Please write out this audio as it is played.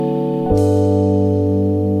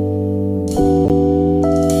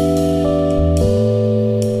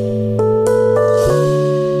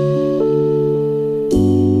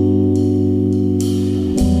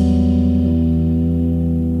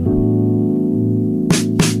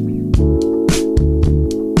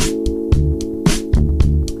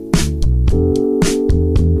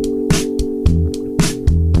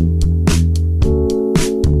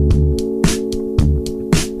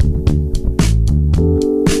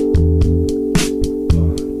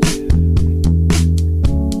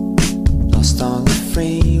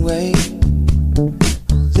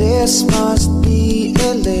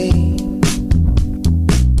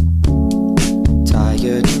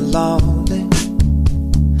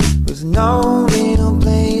There's no real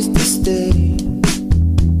place to stay.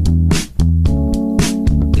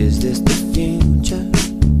 Is this the future?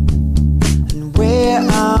 And where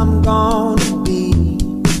I'm gonna be?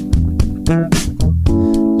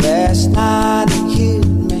 Last night it hit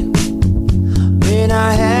me when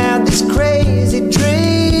I had this crazy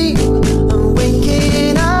dream. I'm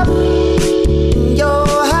waking up in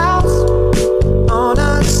your house on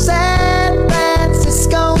a San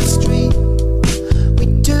Francisco street. We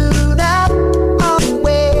tune out all the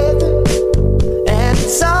weather, and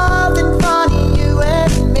it's something funny, you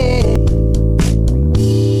and me.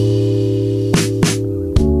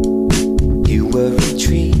 You were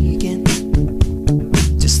intriguing,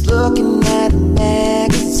 just looking at a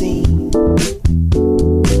magazine.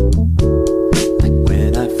 Like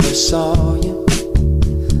when I first saw you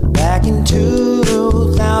back in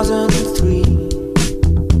 2003.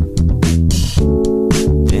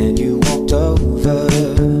 Then you walked over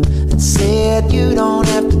and said you don't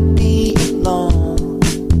have to be alone.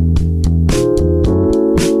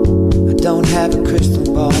 I don't have a crystal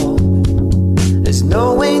ball. There's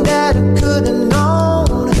no way that I could have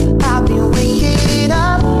known. I've been waking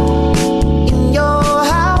up in your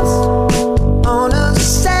house on a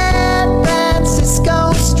San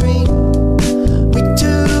Francisco street. We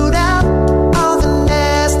tune out all the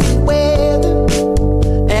nasty weather,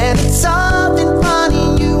 and it's something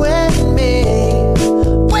funny, you and me.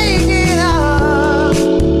 Waking up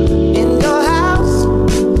in your house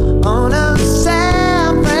on a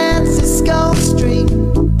San Francisco street.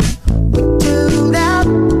 We tune out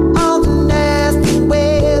all the nasty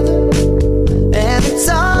weather, and it's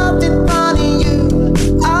something funny,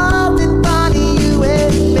 you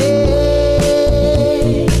and me.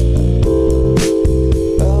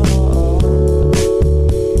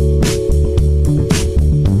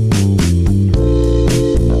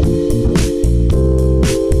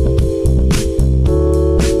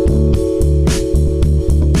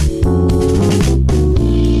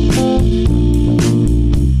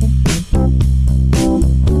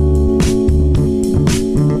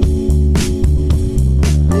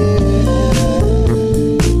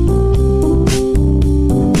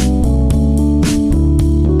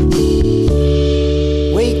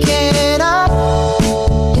 Waking up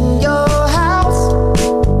in your house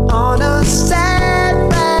on a San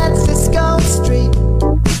Francisco street.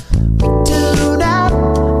 We tune out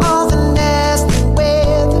all the nasty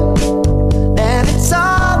weather, and it's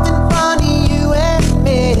something funny, you and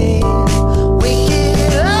me.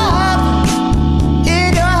 Waking up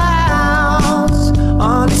in your house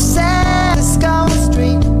on a San Francisco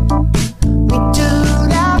street. We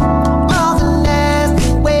tune out all the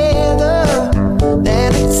nasty weather,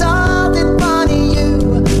 and it's something funny, you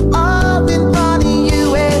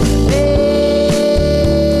and me.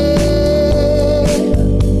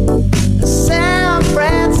 San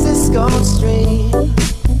Francisco street,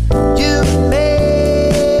 you and me.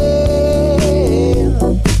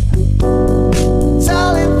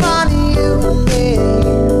 Something funny, you and me.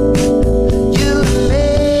 You and me.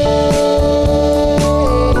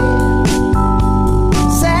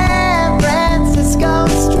 San Francisco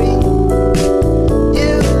street,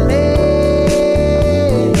 you and me.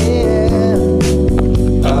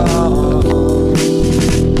 Oh.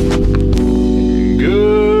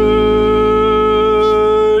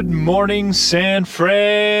 Good morning, San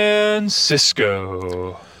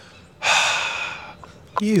Francisco.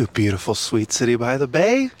 You beautiful sweet city by the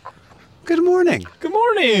bay. Good morning. Good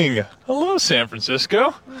morning. Hello, San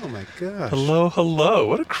Francisco. Oh my gosh. Hello, hello.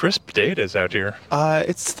 What a crisp day it is out here.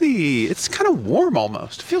 It's kind of warm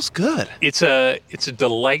almost. It feels good. It's a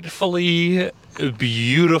delightfully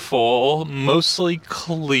beautiful, mostly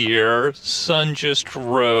clear. Sun just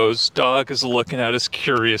rose. Dog is looking at us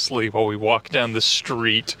curiously while we walk down the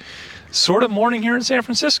street. Sort of morning here in San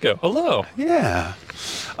Francisco. Hello. Yeah.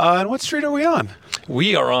 And what street are we on?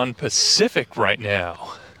 We are on Pacific right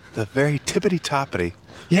now. The very tippity-toppity.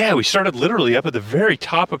 Yeah, we started literally up at the very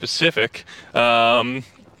top of Pacific, and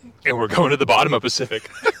we're going to the bottom of Pacific.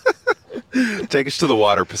 Take us to the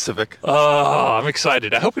water, Pacific. Oh, I'm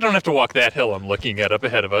excited. I hope we don't have to walk that hill I'm looking at up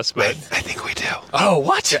ahead of us, but... I think we do. Oh,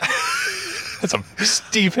 what? That's a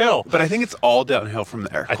steep hill. But I think it's all downhill from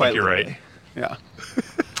there. I think you're right. Yeah.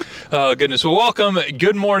 Oh, goodness. Well, welcome,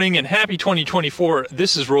 good morning, and happy 2024.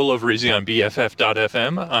 This is Rollover Easy on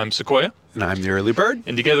BFF.FM. I'm Sequoia. And I'm the early bird.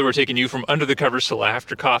 And together we're taking you from under the covers till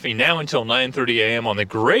after coffee, now until 9:30 a.m. on the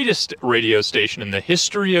greatest radio station in the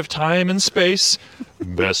history of time and space.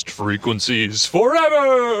 Best frequencies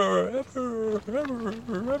forever, ever.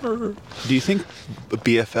 Do you think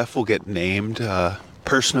BFF will get named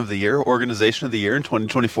Person of the Year, Organization of the Year in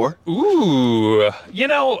 2024? Ooh,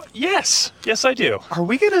 yes. Yes, I do. Are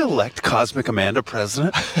we going to elect Cosmic Amanda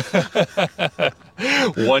president?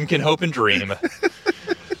 One can hope and dream.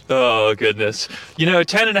 Oh, goodness.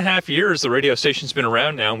 10 and a half years the radio station's been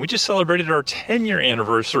around now, and we just celebrated our 10-year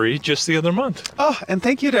anniversary just the other month. Oh, and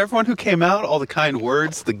thank you to everyone who came out, all the kind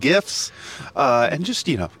words, the gifts, and just,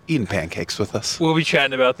 eating pancakes with us. We'll be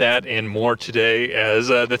chatting about that and more today as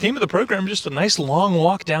the theme of the program is just a nice long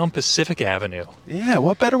walk down Pacific Avenue. Yeah,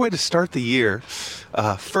 what better way to start the year,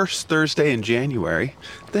 first Thursday in January,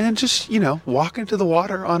 than just, walk into the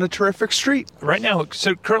water on a terrific street. Right now,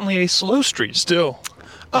 so currently a slow street still.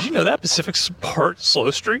 Did you know that Pacific's part slow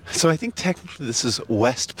street? So I think technically this is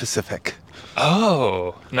West Pacific.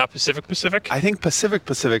 Oh, not Pacific? I think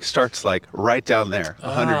Pacific starts like right down there,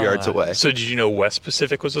 100 yards away. So did you know West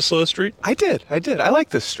Pacific was a slow street? I did. I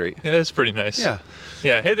like this street. Yeah, it's pretty nice. Yeah.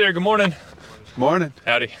 Yeah. Hey there. Good morning. Morning.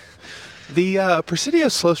 Howdy. The Presidio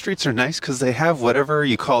slow streets are nice because they have whatever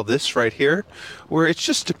you call this right here, where it's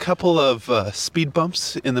just a couple of speed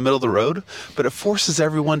bumps in the middle of the road, but it forces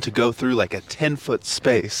everyone to go through like a 10-foot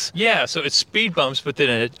space. Yeah, so it's speed bumps, but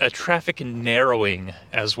then a traffic narrowing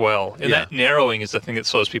as well. And Yeah. that narrowing is the thing that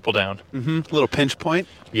slows people down. Mm-hmm. Little pinch point.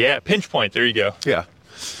 Yeah, pinch point. There you go. Yeah.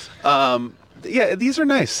 Yeah, these are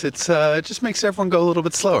nice. It just makes everyone go a little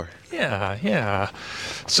bit slower. Yeah.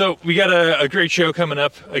 So we got a great show coming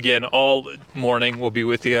up again all morning. We'll be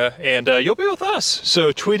with you, and you'll be with us.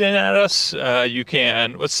 So tweet in at us. You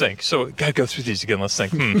can. Let's think. So gotta go through these again. Let's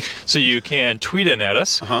think. So you can tweet in at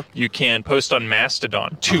us. Uh-huh. You can post on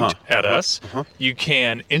Mastodon. Toot at us. You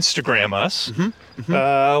can Instagram us.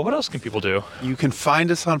 What else can people do? You can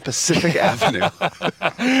find us on Pacific Avenue.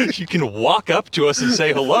 You can walk up to us and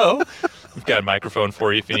say hello. We've got a microphone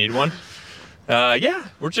for you if you need one. Yeah,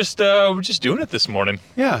 we're just doing it this morning.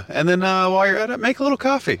 Yeah, and then while you're at it, make a little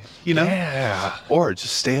coffee, Yeah. Or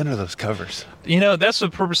just stay under those covers. That's the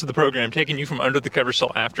purpose of the program, taking you from under the covers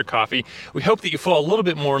till after coffee. We hope that you fall a little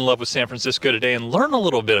bit more in love with San Francisco today and learn a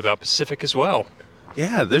little bit about Pacific as well.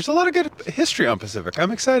 Yeah, there's a lot of good history on Pacific.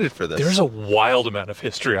 I'm excited for this. There's a wild amount of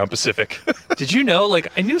history on Pacific. Did you know,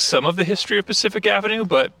 I knew some of the history of Pacific Avenue,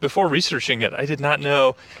 but before researching it, I didn't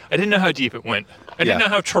know how deep it went. I didn't know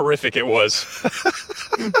how terrific it was.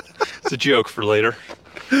 It's a joke for later.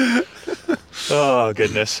 Oh,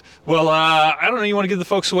 goodness. Well, I don't know. You want to give the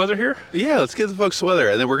folks the weather here? Yeah, let's give the folks the weather,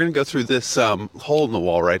 and then we're going to go through this hole in the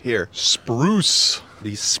wall right here. Spruce.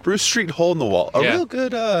 The Spruce Street hole in the wall. A Yeah. real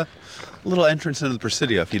good little entrance into the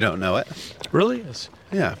Presidio if you don't know it. Really is.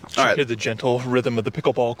 Yeah. All All right. Hear right. the gentle rhythm of the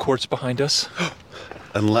pickleball courts behind us.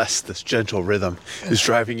 Unless this gentle rhythm is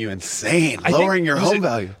driving you insane, I think- lowering your was home it-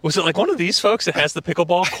 value. Was it like one of these folks that has the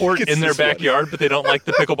pickleball court it's in their this one. backyard, but they don't like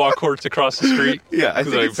the pickleball courts across the street? Yeah, I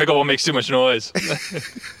 'Cause, think it's- pickleball makes too much noise.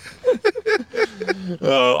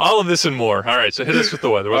 All of this and more. All right, so hit us with the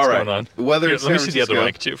weather. What's All right. going on? Weather Here, in let me San see the other Francisco.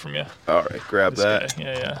 mic too from you. All right, grab that. Okay,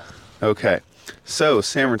 Yeah. Okay. So,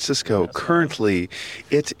 San Francisco, currently,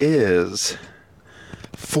 it is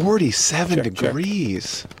 47 Check.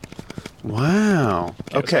 degrees. Wow.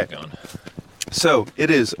 Okay, Okay. how's that going? So, it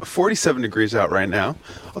is 47 degrees out right now,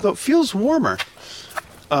 although it feels warmer.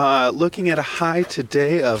 Looking at a high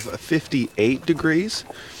today of 58 degrees.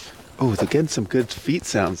 Oh, they're getting some good feet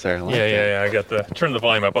sounds there. I like that. Yeah. I got turn the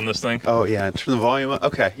volume up on this thing. Oh, yeah, turn the volume up.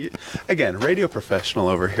 Okay. Again, radio professional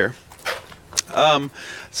over here.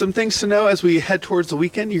 Some things to know as we head towards the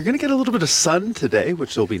weekend. You're going to get a little bit of sun today,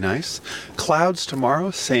 which will be nice. Clouds tomorrow,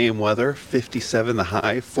 same weather, 57 the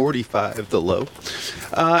high, 45 the low.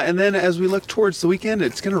 And then as we look towards the weekend,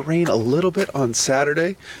 it's going to rain a little bit on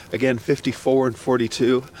Saturday. Again, 54 and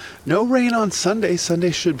 42. No rain on Sunday.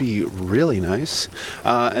 Sunday should be really nice.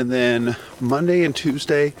 And then Monday and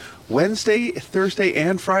Tuesday, Wednesday, Thursday,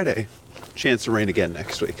 and Friday. Chance to rain again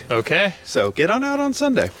next week. Okay, So get on out on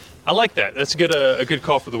Sunday. I like that. That's a good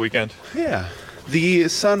call for the weekend. Yeah. The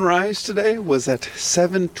sunrise today was at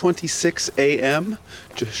 7:26 a.m.,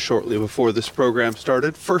 just shortly before this program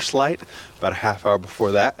started. First light, about a half hour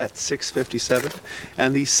before that, at 6:57.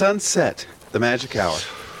 And the sunset, the magic hour.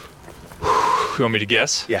 You want me to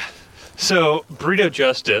guess? Yeah. So, Burrito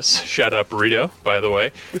Justice, shout out Burrito, by the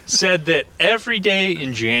way, said that every day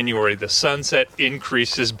in January, the sunset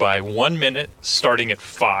increases by 1 minute starting at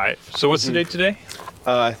 5. So what's the date today?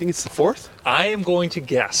 I think it's the 4th. I am going to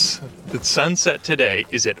guess that sunset today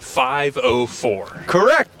is at 5:04.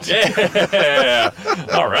 Correct. Yeah.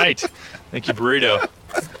 All right. Thank you, Burrito.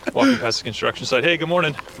 Walking past the construction site. Hey, good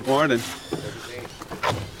morning. Morning.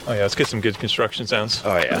 Oh, yeah, let's get some good construction sounds.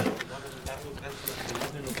 Oh, yeah.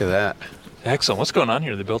 Look at that. Excellent. What's going on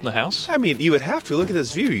here? They're building a house? I mean, you would have to. Look at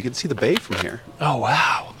this view. You can see the bay from here. Oh,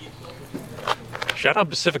 wow. Shout out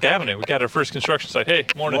Pacific Avenue. We got our first construction site. Hey,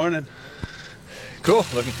 morning. Morning. Cool.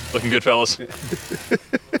 Looking good, fellas.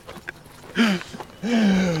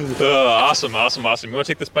 Awesome. You want to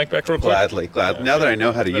take this bike back real quick? Gladly. Now that I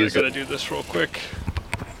know how to use I gotta it. do this real quick.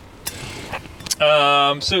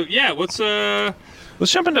 So yeah, let's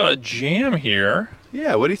jump into a jam here.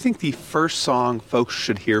 Yeah, what do you think the first song folks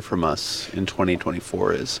should hear from us in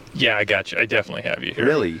 2024 is? Yeah, I got you. I definitely have you here.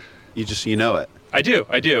 Really? You know it. I do.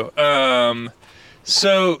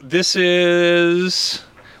 So this is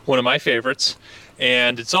one of my favorites,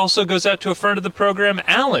 and it also goes out to a friend of the program,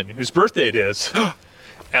 Alan, whose birthday it is.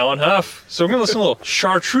 Alan Huff. So we're going to listen to a little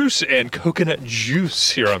Chartreuse and Coconut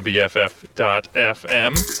Juice here on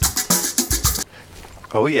BFF.FM.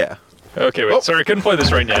 Oh, yeah. Okay, wait. Sorry, I couldn't play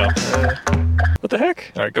this right now. What the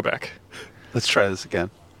heck? All right, go back. Let's try this again.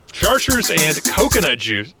 Chartreuse and Coconut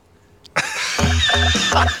Juice.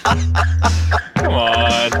 Come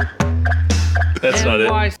on. That's not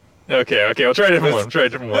it. Okay, I'll try a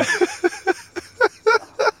different one.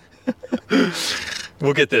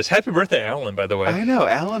 We'll get this. Happy birthday, Alan, by the way. I know,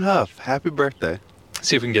 Alan Huff. Happy birthday.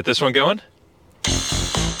 See if we can get this one going.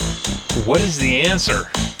 What is the answer?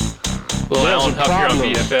 Little Alan Huff here on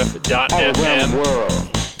BFF.FM.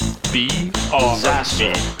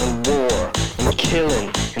 Disaster and war and killing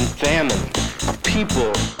and famine.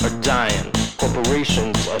 People are dying.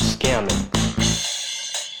 Corporations are scamming.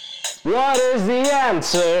 What is the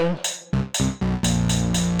answer?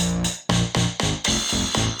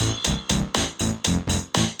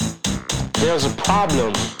 There's a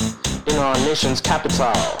problem in our nation's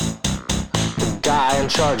capital. The guy in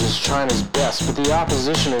charge is trying his best, but the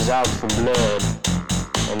opposition is out for blood,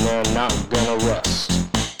 and they're not gonna rest.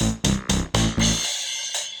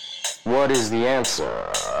 What is the answer?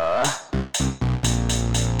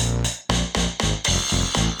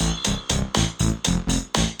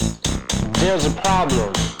 There's a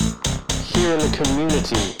problem here in the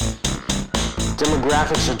community.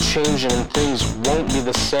 Demographics are changing and things won't be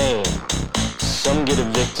the same. Some get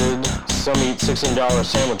evicted, some eat $16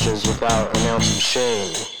 sandwiches without an ounce of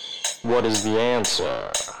shame. What is the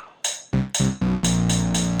answer?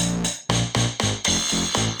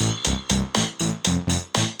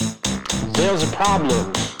 There's a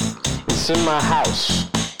problem. It's in my house.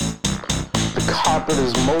 The carpet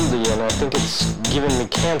is moldy and I think it's giving me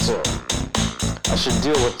cancer. I should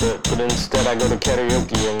deal with it, but instead I go to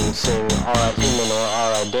karaoke and sing Alright Human or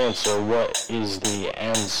Alright Dancer. What is the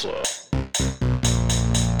answer?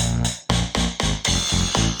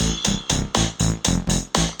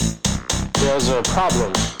 There's a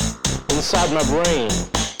problem inside my brain.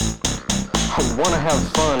 I wanna have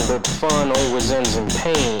fun, but fun always ends in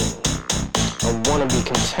pain. I wanna be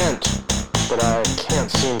content, but I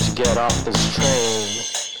can't seem to get off this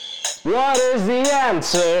train. What is the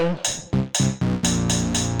answer?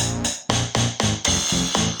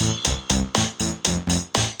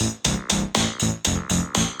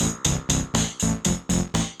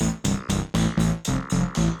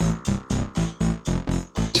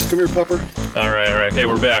 Come here, pupper. All right. Hey,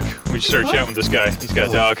 we're back. We just started chatting with this guy. He's got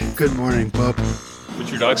a dog. Good morning, pup. What's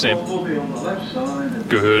your dog's name?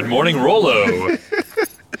 Good morning, Rollo. All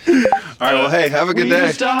right, well, hey, have a good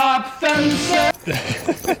day.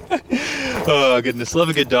 Oh, goodness. Love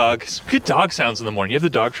a good dog. Some good dog sounds in the morning. You have the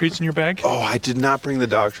dog treats in your bag? Oh, I did not bring the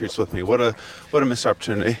dog treats with me. What a missed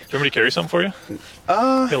opportunity. Do you want me to carry something for you?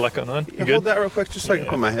 Got a lot going on. You Hold good? that real quick just so I can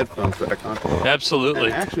put my headphones back on. Absolutely.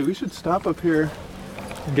 And actually, we should stop up here.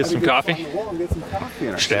 Get some coffee. And get some coffee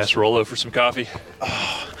in our Should ask Rollo for some coffee.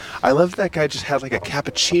 I love that guy just had like a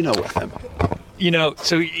cappuccino with him. You know,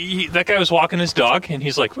 so that guy was walking his dog, and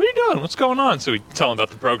he's like, what are you doing? What's going on? So we tell him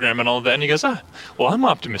about the program and all of that, and he goes, well, I'm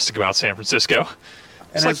optimistic about San Francisco.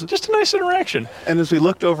 It's like just a nice interaction. And as we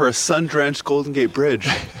looked over a sun-drenched Golden Gate Bridge,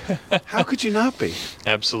 how could you not be?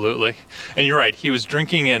 Absolutely. And you're right, he was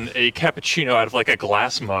drinking a cappuccino out of like a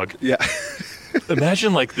glass mug. Yeah.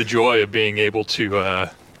 Imagine like the joy of being able to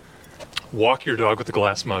walk your dog with a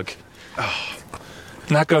glass mug. Oh,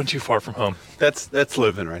 not going too far from home. That's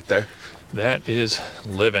living right there. That is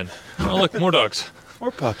living. Oh, look, more dogs.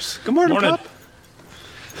 More pups. Good morning, pup.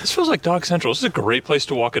 This feels like Dog Central. This is a great place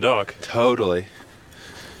to walk a dog. Totally.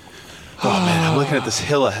 Oh, man, I'm looking at this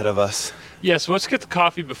hill ahead of us. Yeah, so let's get the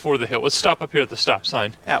coffee before the hill. Let's stop up here at the stop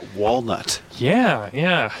sign. At Walnut.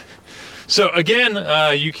 Yeah. So again,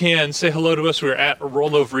 you can say hello to us. We're at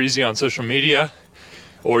Rollover Easy on social media,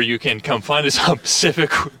 or you can come find us on Pacific,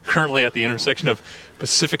 currently at the intersection of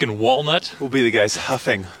Pacific and Walnut. We'll be the guys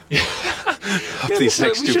huffing up these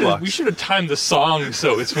next 2 blocks. We should have timed the song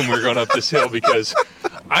so it's when we're going up this hill, because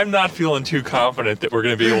I'm not feeling too confident that we're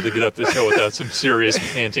going to be able to get up this hill without some serious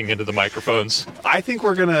panting into the microphones. I think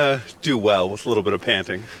we're going to do well with a little bit of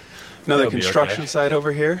panting. Another That'll be construction okay. site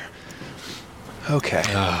over here. Okay.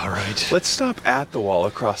 All right. Let's stop at the wall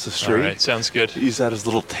across the All street. right, sounds good. Use that as a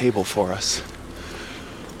little table for us.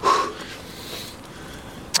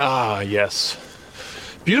 Ah, yes.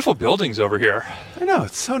 Beautiful buildings over here. I know,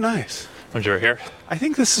 it's so nice. Aren't you right here? I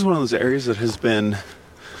think this is one of those areas that has been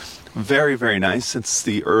very, very nice since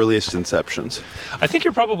the earliest inceptions. I think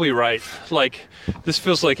you're probably right. Like, this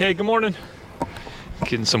feels like, hey, good morning.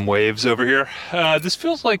 Getting some waves over here. This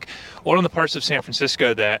feels like one of the parts of San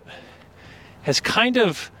Francisco that has kind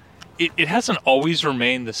of, it hasn't always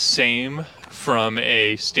remained the same from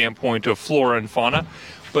a standpoint of flora and fauna,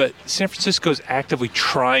 but San Francisco is actively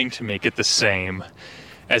trying to make it the same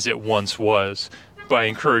as it once was by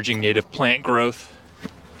encouraging native plant growth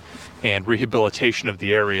and rehabilitation of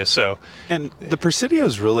the area. So And the Presidio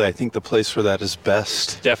is really, I think, the place where that is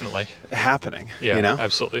best definitely, happening. yeah, You know?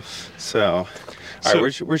 absolutely. So, all So-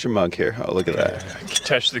 right, where's your mug here? Oh, look at that.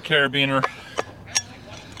 Attach the carabiner.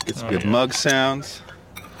 Get some good mug sounds.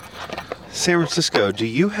 San Francisco, do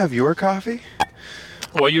you have your coffee?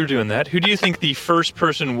 While you're doing that, who do you think the first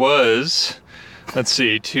person was, let's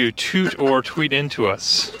see, to toot or tweet into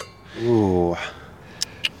us? Ooh.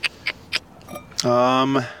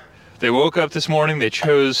 They woke up this morning, they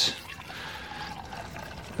chose...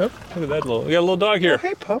 Oh, look at that little... We got a little dog here.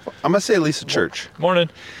 Hey, pup. I'm gonna say Lisa Church. Morning.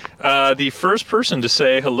 The first person to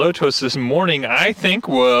say hello to us this morning, I think,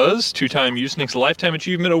 was two-time Usenix Lifetime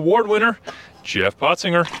Achievement Award winner, Jeff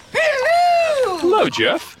Potzinger. Hello! Hello,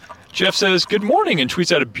 Jeff. Jeff says, good morning, and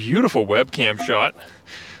tweets out a beautiful webcam shot.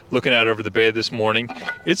 Looking out over the bay this morning.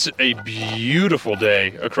 It's a beautiful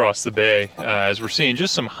day across the bay, as we're seeing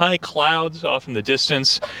just some high clouds off in the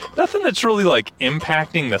distance. Nothing that's really like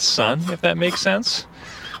impacting the sun, if that makes sense.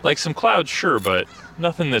 Like some clouds, sure, but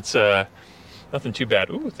nothing that's nothing too bad.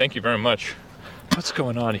 Ooh, thank you very much. What's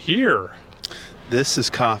going on here? This is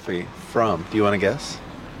coffee from, do you want to guess?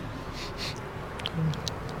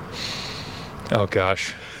 Oh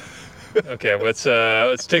gosh. Okay, let's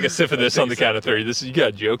take a sip of this on the count of 3. You got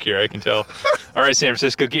a joke here, I can tell. All right, San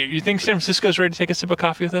Francisco. You think San Francisco's ready to take a sip of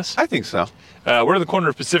coffee with us? I think so. We're in the corner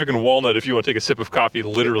of Pacific and Walnut if you want to take a sip of coffee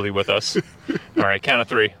literally with us. All right, count of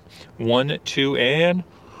 3. 1, 2, and...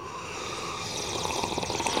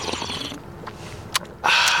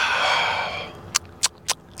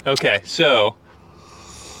 Okay, so...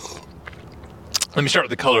 Let me start with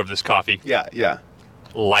the color of this coffee. Yeah.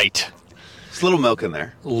 Light. There's a little milk in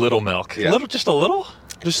there. Little milk. Yeah. Just a little?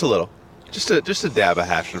 Just a little. Just a dab of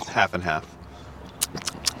half and half.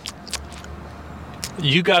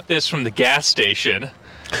 You got this from the gas station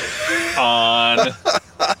on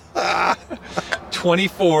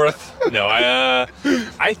 24th. No,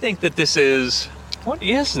 I think that this is... What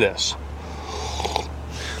is this?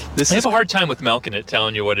 This I is have a hard time with milk in it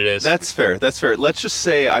telling you what it is. That's fair. Let's just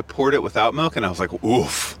say I poured it without milk and I was like,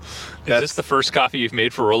 oof. Is this the first coffee you've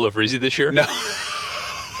made for Rollo Frizzi this year? No.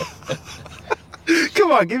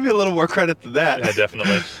 Come on, give me a little more credit than that. Yeah,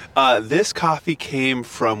 definitely. This coffee came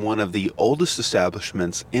from one of the oldest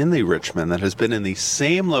establishments in the Richmond that has been in the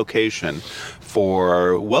same location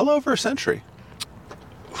for well over a century.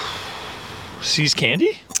 See's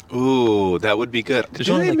Candy? Ooh, that would be good. There's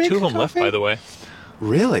Do only they like make 2 of them left, coffee? by the way.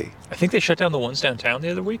 Really? I think they shut down the ones downtown the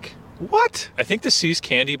other week. What? I think the See's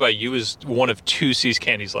Candy by you is one of 2 See's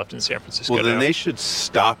Candies left in San Francisco. Well, then now. they should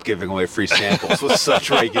stop giving away free samples with such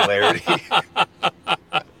regularity. All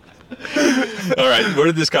right, where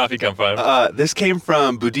did this coffee come from? This came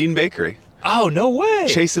from Boudin Bakery. Oh, no way.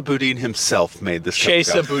 Chesa Boudin himself made this cup of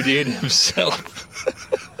Chesa coffee. Boudin himself.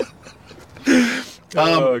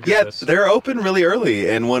 Yeah, goodness. they're open really early,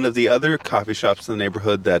 and one of the other coffee shops in the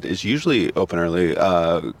neighborhood that is usually open early,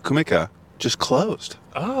 Kumika, just closed.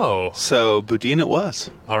 Oh. So Boudin it was.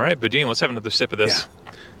 All right, Boudin, let's have another sip of this.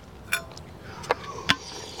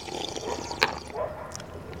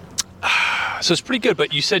 So it's pretty good,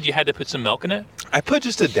 but you said you had to put some milk in it? I put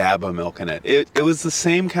just a dab of milk in it. It was the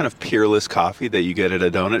same kind of peerless coffee that you get at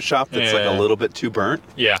a donut shop that's like Yeah. a little bit too burnt.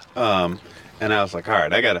 Yeah. And I was like, all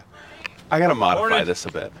right, I gotta modify Morning. this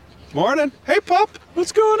a bit. Morning. Hey, pup.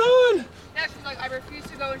 What's going on? Next, like, I refuse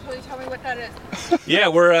to go until you tell me what that is. Yeah,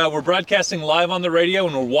 we're broadcasting live on the radio,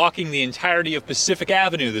 and we're walking the entirety of Pacific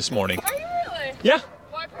Avenue this morning. Are you really? Yeah.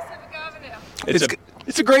 Why Pacific Avenue?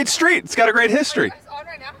 It's a great street. It's got a great history. It's on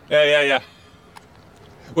right now. Yeah.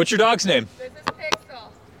 What's your dog's name? This is Pixel.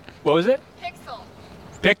 What was it? Pixel.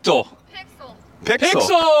 Pictle. Pixel. Pixel.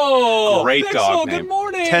 Pixel! Great Pixel, dog name. Good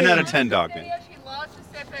morning. 10 out of 10 dog name. She loves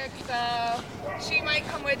Pacific, so she might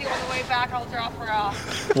come with you on the way back. I'll drop her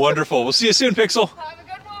off. Wonderful. We'll see you soon, Pixel. Have a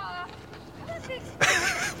good walk.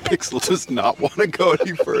 Pixel does not want to go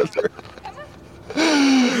any further.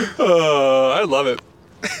 I love it.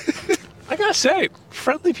 I gotta say,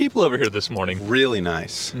 friendly people over here this morning. Really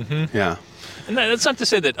nice. Mm-hmm. Yeah. And that's not to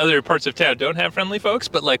say that other parts of town don't have friendly folks,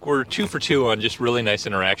 but like we're 2 for 2 on just really nice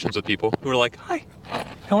interactions with people who are like, "Hi,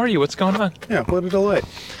 how are you? What's going on?" Yeah, what a delight.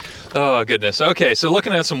 Oh, goodness. Okay, so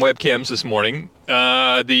looking at some webcams this morning,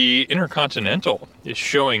 the Intercontinental is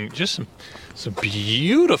showing just some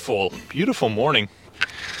beautiful, beautiful morning.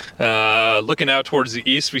 Looking out towards the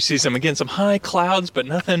east, we see some high clouds, but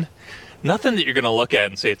nothing that you're going to look at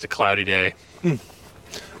and say it's a cloudy day.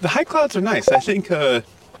 The high clouds are nice. I think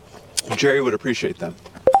Jerry would appreciate them.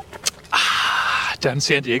 Down in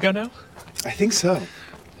San Diego now? I think so. I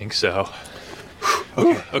think so.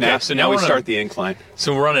 Okay, so now we we're start the incline.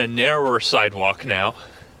 So we're on a narrower sidewalk now.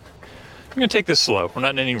 I'm going to take this slow. We're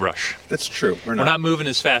not in any rush. That's true. We're not moving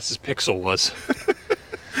as fast as Pixel was.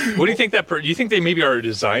 What do you think do you think they maybe are a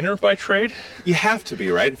designer by trade? You have to be,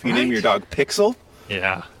 right? If you name Right? your dog Pixel.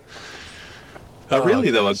 Yeah.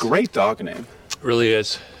 Really, though, a goodness. great dog name. Really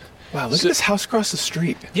is. Wow, look So- at this house across the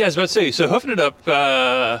street. Yeah, I was about to say, so hoofing it up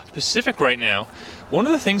Pacific right now, one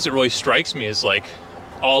of the things that really strikes me is like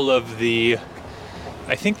all of the,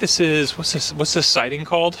 I think this is, what's this siding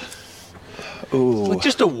called? Ooh. Like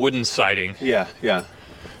just a wooden siding. Yeah.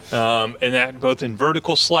 And that both in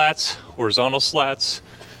vertical slats, horizontal slats.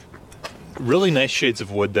 Really nice shades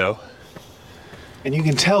of wood though. And you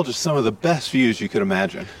can tell just some of the best views you could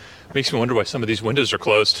imagine. Makes me wonder why some of these windows are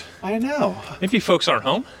closed. I know. Maybe folks aren't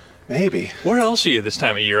home? Maybe. Where else are you this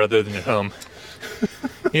time of year other than at home?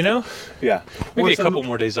 You know? Yeah. Maybe Or a couple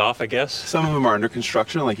more days off, I guess. Some of them are under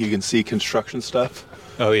construction, like you can see construction stuff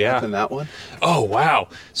Oh, yeah. in that one. Oh, wow.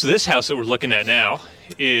 So this house that we're looking at now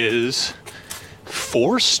is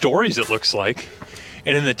 4 stories, it looks like.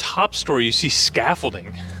 And in the top story, you see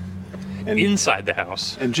scaffolding And, inside the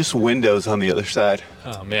house. and just windows on the other side.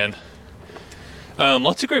 Oh, man.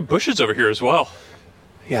 Lots of great bushes over here as well.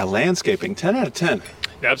 Yeah, landscaping, 10 out of 10.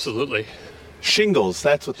 Absolutely. Shingles,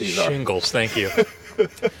 that's what these are. Shingles, thank you.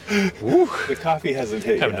 The coffee hasn't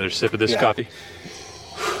hit Have yet. another sip of this Yeah. coffee.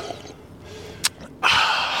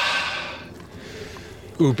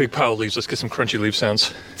 Ooh, big pile of leaves. Let's get some crunchy leaf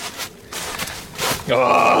sounds.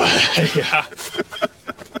 Oh, yeah.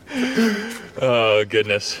 Oh,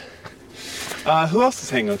 goodness. Who else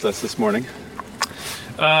is hanging with us this morning?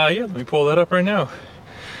 Yeah, let me pull that up right now.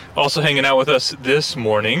 Also hanging out with us this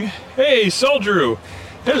morning. Hey, Soldrew.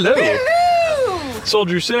 Hello.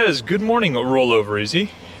 Soldrew says, good morning, rollover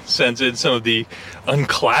easy. Sends in some of the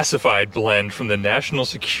unclassified blend from the National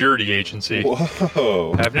Security Agency.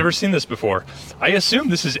 Whoa. I've never seen this before. I assume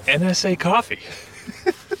this is NSA coffee.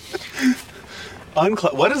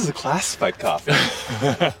 What is the classified coffee?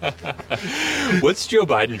 What's Joe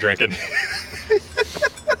Biden drinking?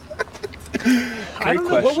 I don't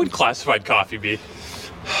know. What question. would classified coffee be?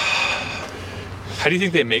 How do you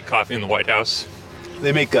think they make coffee in the White House?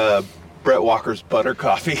 They make Brett Walker's butter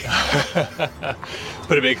coffee.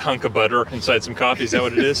 Put a big hunk of butter inside some coffee. Is that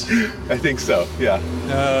what it is? I think so, yeah.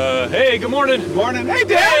 Hey, good morning. Morning. Hey,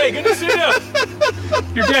 Hey, Dad! good to see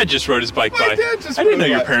you. Your dad just rode his bike by. dad just I didn't rode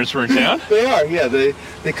know your by. parents were in town. They are, yeah.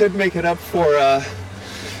 They couldn't make it up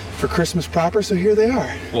for Christmas proper, so here they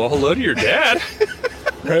are. Well, hello to your dad.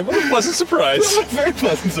 Right, what a pleasant surprise. Very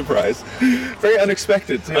pleasant surprise. Very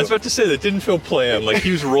unexpected, too. I was about to say that didn't feel planned. Like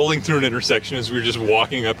he was rolling through an intersection as we were just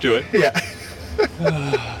walking up to it. Yeah.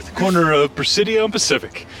 The corner of Presidio and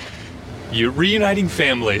Pacific. You're reuniting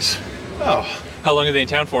families. Oh, How long are they in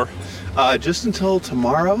town for? just until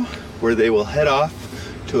tomorrow, where they will head off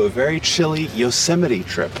to a very chilly Yosemite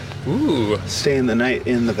trip. Ooh. Staying the night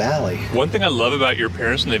in the valley. One thing I love about your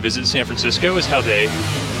parents when they visit San Francisco is how they...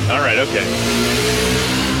 All right, okay.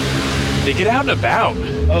 They get out and about.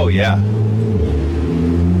 Oh, yeah.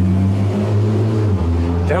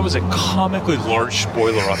 That was a comically large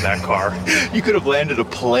spoiler on that car. You could have landed a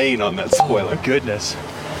plane on that spoiler. Goodness.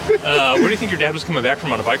 Where do you think your dad was coming back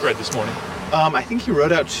from on a bike ride this morning? I think he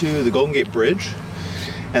rode out to the Golden Gate Bridge,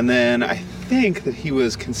 and then I think that he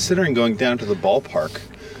was considering going down to the ballpark.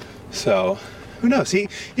 So, who knows? He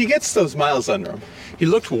gets those miles under him. He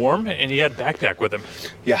looked warm and he had a backpack with him.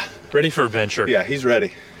 Yeah, Ready for adventure. yeah, he's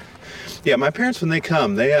ready. Yeah, my parents, when they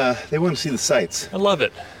come, they want to see the sights. I love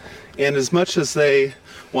it. And as much as they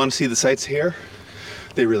want to see the sights here,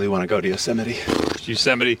 they really want to go to Yosemite.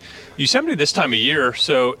 Yosemite this time of year,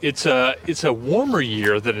 so it's a warmer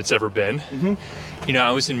year than it's ever been. You know,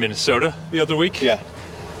 I was in Minnesota the other week. Yeah.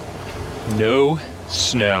 No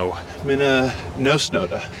snow. No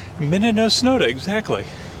snowda. No snowda, exactly.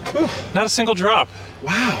 Whew. Not a single drop.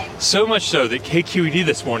 Wow. So much so that KQED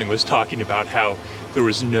this morning was talking about how there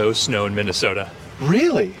was no snow in Minnesota.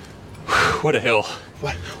 Really? What a hill.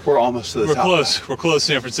 What? We're almost to the We're top. close. We're close,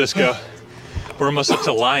 San Francisco. We're almost up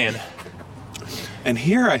to Lyon. And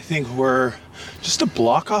here I think we're just a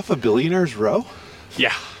block off of Billionaires Row.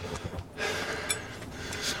 Yeah.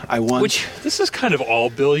 Which This is kind of all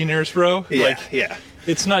Billionaires Row. yeah.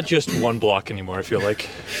 It's not just one block anymore, I feel like.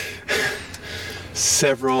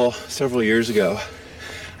 Several years ago,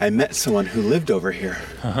 I met someone who lived over here.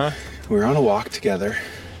 We were on a walk together,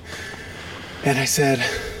 and I said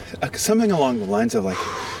something along the lines of like,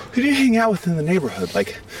 "Who do you hang out with in the neighborhood?"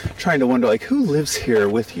 Like, trying to wonder like who lives here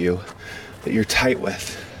with you that you're tight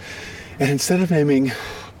with. And instead of naming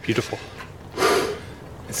people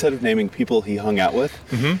he hung out with,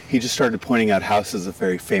 he just started pointing out houses of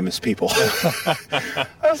very famous people. I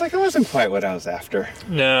was like, it wasn't quite what I was after.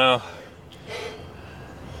 No.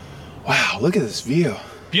 Wow, look at this view.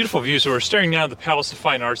 Beautiful view. So we're staring down at the Palace of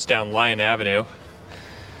Fine Arts down Lyon Avenue.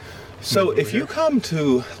 So if you come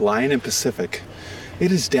to Lyon and Pacific,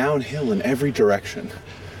 it is downhill in every direction.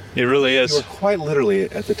 It really is. You're quite literally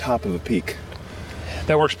at the top of a peak.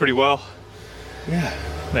 That works pretty well. Yeah.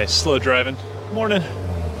 Nice slow driving. Morning.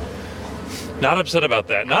 Not upset about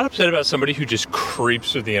that. Not upset about somebody who just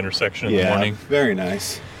creeps through the intersection in the morning. Very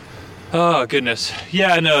nice. Oh, goodness.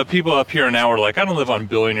 Yeah, and people up here now are like, I don't live on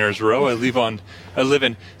Billionaires Row. I live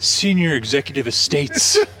in Senior Executive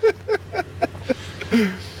Estates.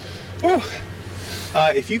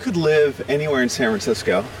 If you could live anywhere in San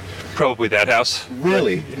Francisco, Probably that house.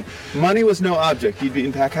 really, money was no object, you'd be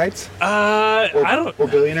in Pack Heights? Or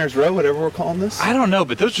Billionaires Row, whatever we're calling this? I don't know,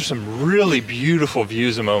 but those are some really beautiful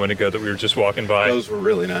views a moment ago that we were just walking by. Those were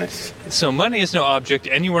really nice. So money is no object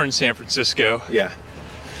anywhere in San Francisco. Yeah.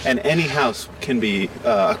 And any house can be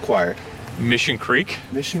acquired. Mission Creek.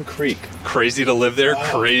 Mission Creek. Crazy to live there.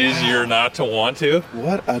 Oh, Crazier not to want to.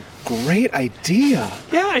 What a great idea.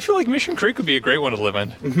 Yeah, I feel like Mission Creek would be a great one to live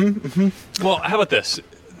in. Well, how about this?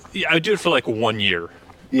 Yeah, I would do it for like 1 year.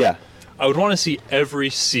 Yeah. I would want to see every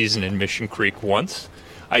season in Mission Creek once.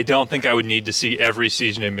 I don't think I would need to see every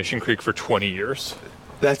season in Mission Creek for 20 years.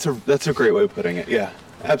 That's a great way of putting it. Yeah,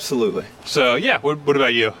 absolutely. So yeah, what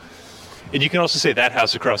about you? And you can also say that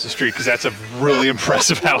house across the street because that's a really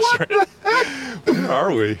impressive house. Right? Where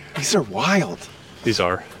are we? These are wild. These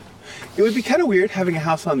are. It would be kind of weird having a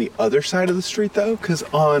house on the other side of the street, though, because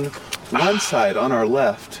on one side, on our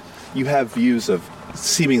left, you have views of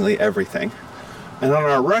seemingly everything, and on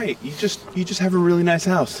our right, you just have a really nice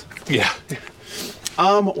house. Yeah.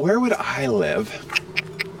 Where would I live?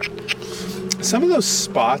 Some of those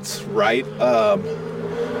spots right up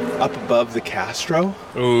above the Castro.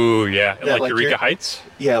 Ooh, yeah. Like Eureka you're- Heights?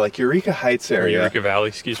 Yeah, like Eureka Heights Or area. Eureka Valley,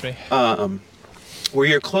 excuse me. Where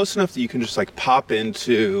you're close enough that you can just like pop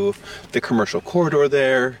into the commercial corridor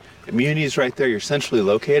there. Immunity's right there. You're centrally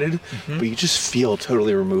located, but you just feel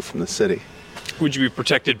totally removed from the city. Would you be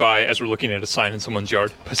protected by, as we're looking at a sign in someone's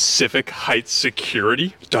yard, Pacific Heights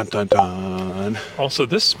Security? Dun dun dun. Also,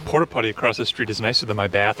 this porta potty across the street is nicer than my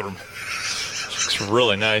bathroom. Looks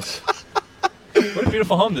really nice. What a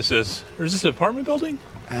beautiful home this is. Or is this an apartment building?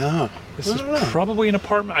 Oh, This is probably an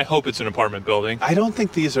apartment. I hope it's an apartment building. I don't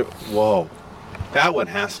think these are. Whoa, that one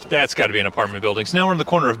has to. That's got to be an apartment building. So now we're on the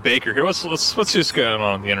corner of Baker here. What's just going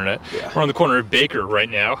on the internet? Yeah. We're on the corner of Baker right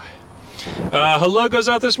now. Hello goes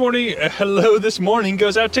out this morning. Hello this morning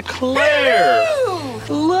goes out to Claire.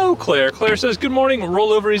 Hello, Claire. Claire says, good morning,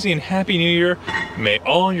 roll over easy, and Happy New Year. May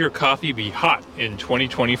all your coffee be hot in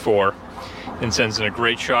 2024. And sends in a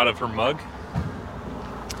great shot of her mug.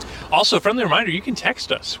 Also, friendly reminder, you can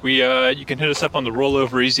text us. You can hit us up on the Roll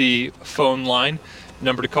Over Easy phone line.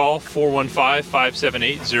 Number to call,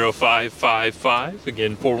 415-578-0555.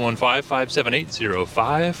 Again,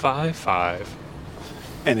 415-578-0555.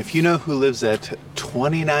 And if you know who lives at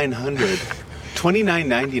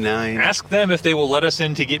 2999. Ask them if they will let us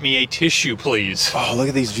in to get me a tissue, please. Oh, look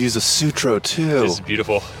at these views of Sutro too. This is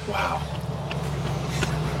beautiful. Wow.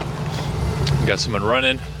 We got someone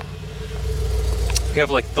running. We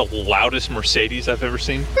have like the loudest Mercedes I've ever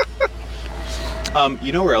seen.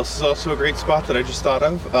 You know where else is also a great spot that I just thought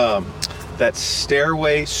of? That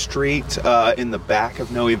stairway street in the back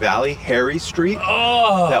of Noe Valley, Harry Street.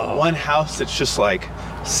 Oh! That one house that's just like,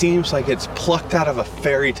 seems like it's plucked out of a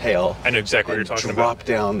fairy tale. I know exactly what you're talking about. Drop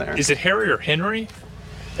down there. Is it Harry or Henry?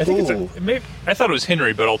 I think Ooh. I thought it was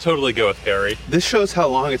Henry, but I'll totally go with Harry. This shows how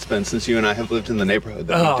long it's been since you and I have lived in the neighborhood.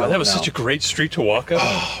 That we Oh, don't that was know. such a great street to walk up.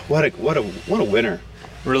 What a winner.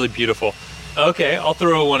 Really beautiful. Okay, I'll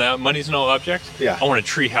throw one out. Money's no object? Yeah. I want a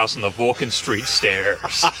tree house on the Vulcan Street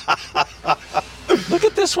stairs. Look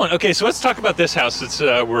at this one. Okay, so let's talk about this house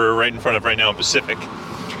that we're right in front of right now in Pacific.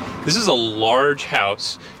 This is a large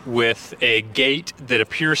house with a gate that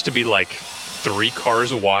appears to be like 3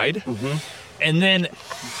 cars wide. Mm-hmm. And then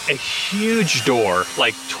a huge door,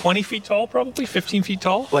 like 20 feet tall, probably 15 feet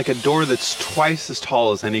tall. Like a door that's twice as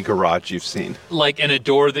tall as any garage you've seen. Like in a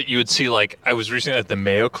door that you would see, like I was recently at the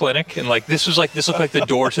Mayo Clinic, and like this looked like the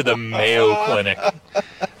door to the Mayo Clinic.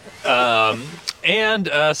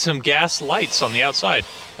 And some gas lights on the outside.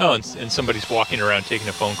 Oh, and somebody's walking around taking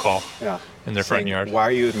a phone call in their front yard. Why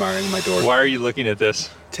are you admiring my door? Why are you looking at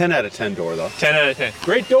this? 10 out of 10 door, though. 10 out of 10.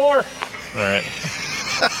 Great door. All right.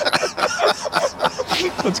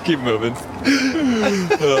 Let's keep moving.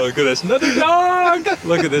 Oh, look at this. Another dog.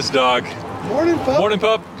 Look at this dog. Morning, pup. Morning,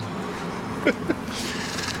 pup.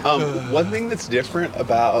 One thing that's different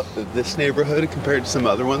about this neighborhood compared to some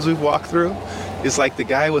other ones we've walked through is like the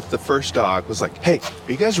guy with the first dog was like, hey,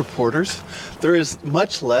 are you guys reporters? There is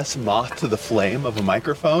much less moth to the flame of a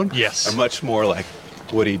microphone. Yes. And much more like,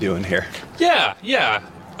 what are you doing here? Yeah.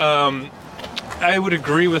 I would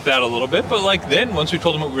agree with that a little bit, but like then once we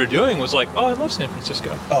told him what we were doing, was like, oh, I love San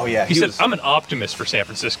Francisco. Oh, yeah. He said, I'm an optimist for San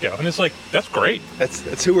Francisco. And it's like, that's great.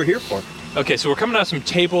 That's who we're here for. Okay, so we're coming out some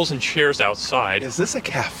tables and chairs outside. Is this a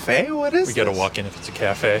cafe? What is We gotta this? walk in if it's a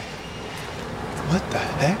cafe. What the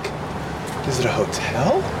heck? Is it a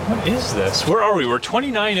hotel? What is this? Where are we? We're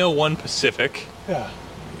 2901 Pacific, Yeah.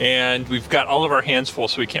 and we've got all of our hands full,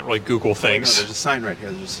 so we can't really Google Wait, no, things. there's a sign right here.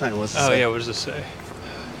 There's a sign. What's it Oh, say? yeah, what does this say?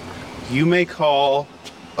 You may call...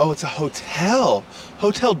 Oh, it's a hotel.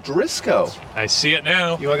 Hotel Driscoll. I see it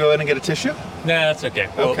now. You want to go in and get a tissue? Nah, that's okay.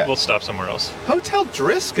 Okay. We'll stop somewhere else. Hotel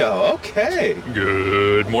Driscoll. Okay.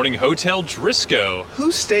 Good morning, Hotel Driscoll.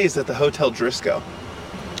 Who stays at the Hotel Driscoll?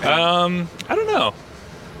 I don't know.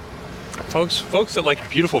 Folks that like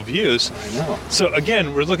beautiful views. I know. So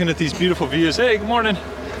again, we're looking at these beautiful views. Hey, good morning.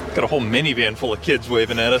 Got a whole minivan full of kids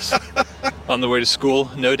waving at us on the way to school,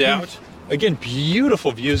 no doubt. Again,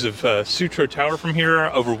 beautiful views of Sutro Tower from here,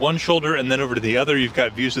 over one shoulder, and then over to the other, you've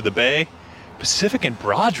got views of the bay, Pacific and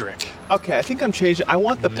Broderick. Okay, I think I'm changing. I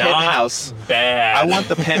want the penthouse. Not bad. I want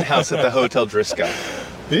the penthouse at the Hotel Driscoll.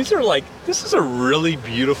 These are like, this is a really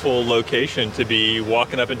beautiful location to be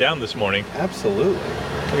walking up and down this morning. Absolutely.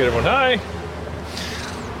 Look at everyone. Hi.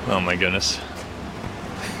 Oh my goodness.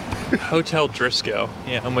 Hotel Driscoll.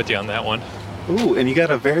 Yeah, I'm with you on that one. Ooh, and you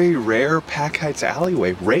got a very rare Pack Heights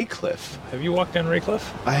alleyway, Raycliffe. Have you walked down Raycliffe?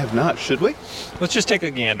 I have not. Should we? Let's just take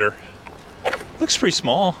a gander. Looks pretty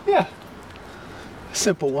small. Yeah.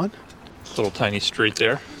 Simple one. Little tiny street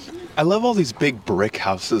there. I love all these big brick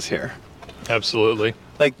houses here. Absolutely.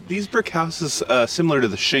 Like these brick houses, similar to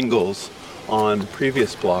the shingles on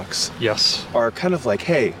previous blocks, Yes. are kind of like,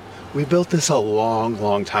 hey, we built this a long,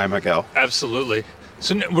 long time ago. Absolutely.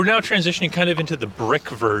 So we're now transitioning kind of into the brick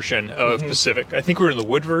version of Pacific. I think we're in the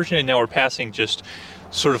wood version, and now we're passing just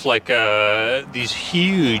sort of like these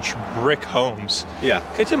huge brick homes. Yeah.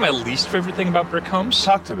 Can I tell you my least favorite thing about brick homes?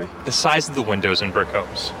 Talk to me. The size of the windows in brick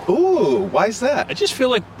homes. Ooh, why's I that? just feel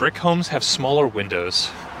like brick homes have smaller windows.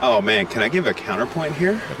 Oh man, can I give a counterpoint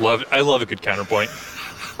here? I love a good counterpoint.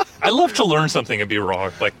 I love to learn something and be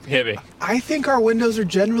wrong. Like, hit me. I think our windows are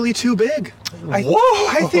generally too big. Whoa!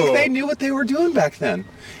 I think they knew what they were doing back then.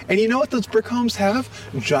 And you know what those brick homes have?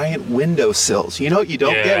 Giant window sills. You know what you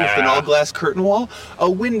don't get with an Yeah. all-glass curtain wall? A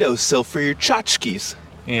window sill for your tchotchkes.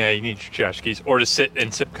 Yeah, you need your tchotchkes. Or to sit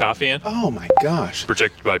and sip coffee in. Oh my gosh.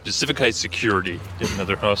 Protected by Pacific Heights Security. Is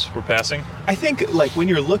another house we're passing. I think like when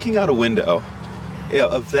you're looking out a window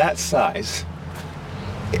of that size,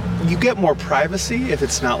 you get more privacy if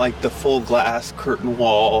it's not like the full glass curtain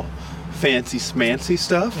wall, fancy smancy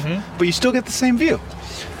stuff, but you still get the same view.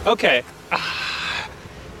 Okay.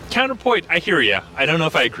 Counterpoint, I hear you. I don't know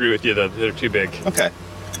if I agree with you, though. They're too big. Okay.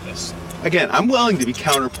 Again, I'm willing to be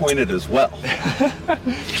counterpointed as well.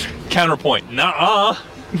 Counterpoint, nuh-uh. All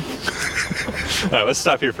right, let's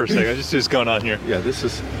stop here for a second. Let's just see what's going on here. Yeah, this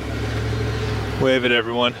is Wave at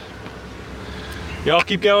everyone. Y'all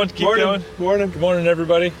keep going. Keep morning. going. Morning. Good morning,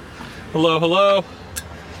 everybody. Hello, hello.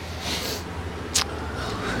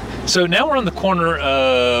 So now we're on the corner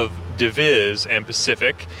of DeViz and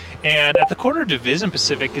Pacific. And at the corner of DeViz and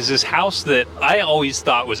Pacific is this house that I always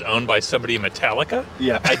thought was owned by somebody in Metallica.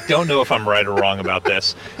 Yeah. I don't know if I'm right or wrong about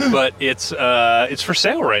this, but it's for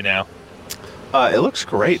sale right now. It looks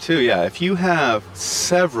great too. Yeah, if you have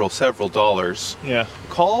several dollars, Yeah.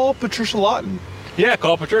 call Patricia Lawton. Yeah,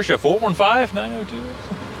 call Patricia, 415-902.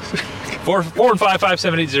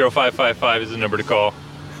 415-578-0555 is the number to call.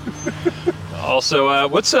 Also,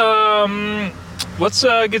 let's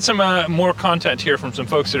get some more content here from some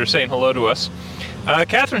folks that are saying hello to us.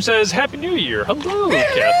 Catherine says, Happy New Year. Hello,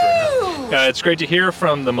 Catherine. It's great to hear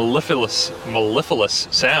from the mellifluous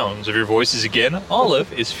sounds of your voices again.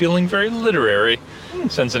 Olive is feeling very literary.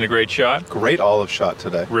 Sends in a great shot. Great olive shot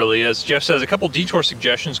today. Really is. Jeff says, a couple detour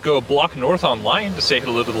suggestions. Go a block north on Lion to say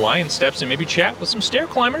hello to the Lion Steps and maybe chat with some stair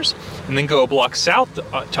climbers. And then go a block south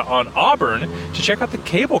on Auburn to check out the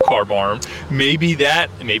cable car barn. Maybe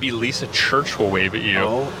Lisa Church will wave at you.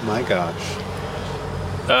 Oh my gosh.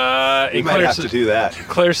 We might have to do that.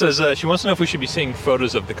 Claire says she wants to know if we should be seeing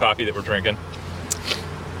photos of the coffee that we're drinking.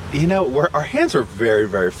 You know, our hands are very,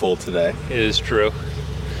 very full today. It is true.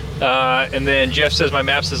 And then Jeff says, my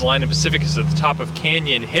map says Lion Pacific is at the top of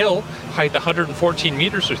Canyon Hill, height 114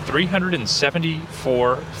 meters or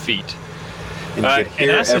 374 feet. And you can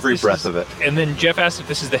hear every breath of it. And then Jeff asked if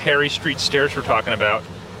this is the Harry Street stairs we're talking about.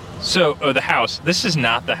 So, the house. This is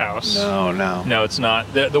not the house. No. No, it's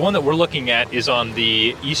not. The one that we're looking at is on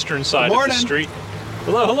the eastern side of the street.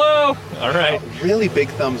 Hello. All right. Oh, really big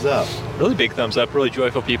thumbs up. Really big thumbs up. Really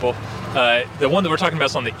joyful people. The one that we're talking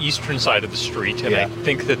about is on the eastern side of the street. And I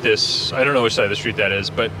think that I don't know which side of the street that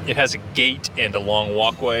is, but it has a gate and a long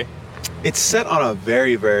walkway. It's set on a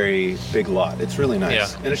very, very big lot. It's really nice.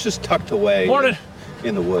 Yeah. And it's just tucked away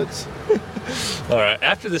in the woods. All right.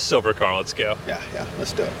 After this silver car, let's go. Yeah.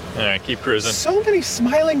 Let's do it. All right. Keep cruising. So many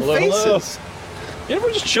smiling faces. Yeah,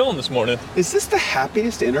 we're just chilling this morning. Is this the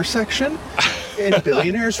happiest intersection in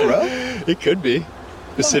Billionaires Row? It could be.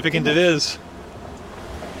 Pacific and it is.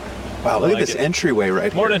 Wow, look at this entryway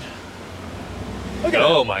right here. Morning. Look at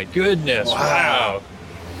Oh my goodness. Wow.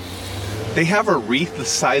 They have a wreath the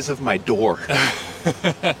size of my door.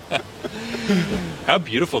 How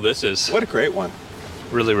beautiful this is. What a great one.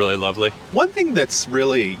 Really, really lovely. One thing that's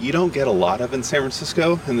really, you don't get a lot of in San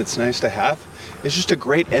Francisco, and that's nice to have, is just a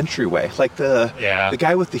great entryway. Like the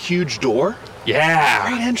guy with the huge door. Yeah.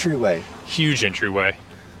 Great entryway. Huge entryway.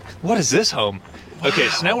 What is this home? Wow. Okay,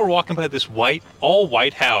 so now we're walking by this all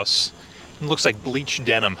white house. It looks like bleached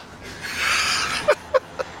denim.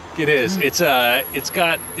 It is. It's got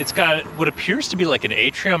what appears to be like an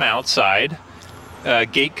atrium outside.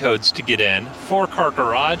 Gate codes to get in. 4-car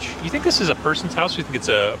garage. You think this is a person's house or you think it's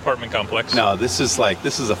an apartment complex? No, this is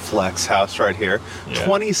a flex house right here. Yeah.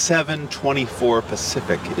 2724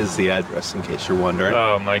 Pacific is the address, in case you're wondering.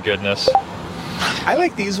 Oh my goodness. I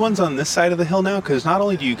like these ones on this side of the hill now because not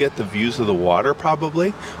only do you get the views of the water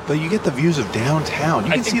probably, but you get the views of downtown.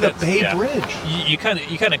 You can see the Bay Bridge. You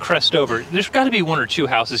kind of crest over. There's got to be one or two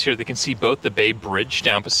houses here that can see both the Bay Bridge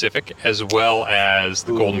down Pacific as well as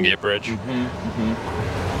the Golden Gate Bridge.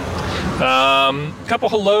 Couple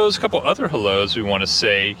hellos, couple other hellos we want to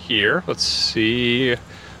say here. Let's see.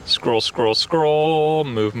 Scroll.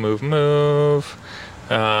 Move.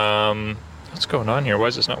 What's going on here? Why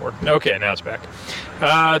is this not working? Okay, now it's back.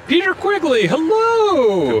 Peter Quigley,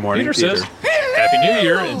 hello! Good morning, Peter says, Happy New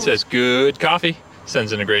Year, and says, good coffee.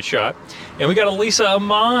 Sends in a great shot. And we got a Lisa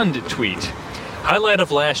Amond tweet. Highlight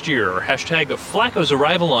of last year, hashtag Flacco's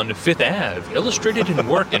arrival on Fifth Ave, illustrated in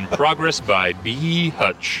work in progress by B.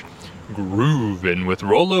 Hutch. Groovin' with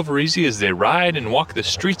rollover easy as they ride and walk the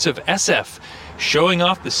streets of SF, showing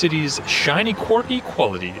off the city's shiny, quirky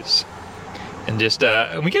qualities. And just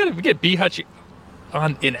we get B. Hutch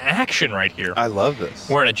in action right here. I love this.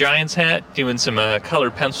 Wearing a Giants hat, doing some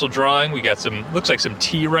colored pencil drawing. We got looks like some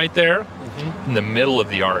tea right there in the middle of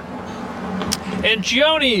the art. And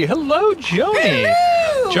Joni, hello Joni.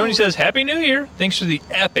 Hello. Joni says, Happy New Year. Thanks for the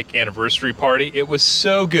epic anniversary party. It was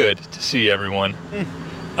so good to see everyone.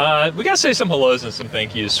 We gotta say some hellos and some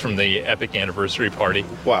thank yous from the epic anniversary party.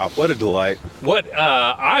 Wow, what a delight!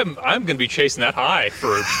 I'm gonna be chasing that high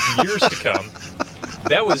for years to come.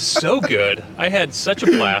 That was so good. I had such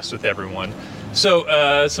a. With everyone.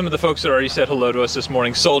 So some of the folks that already said hello to us this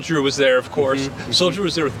morning. Soldier was there, of course. Soldier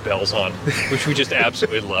was there with bells on, which we just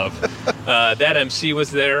absolutely love. That MC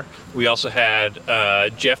was there. We also had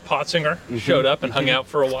Jeff Pottsinger showed up and hung out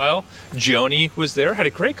for a while. Joni was there. Had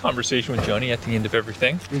a great conversation with Joni at the end of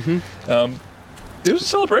everything. It was a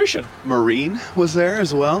celebration. Maureen was there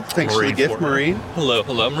as well. Thanks for the gift, Maureen. Hello.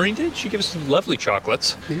 Maureen did. She gave us some lovely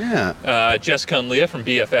chocolates. Yeah. Jessica and Leah from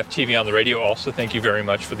BFF TV on the radio also, thank you very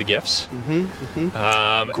much for the gifts.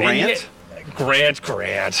 Grant.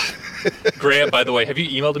 Grant, by the way, have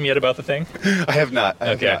you emailed him yet about the thing? I have not.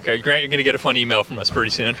 Okay. Grant, you're going to get a fun email from us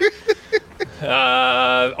pretty soon.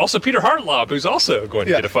 Also, Peter Hartlob, who's also going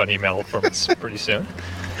to Yeah. get a fun email from us pretty soon.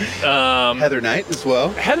 Heather Knight as well.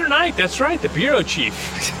 Heather Knight, that's right, the bureau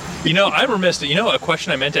chief. You know, I'm remiss. You know, a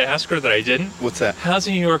question I meant to ask her that I didn't. What's that? How's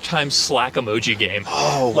the New York Times Slack emoji game?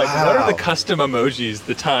 Oh, Like, wow. what are the custom emojis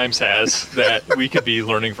the Times has that we could be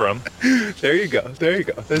learning from? There you go. There you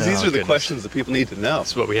go. These are the goodness. questions that people need to know.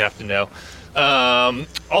 That's what we have to know.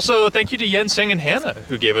 Also, thank you to Yen Sing and Hannah,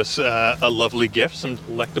 who gave us a lovely gift, some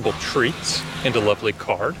delectable treats, and a lovely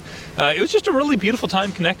card. It was just a really beautiful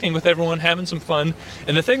time connecting with everyone, having some fun.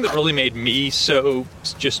 And the thing that really made me so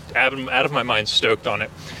just out of my mind stoked on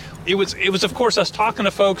it, it was of course us talking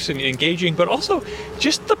to folks and engaging, but also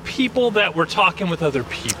just the people that were talking with other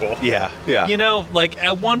people. Yeah, yeah. You know, like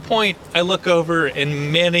at one point I look over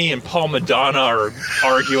and Manny and Paul Madonna are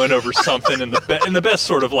arguing over something in the best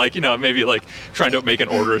sort of like, you know, maybe like trying to make an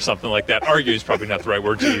order or something like that. Argue is probably not the right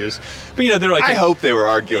word to use, but you know, they're like, I hope they were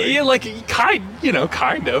arguing. yeah, like kind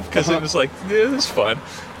of, because it was like it was fun.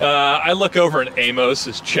 I look over and Amos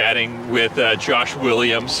is chatting with Josh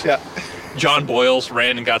Williams. Yeah. John Boyles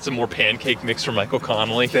ran and got some more pancake mix from Michael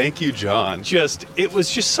Connolly. Thank you, John. It was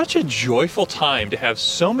just such a joyful time to have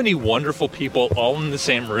so many wonderful people all in the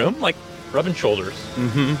same room, like rubbing shoulders,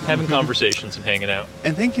 having conversations and hanging out.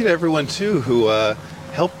 And thank you to everyone, too, who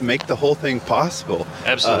helped make the whole thing possible.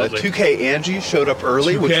 Absolutely. 2K Angie showed up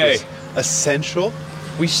early, 2K. which was essential.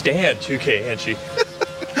 We stand 2K Angie.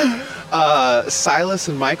 Silas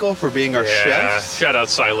and Michael for being our chefs. Shout out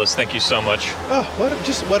Silas. Thank you so much. Oh,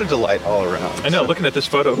 what a delight all around. I know, looking at this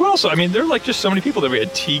photo. Who else? I mean, there are like just so many people. There we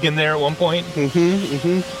had Tegan there at one point.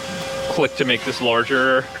 Click to make this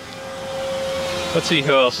larger. Let's see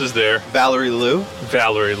who else is there. Valerie Liu.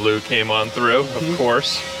 Valerie Liu came on through, of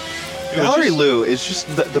course. It was Valerie just- Liu is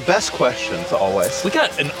just the best questions always. We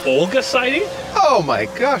got an Olga sighting. Oh my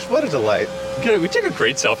gosh, what a delight. We took a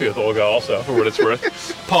great selfie with Olga also, for what it's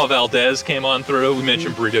worth. Paul Valdez came on through. We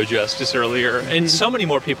mentioned Burrito Justice earlier. And so many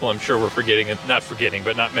more people I'm sure we're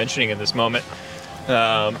not mentioning in this moment.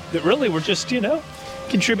 That really were just, you know,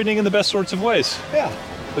 contributing in the best sorts of ways. Yeah.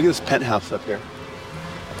 Look at this penthouse up here.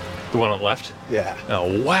 The one on the left? Yeah.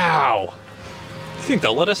 Oh, wow. You think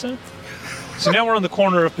they'll let us in? So now we're on the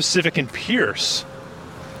corner of Pacific and Pierce.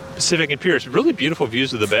 Pacific and Pierce. Really beautiful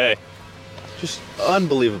views of the bay. Just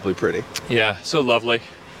unbelievably pretty. Yeah, so lovely.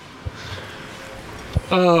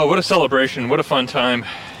 Oh, what a celebration. What a fun time.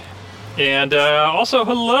 And also,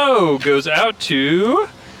 hello goes out to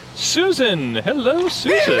Susan. Hello,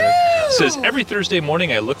 Susan. Says, every Thursday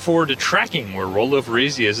morning I look forward to tracking where Rollover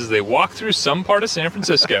Easy is as they walk through some part of San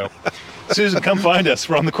Francisco. Susan, come find us.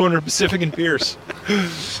 We're on the corner of Pacific and Pierce.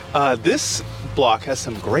 This block has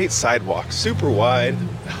some great sidewalks, super wide.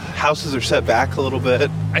 Houses are set back a little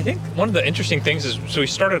bit. I think one of the interesting things is, so we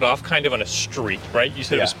started off kind of on a street, right? You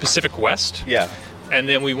said it was Yeah. Pacific West? Yeah. And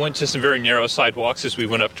then we went to some very narrow sidewalks as we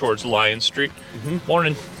went up towards Lion Street.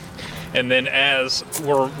 Morning. And then as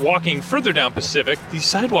we're walking further down Pacific, these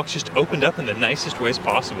sidewalks just opened up in the nicest ways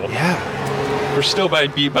possible. Yeah. We're still, by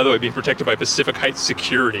the way, being protected by Pacific Heights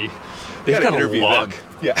Security. They've Gotta got a interview lock. them.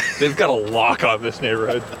 Yeah. They've got a lock on this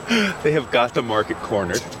neighborhood. They have got the market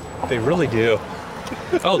cornered. They really do.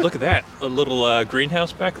 Oh, look at that. A little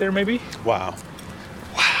greenhouse back there, maybe? Wow.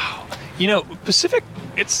 Wow. You know, Pacific,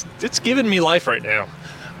 it's giving me life right now.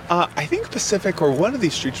 I think Pacific, or one of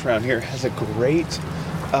these streets around here, has a great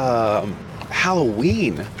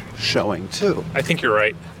Halloween showing too. I think you're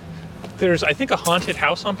right. There's, I think, a haunted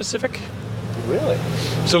house on Pacific. Really?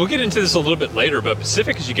 So we'll get into this a little bit later, but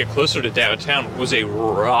Pacific, as you get closer to downtown, was a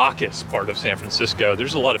raucous part of San Francisco.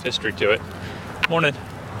 There's a lot of history to it. Morning.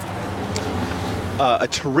 A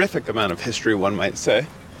terrific amount of history, one might say.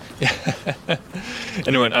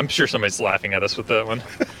 Anyone, I'm sure somebody's laughing at us with that one.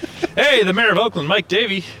 Hey, the mayor of Oakland, Mike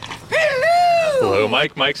Davey. Hello,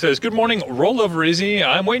 Mike. Mike says, good morning, Rollover Easy.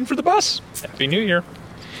 I'm waiting for the bus. Happy New Year.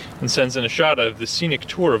 And sends in a shot of the scenic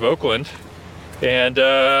tour of Oakland. And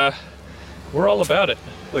we're all about it.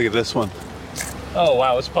 Look at this one. Oh,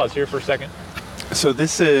 wow. Let's pause here for a second. So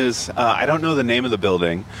this is, I don't know the name of the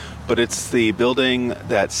building, but it's the building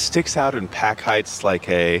that sticks out in Pack Heights like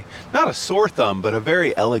not a sore thumb, but a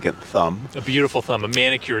very elegant thumb. A beautiful thumb, a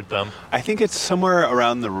manicured thumb. I think it's somewhere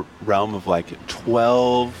around the realm of like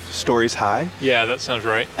 12 stories high. Yeah, that sounds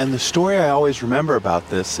right. And the story I always remember about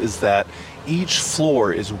this is that each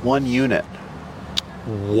floor is one unit.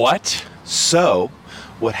 What? So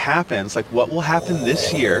what happens, like what will happen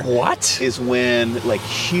this year What? is when like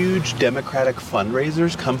huge Democratic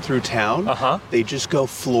fundraisers come through town, they just go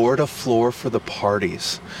floor to floor for the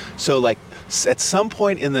parties. So like at some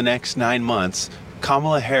point in the next 9 months,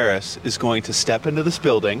 Kamala Harris is going to step into this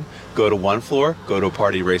building, go to one floor, go to a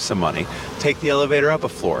party, raise some money, take the elevator up a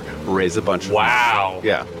floor, raise a bunch of Wow. money.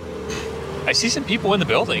 Yeah. I see some people in the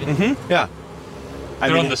building. Yeah.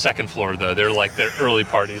 They're on the second floor, though. They're like their early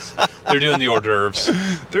parties. They're doing the hors d'oeuvres.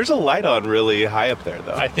 there's a light on really high up there,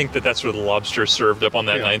 though. I think that's where the lobster is served up on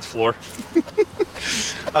that ninth floor.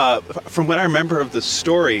 From what I remember of the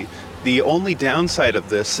story, the only downside of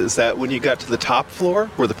this is that when you got to the top floor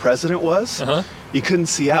where the president was, you couldn't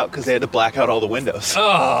see out because they had to black out all the windows.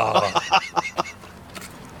 Oh.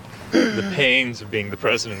 The pains of being the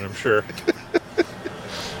president, I'm sure.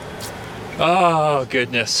 Oh,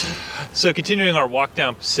 goodness. So continuing our walk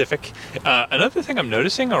down Pacific, another thing I'm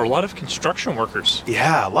noticing are a lot of construction workers.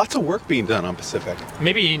 Yeah, lots of work being done on Pacific.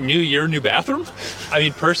 Maybe new year, new bathroom? I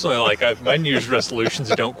mean, personally, my New Year's resolutions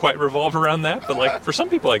don't quite revolve around that, but for some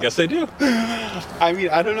people, I guess they do. I mean,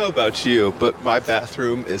 I don't know about you, but my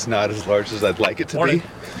bathroom is not as large as I'd like it to be.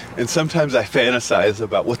 And sometimes I fantasize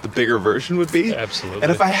about what the bigger version would be. Absolutely.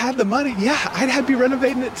 And if I had the money, I'd be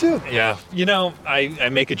renovating it too. Yeah. I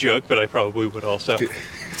make a joke, but I probably would also.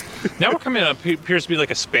 Now we're coming up, appears to be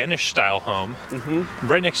like a Spanish-style home,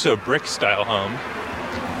 right next to a brick-style home.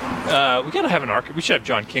 We gotta have an architect. We should have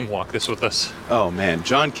John King walk this with us. Oh man,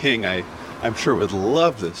 John King, I'm sure would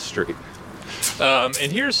love this street. And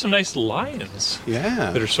here's some nice lions.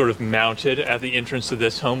 Yeah. That are sort of mounted at the entrance to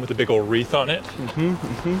this home with a big old wreath on it.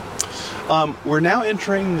 We're now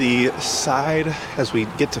entering the side, as we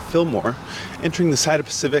get to Fillmore, entering the side of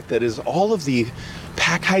Pacific that is all of the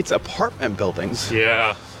Pack Heights apartment buildings.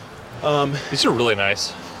 Yeah. These are really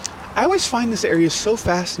nice. I always find this area so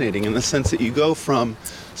fascinating in the sense that you go from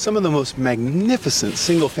some of the most magnificent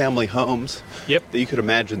single-family homes that you could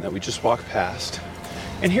imagine that we just walked past.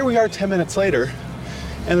 And here we are 10 minutes later,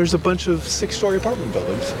 and there's a bunch of 6-story apartment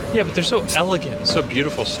buildings. Yeah, but they're so elegant, so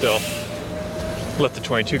beautiful still. Let the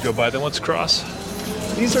 22 go by, then let's cross.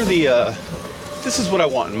 These are this is what I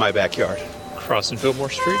want in my backyard. Crossing Fillmore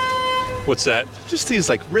Street? What's that? Just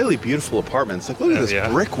these really beautiful apartments. Look at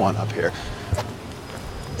this brick one up here.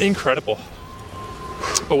 Incredible.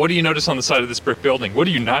 But what do you notice on the side of this brick building? What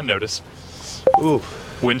do you not notice? Ooh.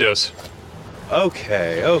 Windows.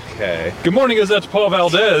 Okay. Good morning, goes out to Paul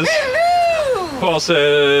Valdez. Hello! Paul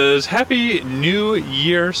says, Happy New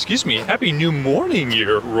Morning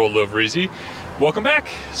Year, Rollover Easy. Welcome back.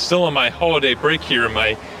 Still on my holiday break here in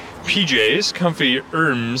my PJs, comfy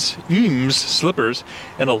Eames slippers,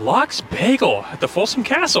 and a Lox bagel at the Folsom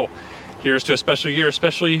Castle. Here's to a special year,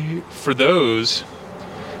 especially to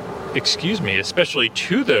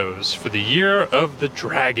those for the year of the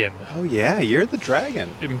dragon. Oh yeah, Year of the Dragon.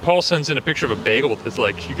 And Paul sends in a picture of a bagel that's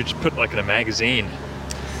you could just put in a magazine.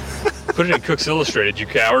 Put it in Cook's Illustrated, you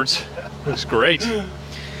cowards. Looks great.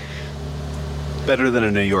 Better than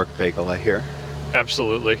a New York bagel, I hear.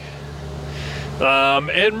 Absolutely.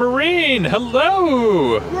 And Maureen,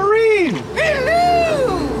 hello! Maureen!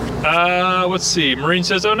 Hello! Let's see. Maureen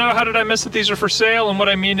says, oh no, how did I miss that these are for sale? And what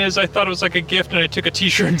I mean is I thought it was like a gift and I took a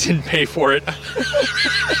t-shirt and didn't pay for it.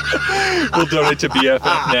 We'll donate to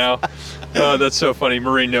BFF now. Oh, that's so funny.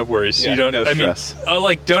 Maureen, no worries. Yeah, you don't, no I mean, stress.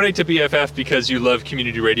 donate to BFF because you love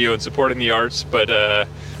community radio and supporting the arts, but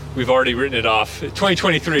we've already written it off.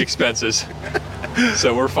 2023 expenses.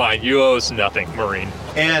 So we're fine. You owe us nothing, Maureen.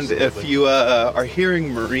 And if you are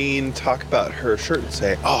hearing Maureen talk about her shirt and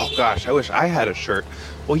say, oh gosh, I wish I had a shirt.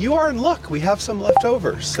 Well, you are in luck. We have some left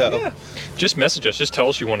over, so. Yeah. Just message us. Just tell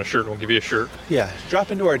us you want a shirt and we'll give you a shirt. Yeah,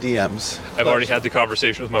 drop into our DMs. I've already had the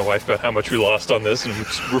conversation with my wife about how much we lost on this, and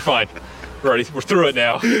we're fine. We're through it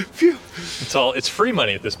now. Phew. It's free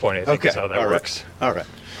money at this point, I think is how that works. All right.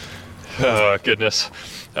 Oh, goodness.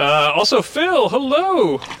 Also, Phil,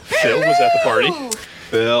 hello. Phil was at the party.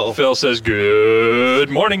 Phil says, good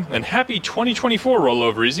morning and happy 2024,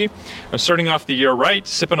 Rollover Easy. I'm starting off the year right,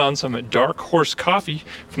 sipping on some Dark Horse coffee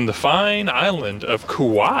from the fine island of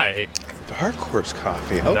Kauai. Dark Horse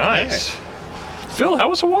coffee. Okay. Nice. Phil, how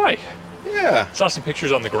was Hawaii? Yeah. Saw some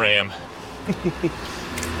pictures on the gram.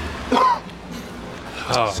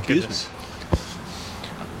 Oh, Excuse goodness.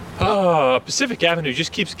 Pacific Avenue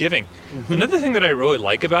just keeps giving. Mm-hmm. Another thing that I really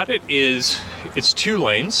like about it is it's 2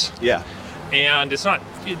 lanes. Yeah. And it's not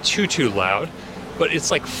too loud, but it's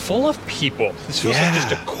full of people. This feels like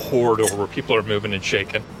just a corridor where people are moving and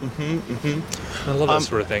shaking. I love that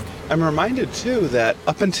sort of thing. I'm reminded too that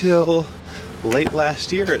up until late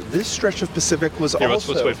last year, this stretch of Pacific was Let's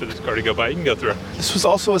wait for this car to go by. You can go through. This was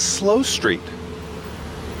also a slow street.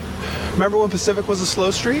 Remember when Pacific was a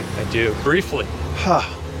slow street? I do. Briefly. Huh.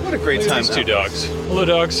 What a great Look at time. these 2 dogs. Hello,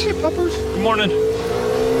 dogs. Hey, puppers. Good morning.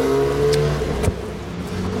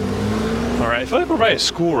 All right, I feel like we're by a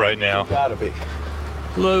school right now. Gotta be.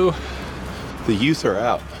 Hello. The youth are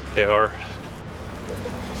out. They are.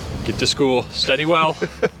 Get to school. Study well.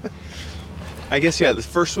 I guess, yeah, the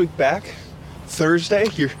first week back, Thursday,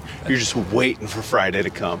 you're just waiting for Friday to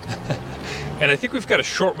come. And I think we've got a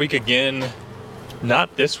short week again.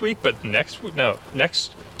 Not this week, but next week. No,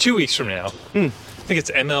 next 2 weeks from now. I think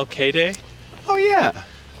it's MLK Day. Oh, yeah.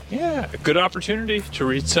 Yeah, a good opportunity to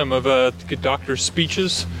read some of the good doctor's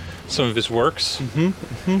speeches, some of his works.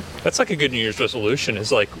 That's like a good New Year's resolution,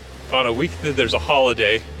 is like on a week that there's a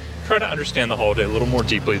holiday, try to understand the holiday a little more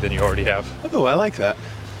deeply than you already have. Oh, I like that.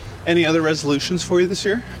 Any other resolutions for you this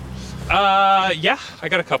year? Yeah, I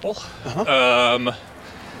got a couple.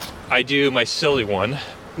 I do my silly one.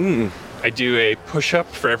 I do a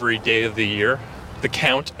push-up for every day of the year, the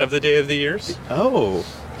count of the day of the years. Oh,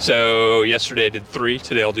 So yesterday I did 3,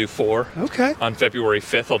 today I'll do 4. okay. On February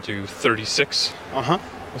 5th I'll do 36. Uh-huh.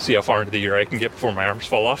 We'll see how far into the year I can get before my arms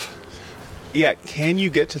fall off. Yeah, can you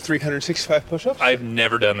get to 365 push-ups? I've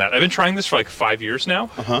never done that. I've been trying this for like 5 years now.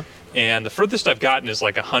 Uh-huh. And the furthest I've gotten is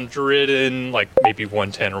like 100 and like maybe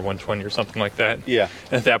 110 or 120 or something like that. Yeah.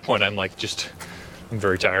 And at that point I'm like I'm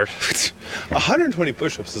very tired. 120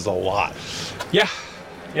 push-ups is a lot. Yeah.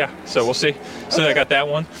 So we'll see. So I got that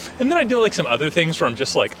one. And then I do like some other things where I'm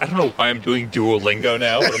just like, I don't know why I'm doing Duolingo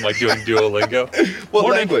now, but I'm like doing Duolingo. What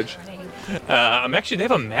Morning. language? They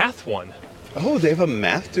have a math one, Oh, they have a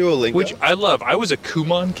math Duolingo? which I love. I was a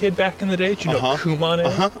Kumon kid back in the day. Do you know what Kumon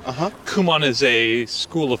is? Kumon is a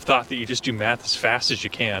school of thought that you just do math as fast as you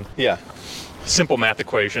can. Yeah. Simple math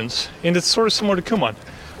equations. And it's sort of similar to Kumon.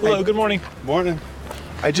 Hello, good morning. Morning.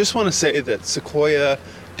 I just want to say that Sequoia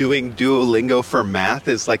doing Duolingo for math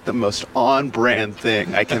is like the most on-brand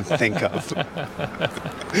thing I can think of.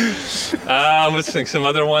 Let's think some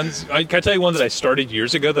other ones. Can I tell you one that I started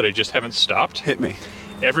years ago that I just haven't stopped? Hit me.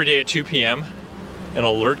 Every day at 2 p.m., an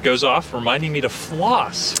alert goes off reminding me to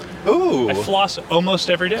floss. Ooh. I floss almost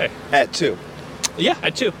every day. At 2. Yeah,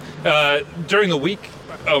 I too. During the week,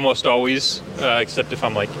 almost always, except if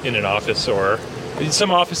I'm like in an office or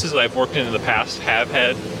some offices that I've worked in the past have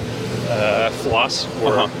had floss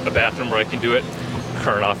or a bathroom where I can do it.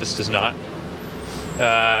 Current office does not.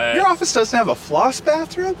 Your office doesn't have a floss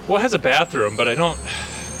bathroom? Well, it has a bathroom, but I don't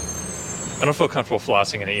feel comfortable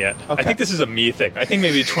flossing in it yet. Okay. I think this is a me thing. I think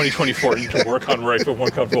maybe 2024 you can work on where I feel more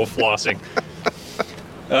comfortable flossing.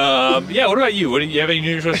 Yeah, what about you? Do you have any New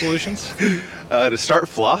Year's resolutions? To start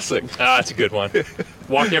flossing. That's a good one.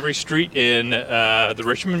 Walk every street in the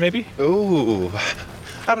Richmond, maybe? Ooh.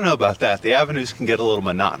 I don't know about that. The avenues can get a little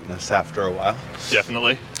monotonous after a while.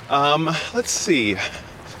 Definitely. Let's see.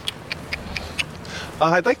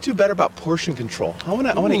 I'd like to do better about portion control. I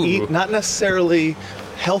want to eat not necessarily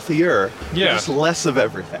healthier, but Yeah. just less of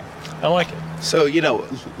everything. I like it. So,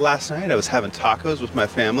 last night I was having tacos with my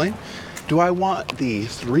family. Do I want the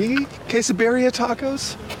 3 quesadilla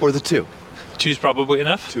tacos or the 2? 2's probably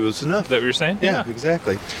enough. 2 is enough. Is that what you're saying? Yeah,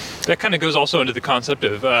 exactly. That kind of goes also into the concept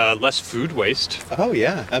of less food waste. Oh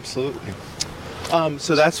yeah, absolutely.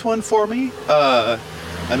 So that's one for me.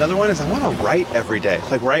 Another one is I want to write every day,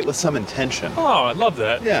 like write with some intention. Oh, I love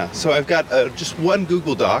that. Yeah. So I've got just one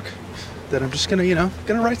Google Doc that I'm just gonna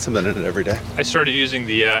write something in it every day. I started using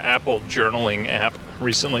the Apple journaling app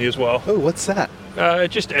recently as well. Oh, what's that?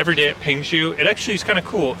 Just every day it pings you. It actually is kind of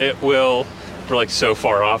cool. It will. We're like so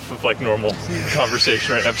far off of like normal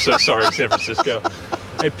conversation right now. I'm so sorry, San Francisco.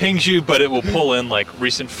 It pings you, but it will pull in like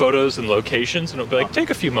recent photos and locations, and it'll be like,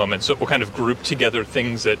 take a few moments. So it will kind of group together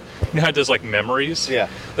things that, how it does like memories? Yeah.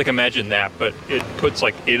 Like imagine that, but it puts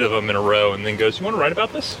like 8 of them in a row and then goes, you want to write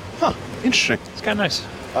about this? Huh. Interesting. It's kind of nice.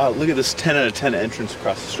 Look at this 10 out of 10 entrance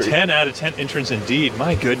across the street. 10 out of 10 entrance indeed.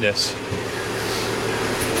 My goodness.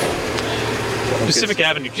 Pacific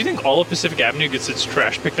Avenue. Do you think all of Pacific Avenue gets its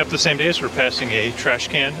trash picked up the same day as we're passing a trash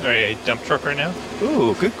can or a dump truck right now?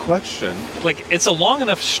 Ooh, good question. Like, it's a long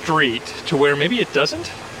enough street to where maybe it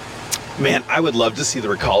doesn't. Man, I would love to see the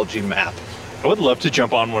Recology map. I would love to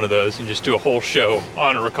jump on one of those and just do a whole show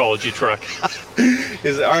on a Recology truck.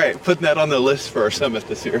 All right, putting that on the list for our summit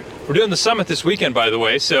this year. We're doing the summit this weekend, by the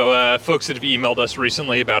way, so folks that have emailed us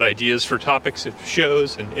recently about ideas for topics of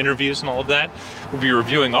shows and interviews and all of that, we'll be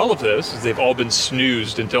reviewing all of those as they've all been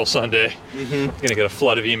snoozed until Sunday. Going to get a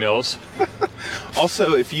flood of emails.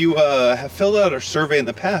 Also, if you have filled out our survey in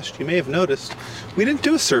the past, you may have noticed we didn't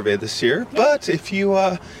do a survey this year, but if you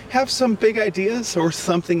have some big ideas or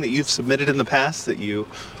something that you've submitted in the past that you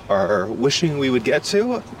are wishing we would get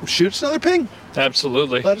to, shoot us another ping.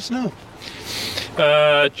 Absolutely. Let us know.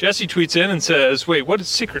 Jesse tweets in and says, wait, what is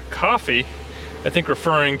secret coffee? I think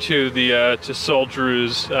referring to the to Sol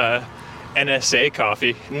Drew's NSA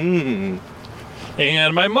coffee.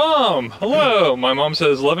 And my mom. Hello. My mom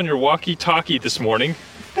says, loving your walkie-talkie this morning.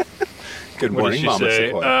 Good What did morning, she Mama say?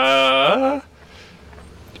 Sequoia.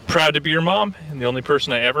 Proud to be your mom, and the only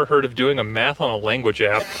person I ever heard of doing a math on a language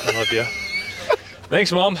app. I love you.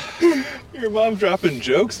 Thanks, Mom. Your mom dropping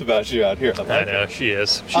jokes about you out here. I know, she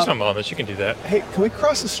is. She's my mom, and she can do that. Hey, can we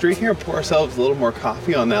cross the street here and pour ourselves a little more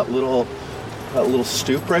coffee on that little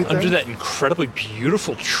stoop right there? Under that incredibly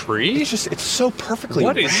beautiful tree? It's so perfectly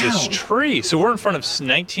What round. is this tree? So we're in front of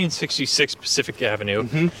 1966 Pacific Avenue,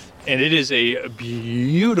 and it is a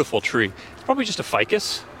beautiful tree. It's probably just a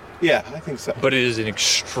ficus, Yeah, I think so. but it is an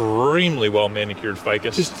extremely well manicured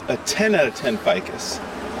ficus. Just a 10 out of 10 ficus.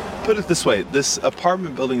 Put it this way, this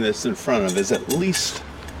apartment building that's in front of is at least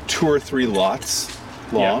 2 or 3 lots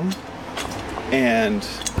long. And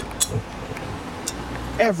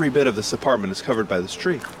every bit of this apartment is covered by this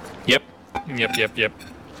tree. Yep.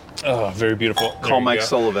 Oh, very beautiful. There Call you Mike go.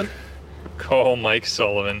 Sullivan. Call Mike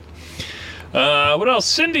Sullivan. What else?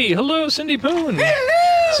 Cindy. Hello, Cindy Poon.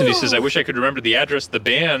 Cindy says, I wish I could remember the address the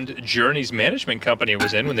band Journey's management company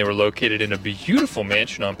was in when they were located in a beautiful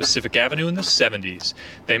mansion on Pacific Avenue in the 70s.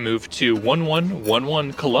 They moved to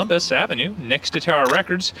 1111 Columbus Avenue next to Tower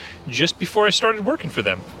Records just before I started working for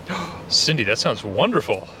them. Cindy, that sounds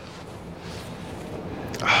wonderful.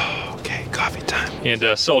 Okay, coffee time.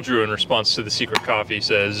 And Sol Drew, in response to the secret coffee,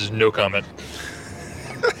 says, no comment.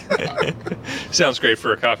 Sounds great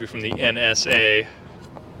for a coffee from the NSA.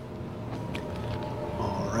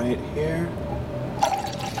 All right, here.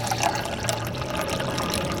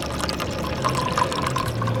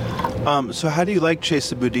 So how do you like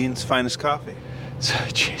Chesa Boudin's finest coffee?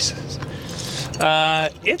 Jesus.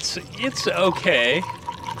 It's okay.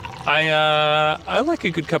 I like a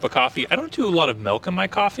good cup of coffee. I don't do a lot of milk in my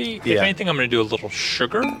coffee. If Yeah. anything, I'm going to do a little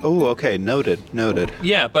sugar. Oh, okay, noted.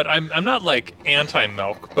 Yeah, but I'm not like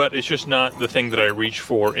anti-milk, but it's just not the thing that I reach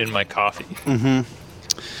for in my coffee.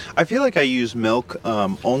 I feel like I use milk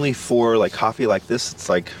only for like coffee like this. It's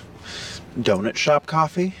like donut shop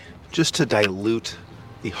coffee, just to dilute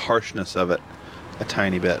the harshness of it a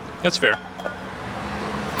tiny bit. That's fair.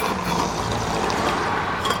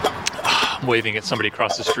 I'm waving at somebody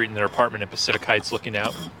across the street in their apartment in Pacific Heights looking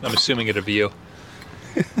out. I'm assuming at a view.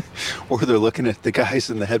 Or they're looking at the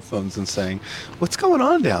guys in the headphones and saying, what's going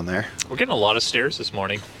on down there? We're getting a lot of stares this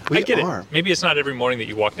morning. We I get are. it. Maybe it's not every morning that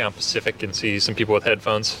you walk down Pacific and see some people with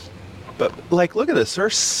headphones. But like, look at this. There are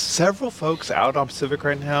several folks out on Pacific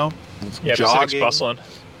right now. Yeah, Pacific's jogging. bustling.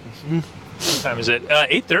 What time is it?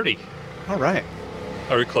 8:30. All right.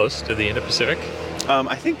 Are we close to the end of Pacific?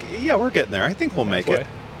 I think, yeah, we're getting there. I think we'll make it.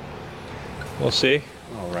 We'll see.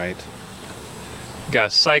 All right. Got a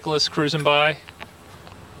cyclist cruising by.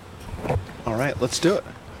 All right, let's do it.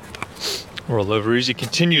 Well, Loverezy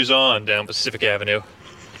continues on down Pacific Avenue.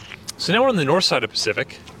 So now we're on the north side of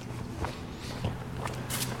Pacific.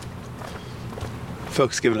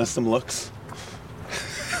 Folks giving us some looks.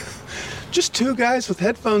 Just 2 guys with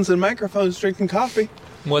headphones and microphones drinking coffee.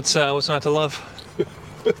 What's not to love?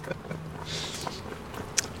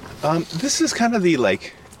 This is kind of the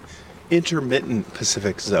like intermittent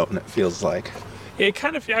Pacific zone, it feels like. Yeah,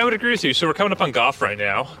 kind of. I would agree with you. So we're coming up on Goff right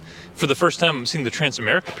now. For the first time, I'm seeing the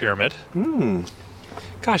Transamerica Pyramid.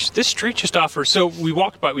 Gosh, this street just offers. So we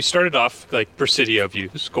walked by. We started off like Presidio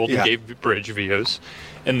views, Golden Yeah. Gate Bridge views,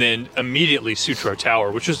 and then immediately Sutro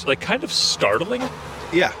Tower, which was like kind of startling.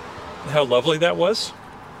 Yeah. How lovely that was.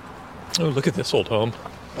 Oh, look at this old home.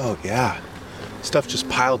 Oh, yeah. Stuff just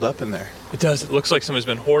piled up in there. It does. It looks like someone's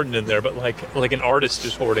been hoarding in there, but like an artist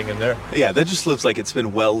is hoarding in there. Yeah, that just looks like it's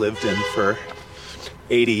been well lived in for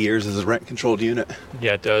 80 years as a rent-controlled unit.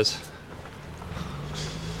 Yeah, it does.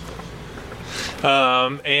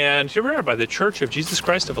 And here we are by the Church of Jesus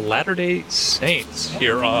Christ of Latter-day Saints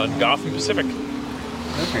here on Goff and Pacific.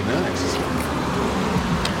 Very nice.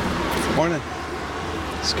 Good morning.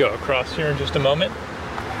 Let's go across here in just a moment.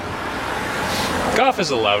 Goff is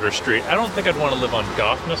a louder street. I don't think I'd want to live on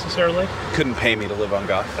Goff necessarily. Couldn't pay me to live on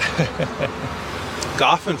Goff.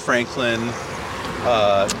 Goff and Franklin,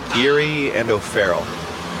 Erie and O'Farrell.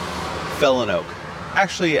 Fell and Oak.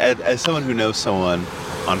 Actually, as someone who knows someone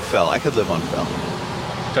on Fell, I could live on Fell.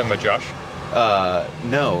 Talking about Josh?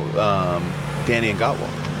 No, Danny and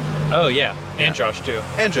Gottwald. Oh, yeah. And Yeah. Josh, too.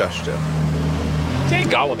 And Josh, too. Dang,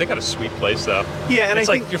 Gottwald, they got a sweet place, though. Yeah, and It's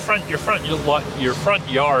I like think... your front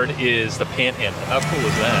yard is the Panhandle. How cool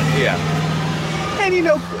is that? Yeah. And you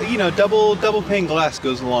know, double pane glass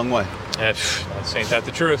goes a long way. That's ain't that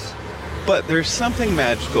the truth. But there's something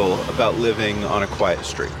magical about living on a quiet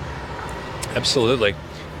street. Absolutely.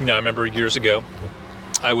 You know, I remember years ago,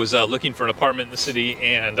 I was looking for an apartment in the city,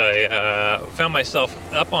 and I found myself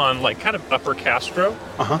up on like kind of Upper Castro,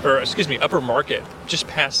 or excuse me, Upper Market, just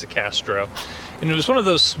past the Castro. And it was one of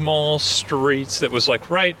those small streets that was like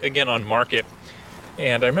right again on Market.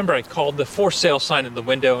 And I remember I called the for sale sign in the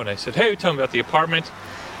window, and I said, "Hey, tell me about the apartment."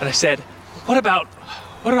 And I said, "What about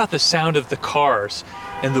the sound of the cars?"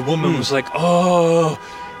 And the woman was like, "Oh,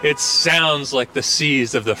 it sounds like the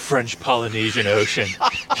seas of the French Polynesian Ocean,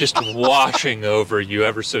 just washing over you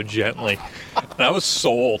ever so gently." And I was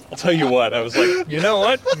sold. I'll tell you what, I was like, you know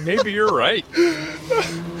what? Maybe you're right.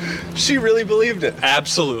 She really believed it.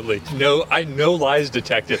 Absolutely. No lies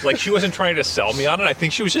detected. Like, she wasn't trying to sell me on it. I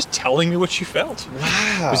think she was just telling me what she felt.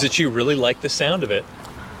 Wow. Was that she really liked the sound of it.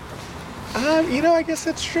 I guess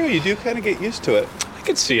that's true. You do kind of get used to it. I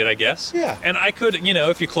could see it, I guess. Yeah. And I could,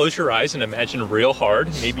 if you close your eyes and imagine real hard,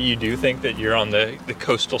 maybe you do think that you're on the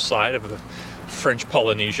coastal side of the French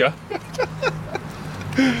Polynesia.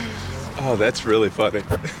 Oh, that's really funny.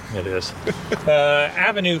 It is.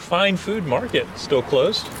 Avenue Fine Food Market, still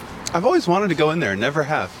closed. I've always wanted to go in there, never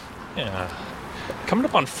have. Yeah. Coming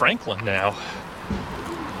up on Franklin now.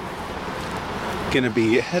 Gonna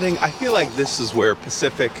be heading, I feel like this is where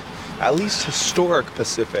Pacific, at least historic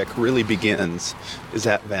Pacific, really begins, is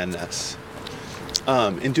at Van Ness.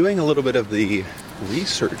 In doing a little bit of the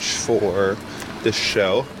research for this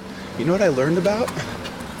show, you know what I learned about?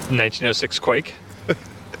 1906 quake.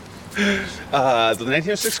 The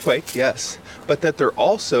 1906 quake, yes. But that there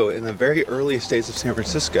also, in the very earliest days of San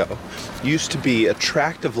Francisco, used to be a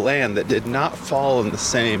tract of land that did not fall in the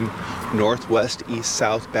same northwest, east,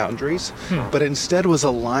 south boundaries, but instead was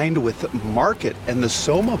aligned with Market and the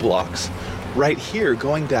Soma blocks right here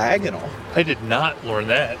going diagonal. I did not learn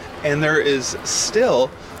that. And there is still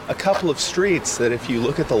a couple of streets that, if you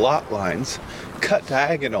look at the lot lines, cut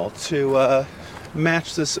diagonal to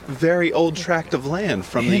match this very old tract of land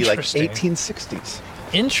from the like Interesting. 1860s.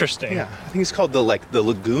 Interesting. Yeah, I think it's called the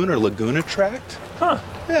Lagoon or Laguna Tract. Huh.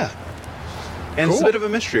 Yeah. And it's a Cool. bit of a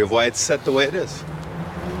mystery of why it's set the way it is.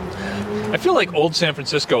 I feel like old San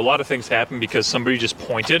Francisco, a lot of things happen because somebody just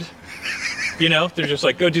pointed. They're just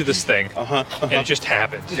like, go do this thing. And it just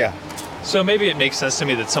happened. Yeah. So maybe it makes sense to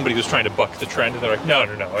me that somebody was trying to buck the trend and they're like, no,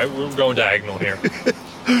 we're going diagonal here.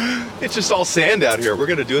 It's just all sand out here. We're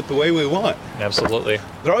going to do it the way we want. Absolutely.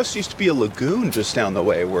 There also used to be a lagoon just down the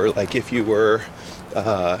way where, like, if you were,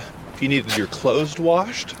 if you needed your clothes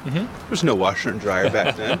washed, there's no washer and dryer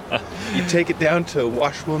back then. You'd take it down to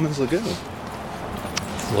Washwoman's Lagoon.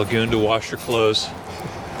 Lagoon to wash your clothes.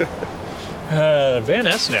 Van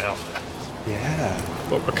Ness now. Yeah.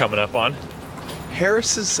 What we're coming up on.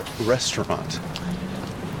 Harris's Restaurant.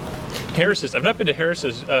 Harris's. I've not been to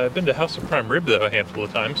Harris's. I've been to House of Prime Rib, though, a handful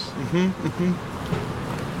of times.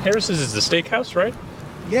 Harris's is the steakhouse, right?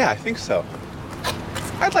 Yeah, I think so.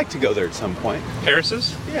 I'd like to go there at some point.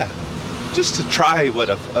 Harris's? Yeah. Just to try what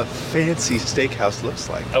a fancy steakhouse looks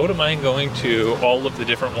like. I wouldn't mind going to all of the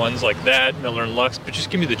different ones like that, Miller and Lux, but just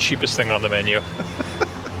give me the cheapest thing on the menu.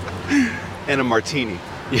 And a martini.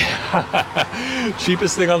 Yeah.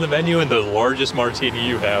 Cheapest thing on the menu and the largest martini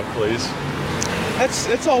you have, please.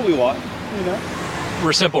 That's all we want,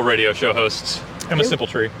 We're simple radio show hosts. I'm a simple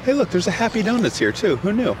tree. Hey, look, there's a Happy Donuts here, too.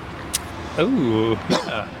 Who knew? Oh,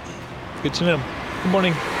 yeah. Good to know. Good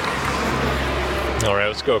morning. All right,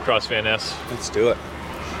 let's go across Van Ness. Let's do it.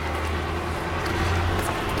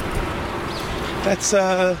 That's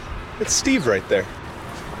Steve right there.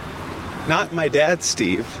 Not my dad,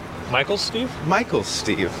 Steve. Michael's Steve? Michael's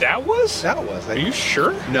Steve. That was? That was. Are you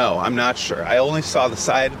sure? No, I'm not sure. I only saw the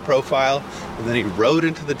side profile, and then he rode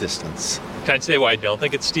into the distance. Can I say why I don't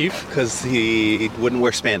think it's Steve? Because he wouldn't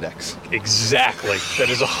wear spandex. Exactly. That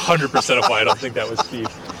is 100% of why I don't think that was Steve.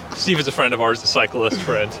 Steve is a friend of ours, a cyclist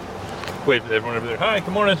friend. Wave to everyone over there. Hi,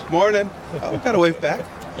 good morning. Morning. Oh, got a wave back.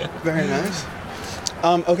 Very nice.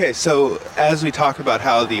 Okay, so as we talk about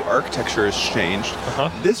how the architecture has changed,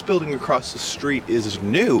 this building across the street is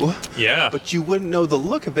new. Yeah. But you wouldn't know the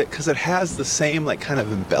look of it because it has the same like kind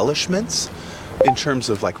of embellishments in terms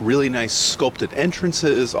of like really nice sculpted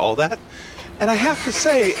entrances, all that. And I have to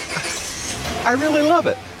say, I really love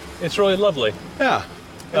it. It's really lovely. Yeah.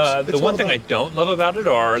 The one thing I don't love about it,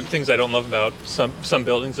 or things I don't love about some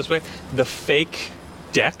buildings this way, the fake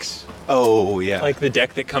decks. Oh, yeah. Like the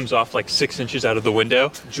deck that comes off like 6 inches out of the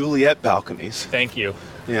window. Juliet balconies. Thank you.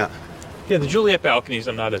 Yeah. Yeah, the Juliet balconies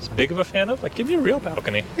I'm not as big of a fan of. Like, give me a real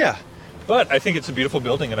balcony. Yeah. But I think it's a beautiful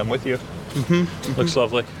building, and I'm with you. Looks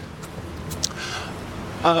lovely.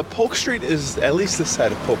 Polk Street is, at least this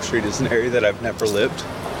side of Polk Street is an area that I've never lived.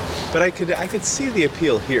 But I could see the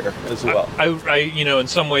appeal here as well. I in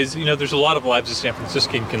some ways, there's a lot of lives a San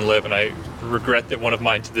Franciscan can live, and I regret that one of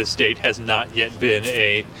mine to this date has not yet been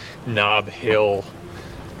a Nob Hill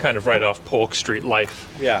kind of right off Polk Street life.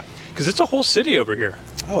 Yeah. Because it's a whole city over here.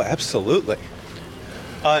 Oh, absolutely.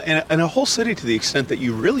 And a whole city to the extent that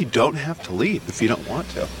you really don't have to leave if you don't want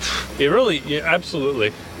to.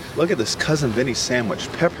 Absolutely. Look at this Cousin Vinny sandwich.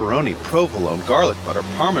 Pepperoni, provolone, garlic butter,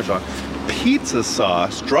 parmesan, pizza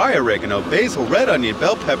sauce, dry oregano, basil, red onion,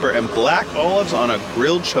 bell pepper, and black olives on a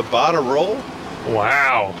grilled ciabatta roll.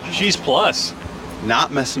 Wow. Cheese plus.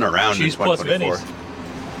 Not messing around Cheese in plus 2024. Vinny's.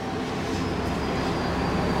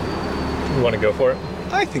 You want to go for it?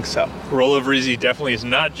 I think so. Rollover Easy definitely is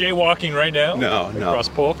not jaywalking right now. No. Across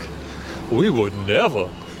Polk. We would never.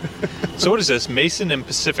 So what is this? Mason and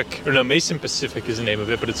Pacific. Or no, Mason Pacific is the name of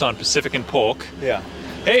it, but it's on Pacific and Polk. Yeah.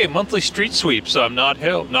 Hey, monthly street sweeps on Nob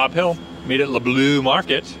Hill. Meet at Le Bleu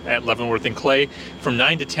Market at Leavenworth and Clay from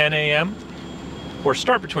 9 to 10 a.m. Or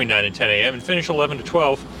start between 9 and 10 a.m. and finish 11 to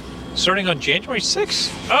 12. Starting on January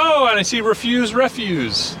 6th. Oh, and I see Refuse.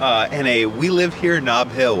 And a We Live Here Nob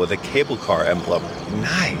Hill with a cable car emblem.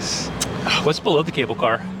 Nice. What's below the cable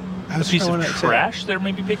car? A piece of trash they're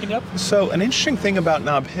maybe picking up? So an interesting thing about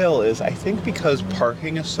Nob Hill is I think because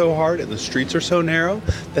parking is so hard and the streets are so narrow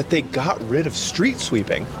that they got rid of street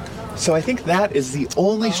sweeping. So I think that is the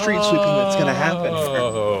only street sweeping that's going to happen.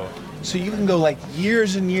 Oh. So you can go like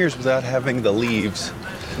years and years without having the leaves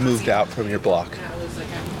moved out from your block.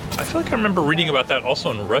 I feel like I remember reading about that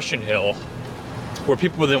also in Russian Hill, where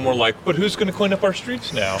people then were like, but who's going to clean up our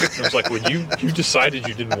streets now? And it was like, well, you decided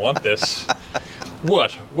you didn't want this.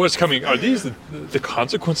 What's coming? Are these the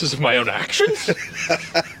consequences of my own actions?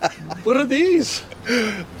 What are these?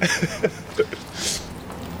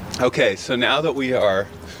 Okay, so now that we are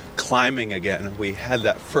climbing again, we had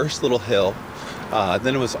that first little hill.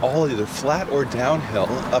 Then it was all either flat or downhill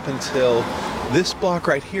up until this block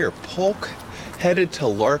right here, Polk, headed to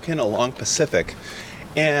Larkin along Pacific.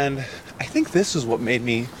 And I think this is what made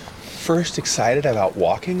me first excited about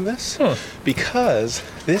walking this, because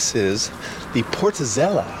this is the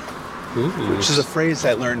Portezella, which is a phrase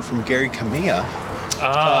I learned from Gary Camilla.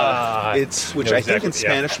 Which I think in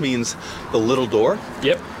Spanish means the little door.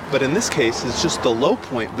 Yep. But in this case, it's just the low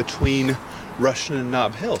point between Russian and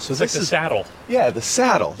Nob Hill. So It's this like the is saddle. Yeah, the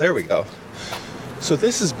saddle. There we go. So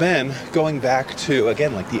this has been going back to,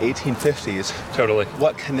 again, like the 1850s. Totally.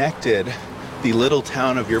 What connected the little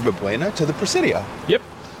town of Yerba Buena to the Presidio. Yep.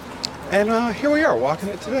 And here we are, walking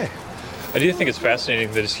it today. I do think it's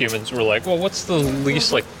fascinating that as humans we're like, well, what's the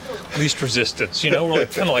least resistance? We're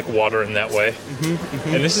like, kind of like water in that way.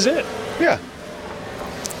 And this is it. Yeah.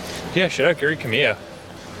 Yeah, shout out Gary Camilla.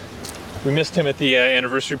 We missed him at the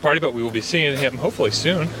anniversary party, but we will be seeing him hopefully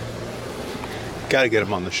soon. Got to get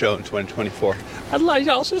him on the show in 2024. I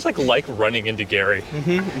also just like running into Gary.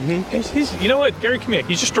 He's you know what, Gary Camilla,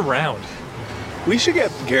 he's just around. We should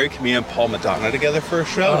get Gary Camilla and Paul Madonna together for a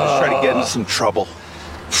show. Just try to get into some trouble.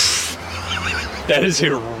 That is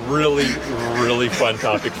a really, really fun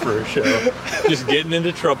topic for a show. Just getting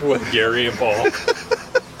into trouble with Gary and Paul.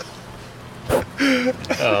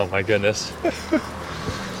 Oh my goodness.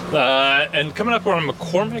 And coming up, we're on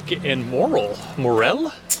McCormick and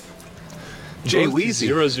Morrell. Jay Both Weezy.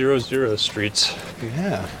 000 streets.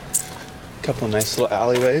 Yeah. A couple of nice little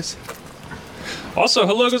alleyways. Also,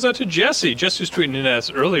 hello goes out to Jesse. Jesse was tweeting in at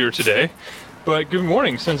us earlier today. But good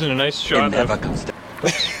morning. Sends in a nice shot. It never comes down.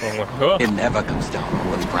 Oh, It never comes down on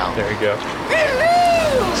Willie Brown. there you go.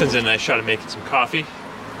 Sends in a nice shot of making some coffee.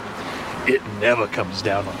 It never comes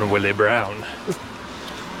down on Willie Brown.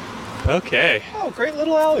 Okay. Oh, great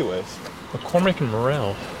little alleyways. McCormick and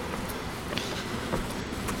Morrell.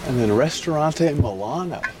 And then Ristorante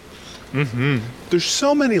Milano. There's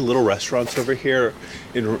so many little restaurants over here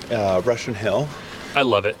in Russian Hill I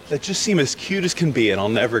love it. that just seem as cute as can be, and I'll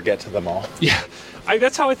never get to them all. Yeah.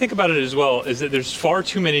 That's how I think about it as well, is that there's far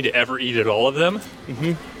too many to ever eat at all of them.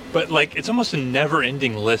 But it's almost a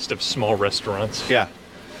never-ending list of small restaurants. Yeah.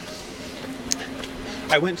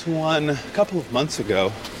 I went to one a couple of months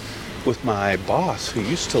ago with my boss who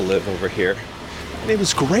used to live over here, and it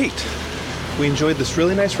was great. We enjoyed this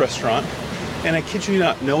really nice restaurant, and I kid you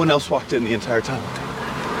not, no one else walked in the entire time.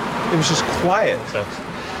 It was just quiet. So,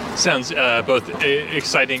 sounds both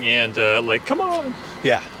exciting and come on.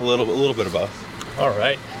 Yeah, a little bit of both. All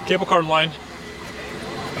right. Cable car line.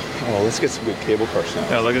 Oh, let's get some good cable car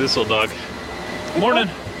sound. Now look at this little dog. Morning.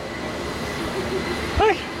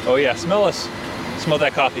 Hi. Oh yeah, smell us. Smell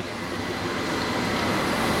that coffee.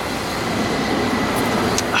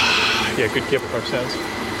 Yeah, good cable car sounds.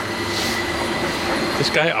 This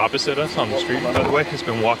guy opposite us on the street, by the way, has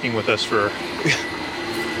been walking with us for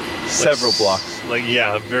Several blocks. Like,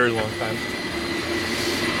 yeah, a very long time.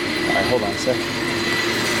 All right, hold on a sec.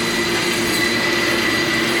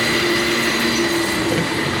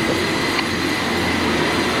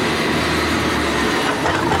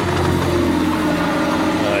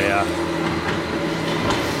 Oh, yeah.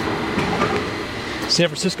 San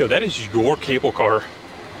Francisco, that is your cable car.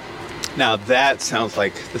 Now that sounds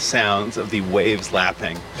like the sounds of the waves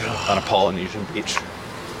lapping on a Polynesian beach.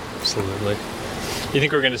 Absolutely. You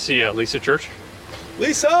think we're going to see Lisa Church?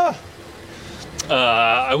 Lisa!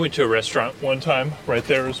 I went to a restaurant one time right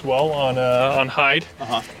there as well on Hyde,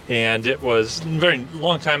 and it was a very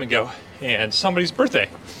long time ago, and somebody's birthday.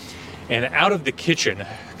 And out of the kitchen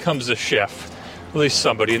comes a chef, at least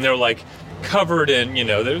somebody, and they're like covered in, you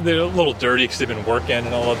know, they're a little dirty because they've been working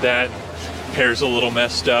and all of that. Hair's a little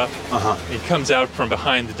messed up. He comes out from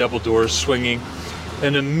behind the double doors swinging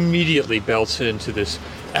and immediately belts into this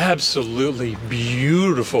absolutely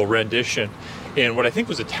beautiful rendition in what I think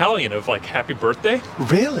was Italian of like Happy Birthday.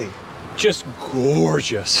 Really? Just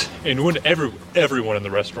gorgeous. And when everyone in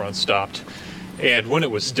the restaurant stopped, and when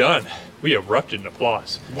it was done, we erupted in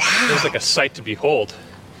applause. Wow. It was like a sight to behold.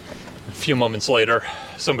 A few moments later,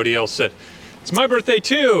 somebody else said, "It's my birthday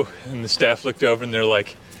too." And the staff looked over and they're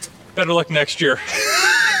like, "Better luck next year."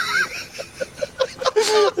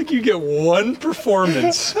 Like you get one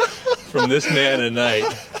performance from this man a night.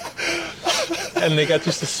 And they got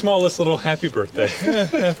just the smallest little happy birthday.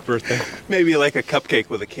 Happy birthday. Maybe like a cupcake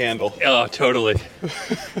with a candle. Oh, totally.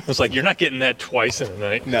 I was like, you're not getting that twice in a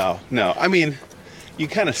night. No. I mean, you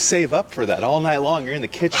kind of save up for that all night long. You're in the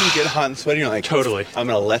kitchen, get hot and sweaty, and you're like, Totally. I'm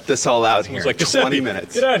going to let this all out here It's like, in 20 Giuseppe,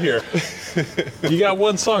 minutes. Get out here. You got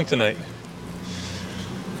one song tonight.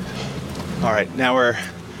 All right, now we're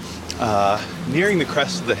nearing the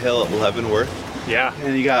crest of the hill at Leavenworth. Yeah.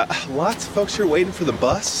 And you got lots of folks here waiting for the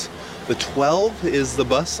bus. The 12 is the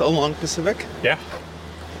bus along Pacific. Yeah.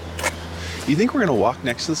 You think we're going to walk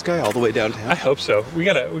next to this guy all the way downtown? I hope so. We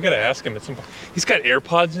gotta ask him at some point. He's got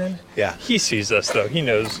AirPods in. Yeah. He sees us though. He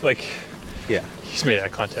knows. Like, Yeah. he's made eye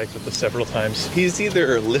contact with us several times. He's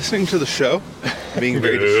either listening to the show, being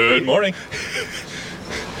very Good discreet, morning.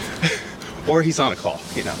 or he's on a call,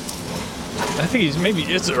 you know. I think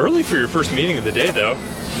it's early for your first meeting of the day though.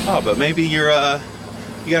 Oh, but maybe you got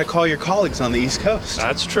to call your colleagues on the East Coast.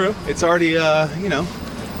 That's true. It's already,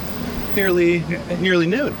 nearly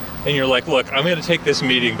noon. And you're like, look, I'm gonna take this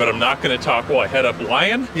meeting, but I'm not gonna talk while I head up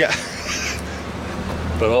Lion, Yeah.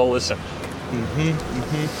 but I'll listen.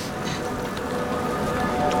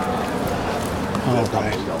 All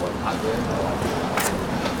right.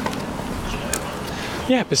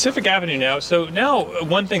 Yeah, Pacific Avenue now. So now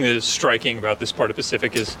one thing that is striking about this part of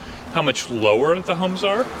Pacific is how much lower the homes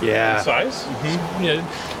are Yeah. in size. Yeah,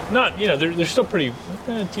 not, they're still pretty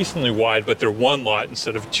decently wide, but they're one lot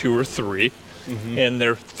instead of two or three. And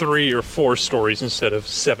they're 3 or 4 stories instead of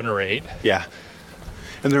 7 or 8. Yeah.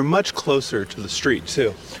 And they're much closer to the street,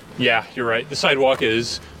 too. Yeah, you're right. The sidewalk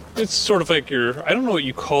it's sort of like I don't know what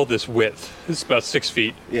you call this width. It's about 6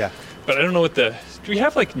 feet. Yeah. But I don't know do we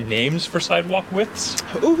have like names for sidewalk widths?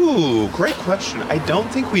 Ooh, great question. I don't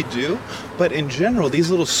think we do, but in general,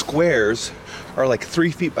 these little squares are like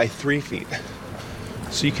 3 feet by 3 feet.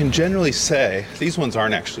 So you can generally say, these ones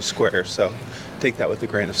aren't actually squares, so take that with a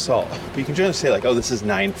grain of salt. But you can generally say like, oh, this is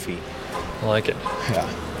 9 feet. I like it. Yeah.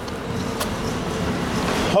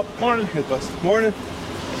 Oh, morning. Here's the bus. Morning.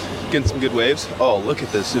 Getting some good waves. Oh, look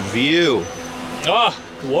at this view. Ah,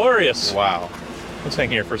 glorious. Wow. Let's hang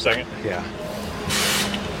here for a second. Yeah.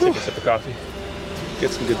 Take a sip of coffee.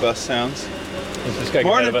 Get some good bus sounds. Is this guy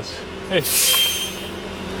Morning. ahead of us? Hey.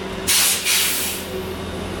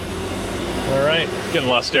 All right, getting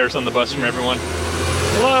a lot of stares on the bus from everyone.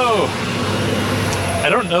 Hello. I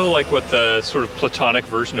don't know like what the sort of platonic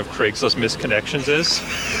version of Craigslist misconnections is.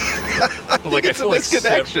 Like I feel like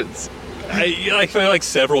misconnections. I feel like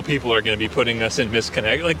several people are going to be putting us in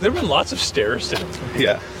misconnect. Like there've been lots of stares today.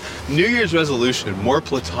 Yeah. New Year's resolution, more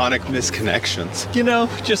platonic misconnections.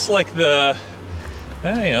 Just like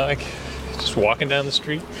like just walking down the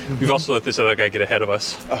street. We've also let this other guy get ahead of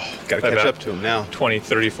us. Oh, gotta catch About up to him now. 20,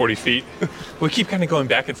 30, 40 feet. We keep kind of going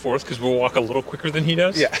back and forth because we'll walk a little quicker than he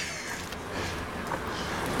does. Yeah.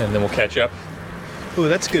 And then we'll catch up. Ooh,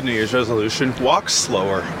 that's a good New Year's resolution. Walk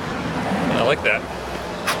slower. I like that.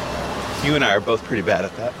 You and I are both pretty bad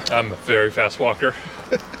at that. I'm a very fast walker.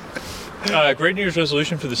 Great New Year's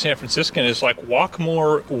resolution for the San Franciscan is like walk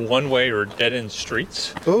more one-way or dead-end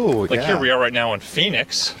streets. Oh, Like here we are right now in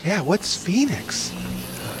Phoenix. Yeah, what's Phoenix?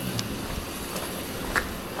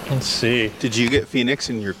 Let's see. Did you get Phoenix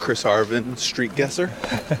in your Chris Arvin street guesser?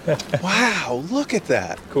 Wow, look at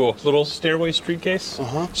that. Cool. Little stairway street case.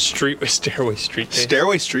 Uh-huh. Stairway street case.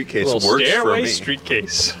 Stairway street case Little works stairway for me. street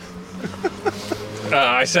case.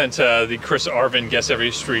 I sent the Chris Arvin Guess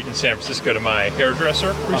Every Street in San Francisco to my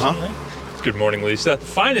hairdresser recently. Good morning, Lisa. The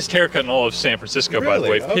finest haircut in all of San Francisco, by the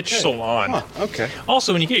way. Really? Pitch Okay. Salon. Huh, okay.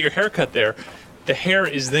 Also, when you get your haircut there, the hair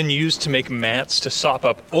is then used to make mats to sop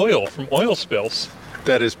up oil from oil spills.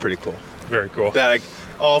 That is pretty cool. Very cool.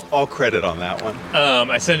 All credit on that one.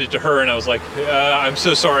 I sent it to her and I was like, I'm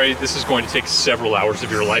so sorry. This is going to take several hours of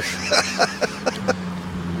your life.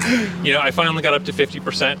 I finally got up to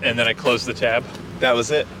 50% and then I closed the tab. That was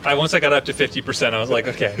it. Once I got up to 50%, I was like,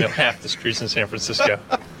 okay, I know half the streets in San Francisco.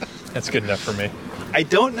 That's good enough for me. I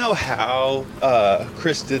don't know how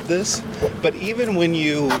Chris did this, but even when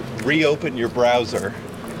you reopen your browser,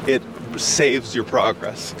 it saves your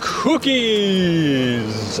progress.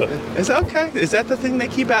 Cookies! Is that okay? Is that the thing they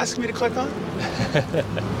keep asking me to click on?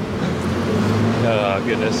 Oh,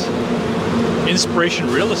 goodness.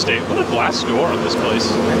 Inspiration Real Estate. What a glass door on this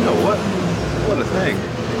place. I know, what a thing.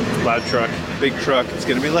 Loud truck. Big truck. It's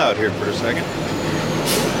going to be loud here for a second.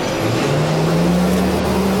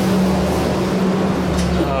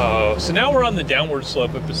 Oh, so now we're on the downward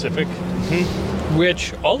slope of Pacific,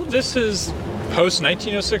 which all of this is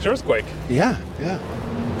post-1906 earthquake. Yeah.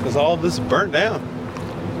 Because all of this burnt down.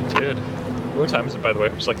 It did. What time is it, by the way?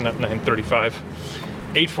 It's like 9:35.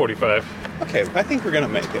 8:45. Okay, I think we're going to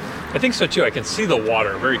make it. I think so, too. I can see the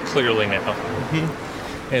water very clearly now.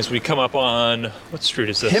 As we come up on... What street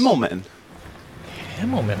is this? Himmelman.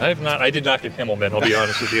 Himmelman. I did not get Himmelman, I'll be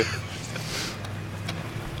honest with you.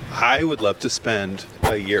 I would love to spend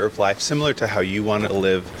a year of life similar to how you want to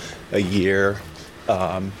live a year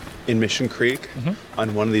in Mission Creek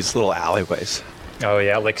on one of these little alleyways. Oh,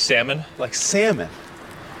 yeah, like salmon. Like salmon.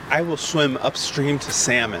 I will swim upstream to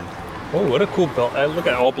salmon. Oh, what a cool building. Look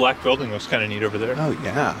at all black building. Looks kind of neat over there. Oh,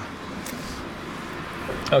 yeah.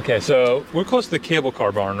 Okay, so we're close to the cable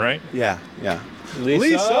car barn, right? Yeah.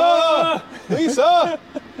 Lisa! Lisa!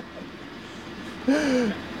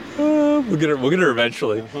 We'll get her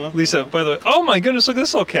eventually. Lisa, by the way, oh my goodness, look at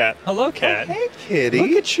this little cat. Hello, cat. Hey, kitty.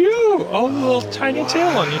 Look at you. Oh, little tiny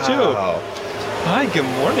tail on you, too. Wow. Hi, good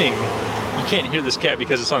morning. You can't hear this cat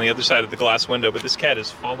because it's on the other side of the glass window, but this cat is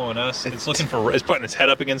following us. It's putting its head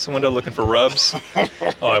up against the window looking for rubs.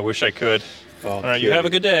 Oh, I wish I could. All right, you have a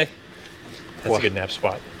good day. That's a good nap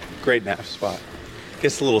spot. Great nap spot.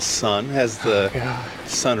 Gets a little sun as the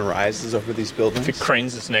sun rises over these buildings. If it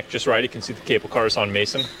cranes its neck just right, you can see the cable cars on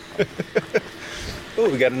Mason.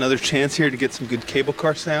 Oh, we got another chance here to get some good cable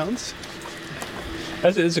car sounds.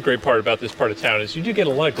 That is a great part about this part of town is you do get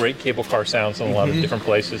a lot of great cable car sounds in a lot of different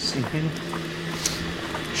places.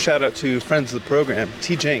 Shout out to friends of the program,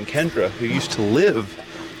 TJ and Kendra, who used to live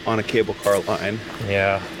on a cable car line.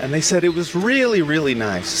 Yeah. And they said it was really, really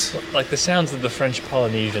nice. Like the sounds of the French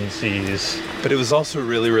Polynesian seas. But it was also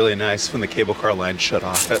really, really nice when the cable car line shut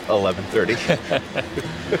off at 11:30.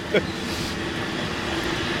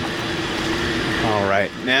 All right,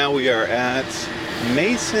 now we are at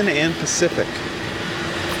Mason and Pacific.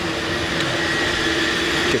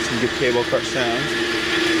 Get some good cable car sounds.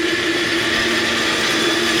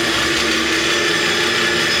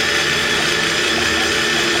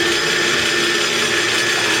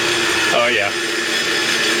 Oh, yeah.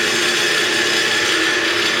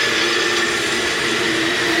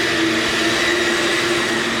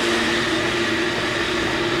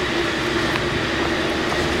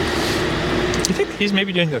 You think he's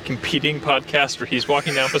maybe doing a competing podcast where he's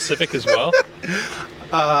walking down Pacific as well?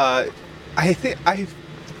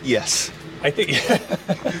 Yes. I think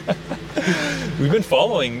we've been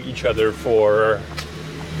following each other for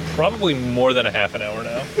probably more than a half an hour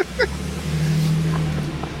now.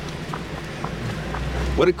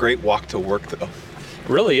 What a great walk to work, though.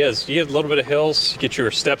 Really is. You get a little bit of hills, get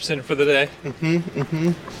your steps in for the day.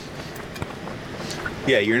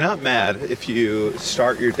 Yeah, you're not mad if you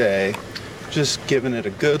start your day just giving it a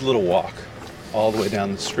good little walk all the way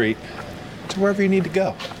down the street to wherever you need to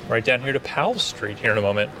go. Right down here to Powell Street here in a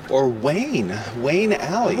moment. Or Wayne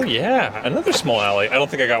Alley. Oh yeah, another small alley. I don't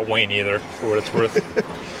think I got Wayne either, for what it's worth.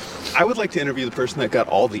 I would like to interview the person that got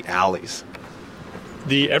all the alleys.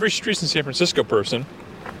 The Every Streets in San Francisco person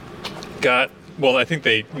got, well, I think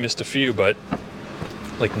they missed a few, but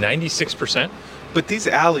like 96%. But these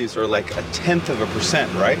alleys are like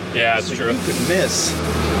 1/10%, right? Yeah, it's so true. You could miss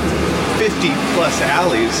 50 plus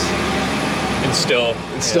alleys And still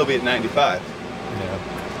and still be at 95.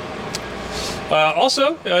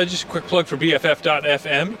 Also, just a quick plug for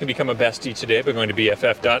BFF.fm. You can become a bestie today by going to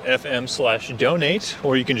BFF.fm/donate,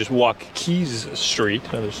 or you can just walk Keys Street,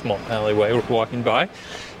 another small alleyway we're walking by.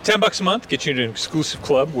 $10 a month gets you to an exclusive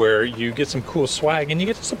club where you get some cool swag and you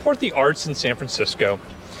get to support the arts in San Francisco.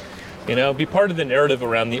 You know, be part of the narrative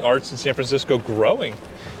around the arts in San Francisco growing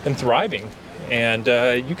and thriving. And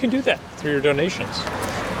you can do that through your donations.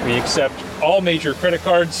 We accept all major credit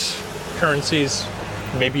cards, currencies,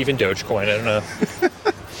 maybe even Dogecoin, I don't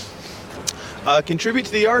know. Contribute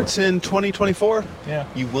to the arts in 2024. Yeah.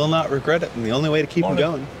 You will not regret it. And the only way to keep them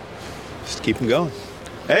going is to keep them going.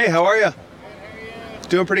 Hey, how are you?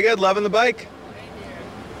 Doing pretty good. Loving the bike.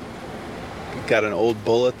 Got an old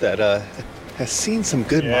Bullet that has seen some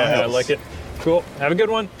good miles. Yeah, I like it. Cool. Have a good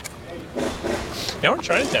one. Now we're in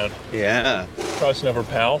Chinatown. Yeah. Crossing over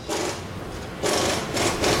Powell.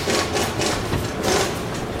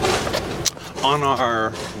 On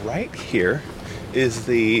our right here is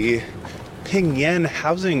the Ping Yen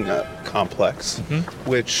housing complex,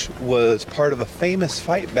 which was part of a famous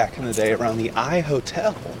fight back in the day around the I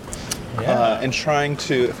Hotel. Yeah. And trying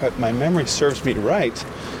to, if my memory serves me right,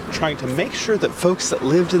 trying to make sure that folks that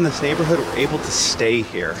lived in this neighborhood were able to stay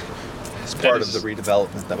here as part of the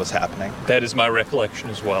redevelopment that was happening. That is my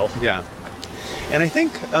recollection as well. Yeah. And I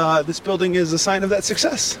think this building is a sign of that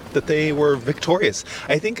success, that they were victorious.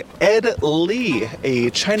 I think Ed Lee, a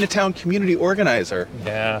Chinatown community organizer,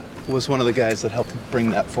 was one of the guys that helped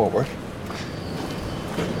bring that forward.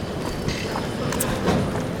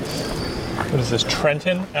 What is this,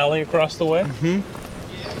 Trenton Alley across the way?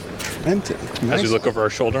 Trenton. Nice. As we look over our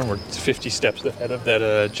shoulder, and we're 50 steps ahead of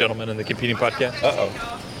that gentleman in the competing podcast. Uh-oh.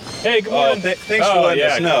 Hey, good morning. Thanks for letting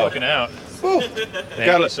us know. Good looking out.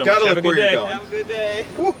 Gotta so much. look Have a where good you're day. going. Have a good day.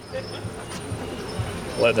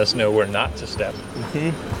 Letting us know where not to step.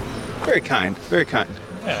 Very kind. Very kind.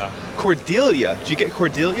 Yeah. Cordelia. Did you get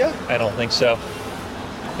Cordelia? I don't think so.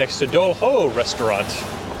 Next to Do Ho restaurant.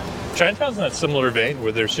 Chinatown's in that similar vein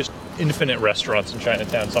where there's just infinite restaurants in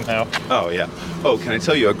Chinatown somehow. Oh, yeah. Oh, can I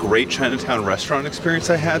tell you a great Chinatown restaurant experience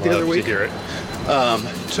I had the other week? To hear it.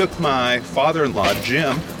 Took my father-in-law,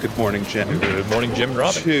 Jim. Good morning, Jim. Good morning, Jim and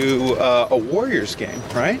Robin. To a Warriors game,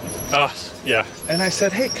 right? Ah, yeah. And I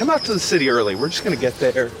said, hey, come out to the city early. We're just going to get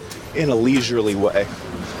there in a leisurely way.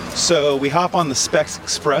 So we hop on the Specs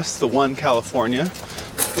Express, the One California.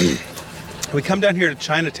 We come down here to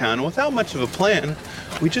Chinatown, and without much of a plan,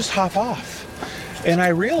 we just hop off. And I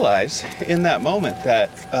realized in that moment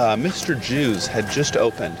that Mr. Jew's had just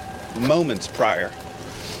opened moments prior.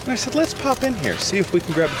 And I said, let's pop in here, see if we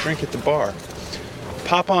can grab a drink at the bar.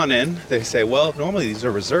 Pop on in. They say, well, normally these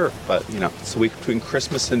are reserved, but, you know, it's the week between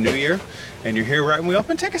Christmas and New Year, and you're here right when we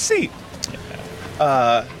open, take a seat.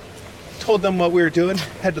 Told them what we were doing,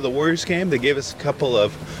 head to the Warriors game. They gave us a couple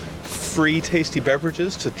of free tasty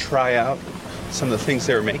beverages to try out some of the things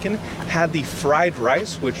they were making. Had the fried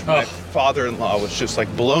rice, which my father-in-law was just like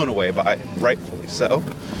blown away by, rightfully so.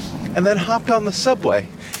 And then hopped on the subway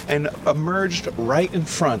and emerged right in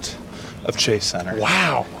front of Chase Center.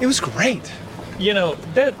 Wow. It was great. You know,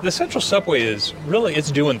 the Central Subway is really,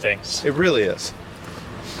 it's doing things. It really is.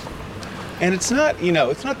 And it's not, you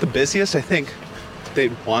know, it's not the busiest. I think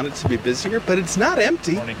they'd want it to be busier, but it's not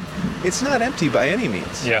empty. Morning. It's not empty by any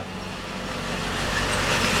means. Yeah.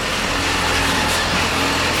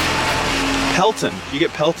 Pelton. You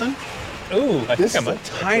get Pelton? Ooh, I This think is I a might.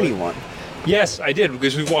 tiny one. Yes, I did,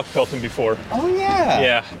 because we've walked Pelton before. Oh, yeah.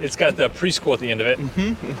 Yeah, it's got the preschool at the end of it.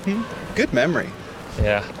 Good memory.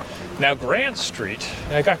 Yeah. Now Grant Street.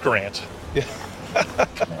 I got Grant. Yeah.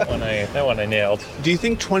 That one I nailed. Do you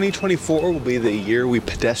think 2024 will be the year we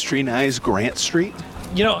pedestrianize Grant Street?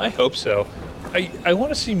 You know, I hope so. I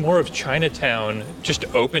want to see more of Chinatown just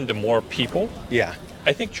open to more people. Yeah.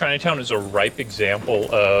 I think Chinatown is a ripe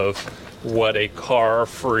example of what a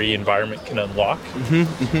car-free environment can unlock.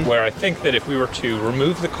 Where I think that if we were to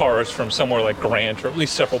remove the cars from somewhere like Grant, or at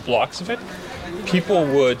least several blocks of it, people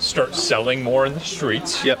would start selling more in the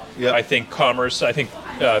streets. Yep. I think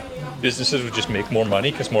businesses would just make more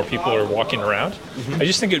money because more people are walking around. I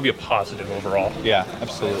just think it would be a positive overall. Yeah,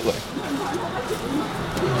 absolutely.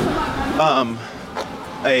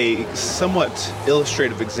 A somewhat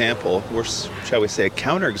illustrative example, or shall we say a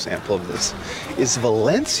counterexample of this, is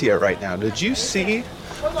Valencia right now. Did you see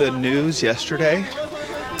the news yesterday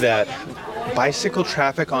that bicycle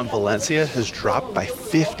traffic on Valencia has dropped by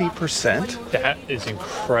 50%? That is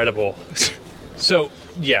incredible. So,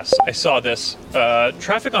 yes, I saw this.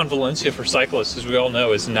 Traffic on Valencia for cyclists, as we all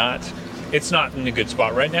know, it's not in a good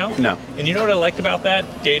spot right now. No. And you know what I liked about that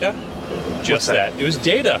data? Just that? that. It was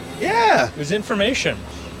data. Yeah. It was information.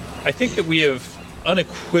 I think that we have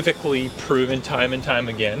unequivocally proven time and time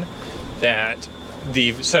again that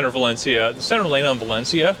the center lane on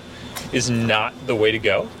Valencia is not the way to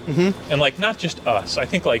go. Mm-hmm. And like, not just us. I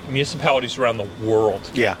think like municipalities around the world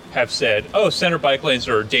have said, oh, center bike lanes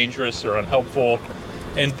are dangerous or unhelpful.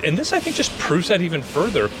 And this, I think, just proves that even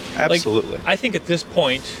further. Absolutely. Like, I think at this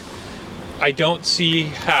point, I don't see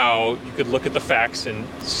how you could look at the facts and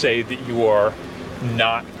say that you are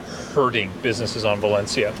not hurting businesses on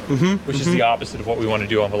Valencia, which is the opposite of what we want to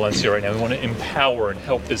do on Valencia right now. We want to empower and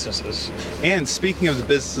help businesses. And speaking of the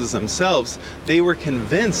businesses themselves, they were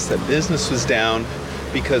convinced that business was down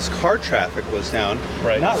because car traffic was down,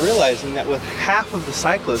 not realizing that with half of the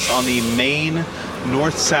cyclists on the main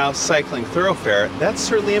north-south cycling thoroughfare, that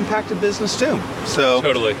certainly impacted business too. So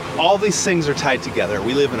totally, all these things are tied together.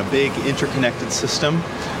 We live in a big interconnected system.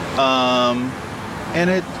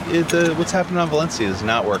 And what's happening on Valencia is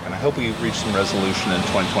not working. I hope we reach some resolution in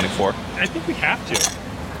 2024. I think we have to.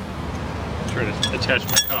 I'm trying to attach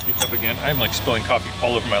my coffee cup again. I'm like spilling coffee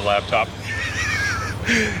all over my laptop.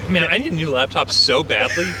 Man, I need a new laptop so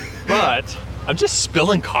badly, but I'm just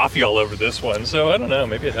spilling coffee all over this one, so I don't know,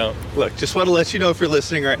 maybe I don't. Look, just want to let you know, if you're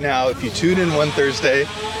listening right now, if you tune in one Thursday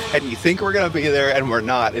and you think we're going to be there and we're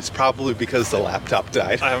not, it's probably because the laptop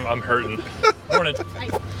died. I'm hurting. Morning.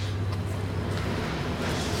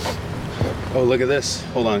 Oh, look at this.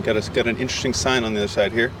 Hold on, got an interesting sign on the other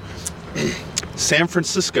side here. San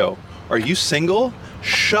Francisco, are you single?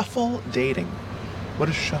 Shuffle dating. What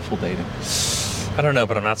is shuffle dating? I don't know,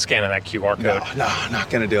 but I'm not scanning that QR code. No, not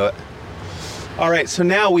going to do it. All right, so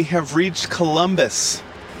now we have reached Columbus.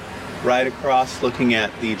 Right across, looking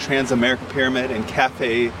at the Transamerica Pyramid and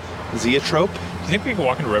Cafe Zoetrope. Do you think we can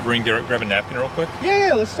walk into Reverie and grab a napkin real quick?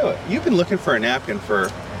 Yeah, let's do it. You've been looking for a napkin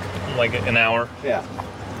for... like an hour. Yeah.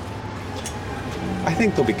 I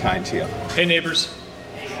think they'll be kind to you. Hey, neighbors.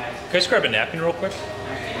 Can I just grab a napkin real quick?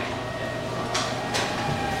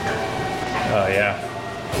 Oh, yeah.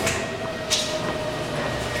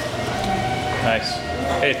 Nice.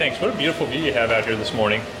 Hey, thanks. What a beautiful view you have out here this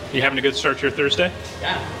morning. You having a good start to your Thursday?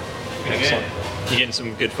 Yeah. Excellent. You getting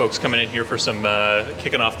some good folks coming in here for some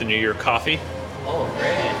kicking off the New Year coffee? Oh,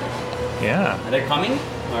 great. Yeah. Are they coming?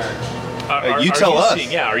 Or you tell us.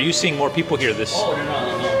 Are you seeing more people here this... Oh,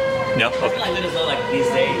 no. No? I feel like it is like these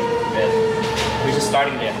days. We're just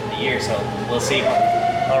starting the year, so we'll see.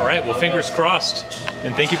 All right. Well, fingers crossed.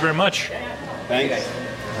 And thank you very much. Thanks.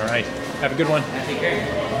 All right. Have a good one. Take care.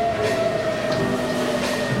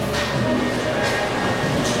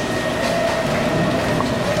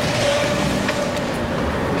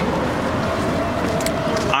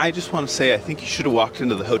 I just want to say I think you should have walked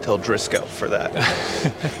into the Hotel Driscoll for that.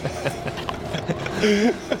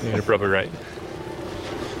 You're probably right.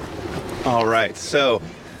 All right, so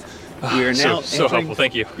we are now so helpful.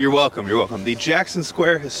 Thank you. You're welcome. The Jackson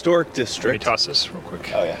Square Historic District. Let me toss this real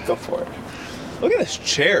quick. Oh yeah, go for it. Look at this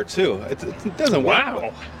chair too. It doesn't work.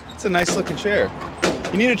 Wow. It's a nice looking chair.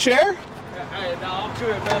 You need a chair? I'm sure,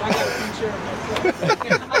 man. I got a few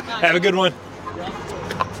chairs. Have a good one.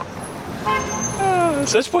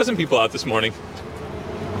 Such pleasant people out this morning.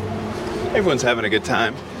 Everyone's having a good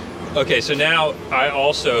time. Okay, so now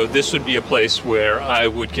this would be a place where I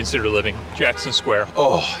would consider living, Jackson Square.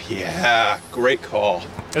 Oh, yeah. Great call.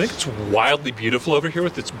 I think it's wildly beautiful over here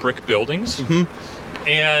with its brick buildings. Mm-hmm.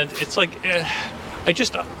 And it's like,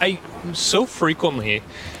 I so frequently,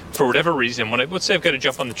 for whatever reason, let's say I've got to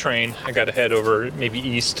jump on the train, I got to head over maybe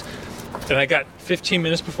east, and I got 15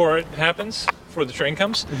 minutes before it happens, before the train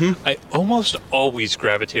comes, I almost always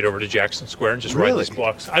gravitate over to Jackson Square and just ride these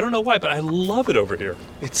blocks. I don't know why, but I love it over here.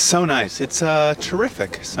 It's so nice. It's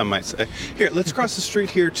terrific, some might say. Here, let's cross the street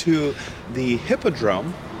here to the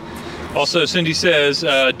Hippodrome. Also, Cindy says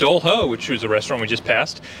Dole Ho, which was a restaurant we just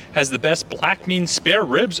passed, has the best black bean spare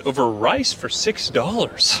ribs over rice for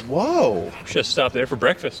 $6. Whoa. Should have stopped there for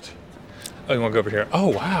breakfast. Oh, you want to go over here? Oh,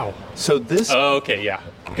 wow. So this... Oh, okay, yeah.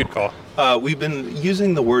 Good call. We've been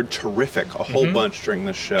using the word terrific a whole bunch during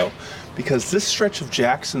this show because this stretch of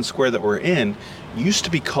Jackson Square that we're in used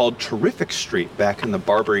to be called Terrific Street back in the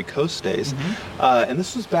Barbary Coast days. And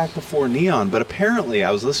this was back before Neon, but apparently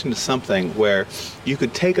I was listening to something where you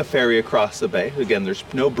could take a ferry across the bay. Again, there's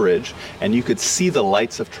no bridge, and you could see the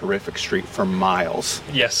lights of Terrific Street for miles.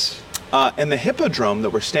 Yes. And the Hippodrome that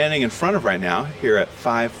we're standing in front of right now, here at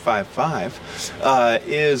 555,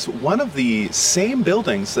 is one of the same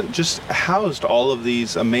buildings that just housed all of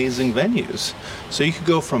these amazing venues. So you could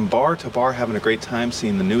go from bar to bar having a great time,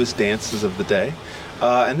 seeing the newest dances of the day.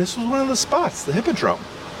 And this was one of the spots, the Hippodrome.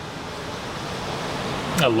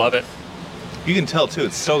 I love it. You can tell, too,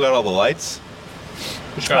 it's still got all the lights.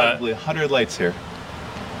 There's probably 100 lights here.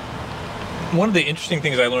 One of the interesting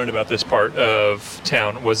things I learned about this part of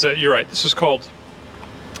town was that, you're right, this is called,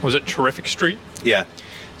 was it Terrific Street? Yeah.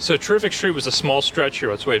 So Terrific Street was a small stretch here.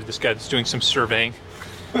 Let's wait to this guy that's doing some surveying,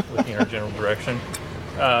 looking in our general direction.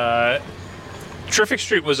 Terrific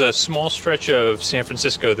Street was a small stretch of San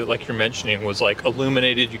Francisco that, like you're mentioning, was like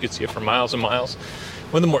illuminated. You could see it for miles and miles.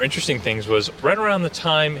 One of the more interesting things was right around the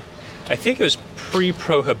time, I think it was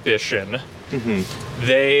pre-prohibition,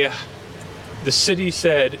 the city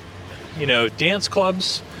said, you know, dance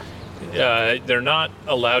clubs, they're not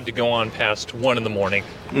allowed to go on past 1 in the morning.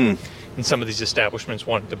 And some of these establishments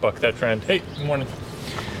wanted to buck that trend. Hey, good morning.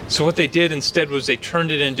 So what they did instead was they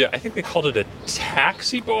turned it into, I think they called it a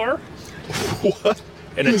taxi bar. What?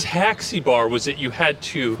 And a taxi bar was that you had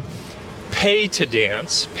to pay to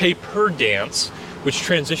dance, pay per dance, which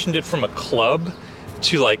transitioned it from a club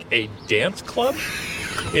to like a dance club.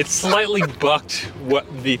 It slightly bucked what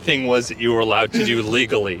the thing was that you were allowed to do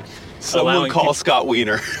legally. Someone call Scott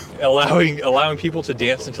Wiener. allowing people to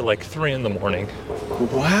dance until like 3 in the morning.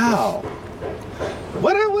 Wow.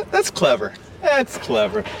 What? That's clever. That's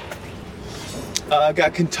clever.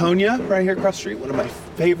 Got Cantonia right here across the street, one of my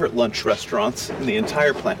favorite lunch restaurants in the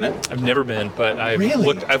entire planet. I've never been, but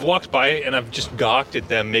I've walked by it and I've just gawked at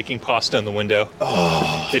them making pasta in the window.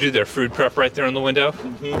 Oh. They do their food prep right there in the window.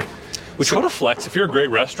 Which, what a flex. If you're a great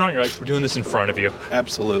restaurant, you're like, we're doing this in front of you.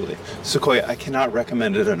 Absolutely. Sequoia, I cannot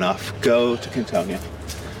recommend it enough. Go to Cantonia.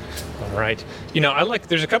 All right. You know,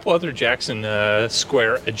 there's a couple other Jackson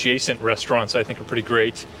Square adjacent restaurants I think are pretty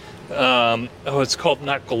great. It's called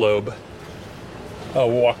not Globe. Oh,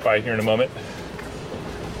 we'll walk by here in a moment.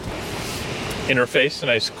 Interface,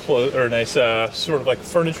 a nice sort of like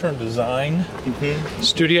furniture and design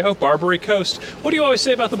studio. Barbary Coast. What do you always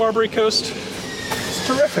say about the Barbary Coast? It's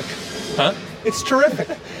terrific. Huh? It's terrific.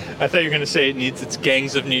 I thought you were going to say it needs its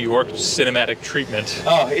Gangs of New York cinematic treatment.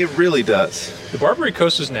 Oh, it really does. The Barbary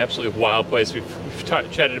Coast is an absolutely wild place. We've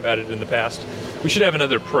chatted about it in the past. We should have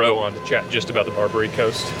another pro on to chat just about the Barbary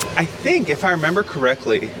Coast. I think, if I remember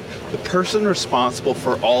correctly, the person responsible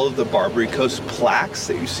for all of the Barbary Coast plaques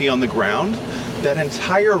that you see on the ground, that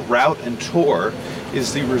entire route and tour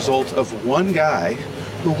is the result of one guy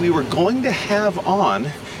who we were going to have on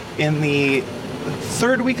in the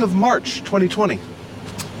 3rd week of March 2020.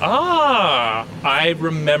 Ah, I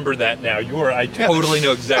remember that now. I totally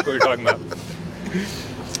know exactly what you're talking about.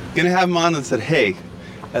 Gonna have him on and said, hey,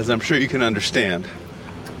 as I'm sure you can understand,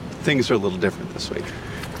 things are a little different this week.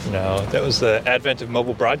 No, that was the advent of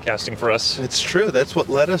mobile broadcasting for us. It's true. That's what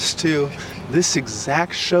led us to this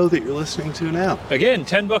exact show that you're listening to now. Again,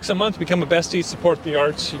 $10 a month, become a bestie, support the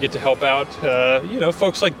arts. You get to help out,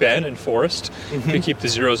 folks like Ben and Forrest. We keep the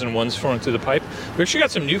zeros and ones flowing through the pipe. We actually got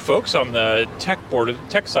some new folks on the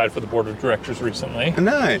tech side for the board of directors recently.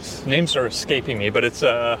 Nice. Names are escaping me, but it's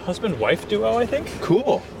a husband-wife duo, I think.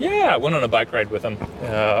 Cool. Yeah, I went on a bike ride with them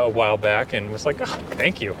a while back and was like, oh,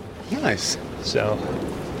 thank you. Nice. So...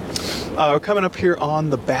 we're coming up here on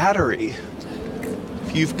the Battery.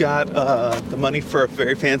 If you've got the money for a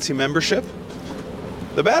very fancy membership,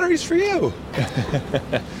 the Battery's for you.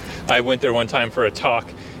 I went there one time for a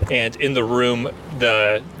talk, and in the room,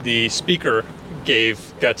 the speaker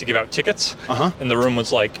got to give out tickets, and the room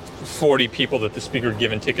was like 40 people that the speaker had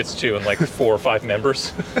given tickets to, and like 4 or 5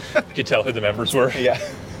 members. You could tell who the members were. Yeah.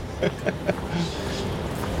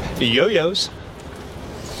 Yo-yos.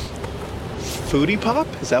 Foodie Pop?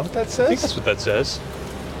 Is that what that says? I think that's what that says.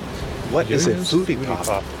 What is a Foodie Pop?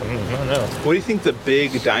 I don't know. What do you think the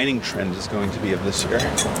big dining trend is going to be of this year?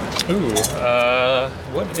 Ooh,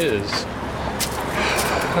 what is?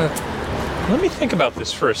 Let me think about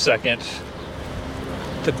this for a second.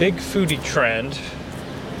 The big foodie trend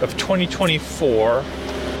of 2024.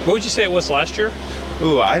 What would you say it was last year?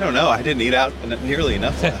 Ooh, I don't know. I didn't eat out nearly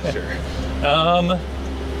enough last year. I'm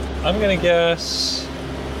gonna guess.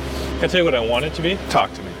 Can I tell you what I want it to be?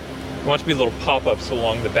 Talk to me. I want it to be little pop-ups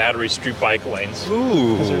along the Battery Street bike lanes.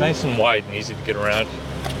 Ooh. Because they're nice and wide and easy to get around.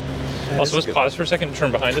 Also, let's pause for a second and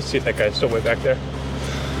turn behind us, see if that guy's still way back there.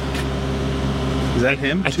 Is that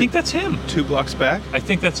him? I think that's him. 2 blocks back? I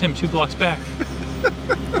think that's him 2 blocks back.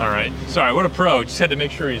 All right. Sorry, what a pro. Just had to make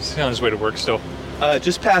sure he's on his way to work still.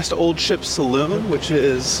 Just past Old Ship Saloon, which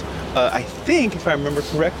is, I think, if I remember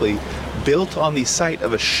correctly, built on the site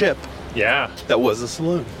of a ship. Yeah. That was a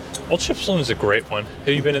saloon. Old Ship Saloon is a great one. Have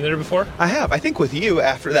you been in there before? I have. I think with you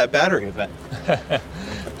after that Battery event.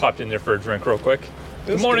 Popped in there for a drink real quick.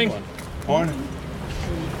 Good morning. Morning.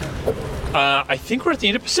 I think we're at the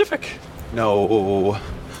end of Pacific. No,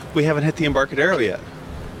 we haven't hit the Embarcadero yet.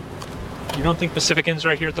 You don't think Pacific ends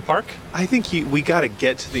right here at the park? I think we got to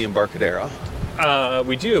get to the Embarcadero.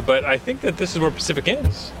 We do, but I think that this is where Pacific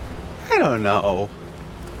ends. I don't know.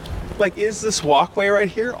 Like, is this walkway right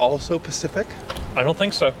here also Pacific? I don't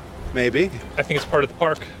think so. Maybe. I think it's part of the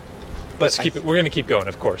park. But We're going to keep going,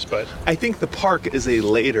 of course, but I think the park is a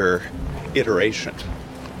later iteration.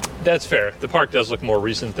 that's fair. The park does look more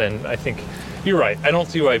recent than I think. You're right. I don't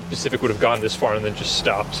see why Pacific would have gone this far and then just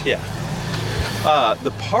stopped. Yeah.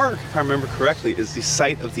 The park, if I remember correctly, is the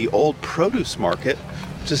site of the old produce market,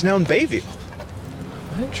 which is now in Bayview.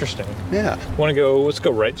 Interesting. Yeah. Let's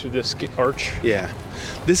go right through this arch. Yeah.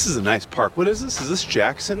 This is a nice park. What is this? Is this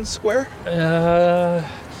Jackson Square?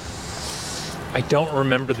 I don't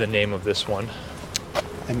remember the name of this one.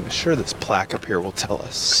 I'm sure this plaque up here will tell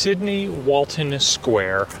us. Sidney Walton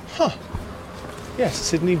Square. Yes,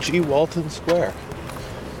 Sidney G. Walton Square.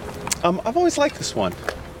 I've always liked this one.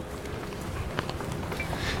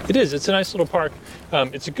 It is. It's a nice little park.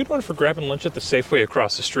 It's a good one for grabbing lunch at the Safeway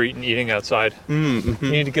across the street and eating outside. Mm-hmm.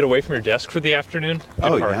 You need to get away from your desk for the afternoon.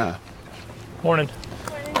 Good park. Yeah. Morning.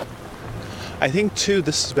 I think, too,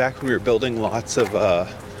 this is back when we were building lots of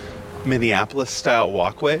Minneapolis-style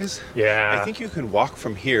walkways. Yeah. I think you can walk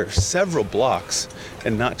from here several blocks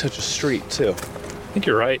and not touch a street, too. I think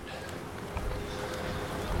you're right.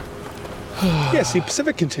 Yeah, see,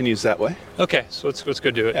 Pacific continues that way. Okay, so let's go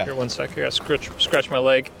do it. Yeah. Here, one sec. I gotta scratch my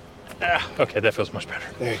leg. Okay, that feels much better.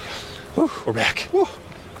 There you go. Whew, we're back. Whew.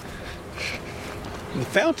 The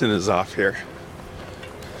fountain is off here.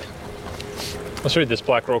 Let's read this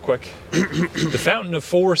plaque real quick. The Fountain of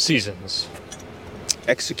Four Seasons.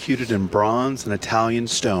 Executed in bronze and Italian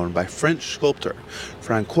stone by French sculptor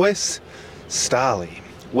Francois Stali,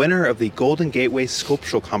 winner of the Golden Gateway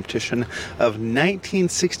Sculptural Competition of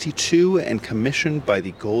 1962 and commissioned by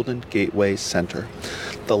the Golden Gateway Center.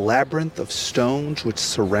 The labyrinth of stones which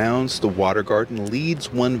surrounds the water garden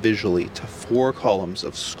leads one visually to 4 columns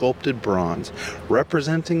of sculpted bronze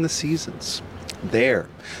representing the seasons. There,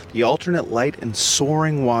 the alternate light and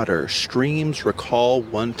soaring water streams recall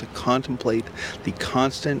one to contemplate the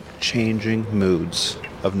constant changing moods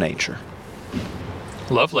of nature.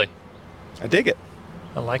 Lovely. I dig it.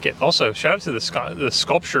 I like it. Also, shout out to the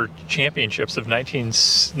sculpture championships of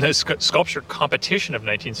sculpture competition of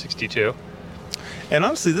 1962. And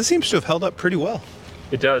honestly, this seems to have held up pretty well.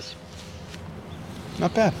 It does.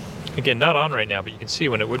 Not bad. Again, not on right now, but you can see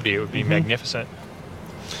when it would be. It would be magnificent.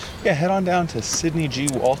 Yeah, head on down to Sidney G.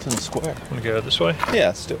 Walton Square. Want to go this way? Yeah,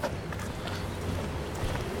 let's do it.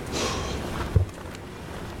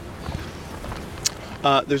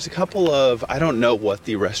 There's a couple of, I don't know what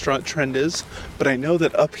the restaurant trend is, but I know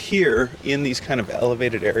that up here in these kind of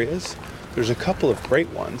elevated areas, there's a couple of great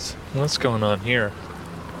ones. What's going on here?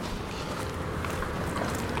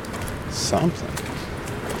 Something.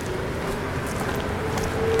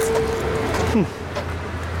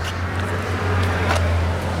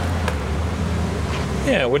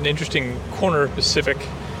 Yeah, what an interesting corner of Pacific.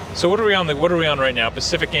 So what are we on right now?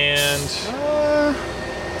 Pacific and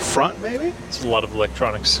Front, maybe? it's a lot of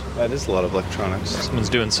electronics. That is a lot of electronics. Someone's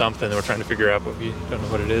doing something and we're trying to figure out, but we don't know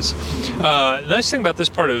what it is. The nice thing about this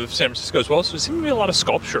part of San Francisco as well is there seem to be a lot of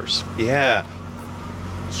sculptures. Yeah.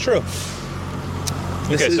 It's true.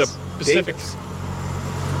 This Okay, so is Pacific. Davis.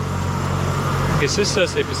 Okay, so this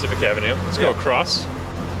does say Pacific Avenue. Let's go across.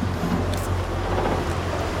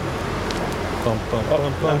 Bum, bum, bum,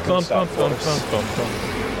 I'm bum, gonna bum, stop bum, bum, for us. bum,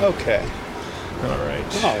 bum. Okay.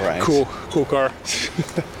 All right. Cool. Cool car.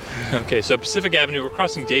 Okay, so Pacific Avenue, we're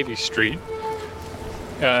crossing Davies Street.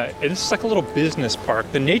 And this is like a little business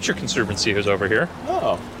park. The Nature Conservancy is over here.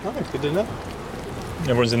 Oh, all right. Good to know.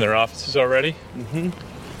 Everyone's in their offices already. Mm-hmm.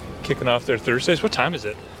 Kicking off their Thursdays. What time is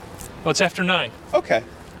it? Oh, it's after 9. Okay.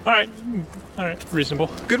 All right. Reasonable.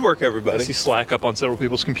 Good work, I everybody. see Slack up on several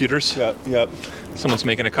people's computers. Yep. Someone's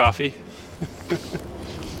making a coffee.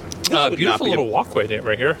 would not Beautiful be a- little walkway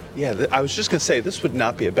right here. Yeah, I was just going to say, this would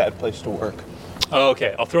not be a bad place to work. Oh,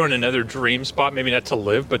 okay. I'll throw in another dream spot, maybe not to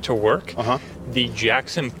live, but to work. Uh-huh. The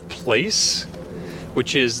Jackson Place,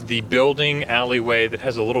 which is the building alleyway that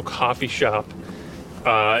has a little coffee shop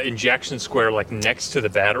in Jackson Square, like next to the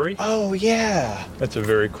Battery. Oh, yeah. That's a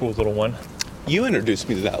very cool little one. You introduced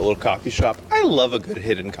me to that little coffee shop. I love a good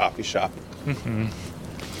hidden coffee shop.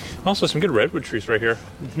 Also, some good redwood trees right here.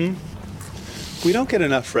 We don't get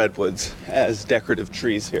enough redwoods as decorative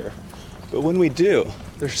trees here. But when we do,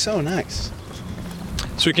 they're so nice.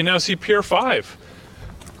 So we can now see Pier 5.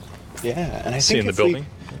 Yeah, and I See think in if the building?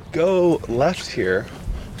 we go left here,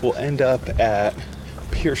 we'll end up at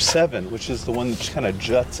Pier 7, which is the one that just kind of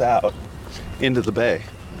juts out into the bay.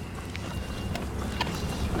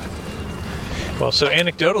 Well, so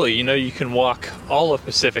anecdotally, you can walk all of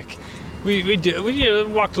Pacific. We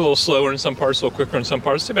walked a little slower in some parts, a little quicker in some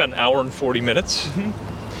parts. It's about an hour and 40 minutes.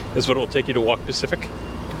 is what it will take you to walk Pacific.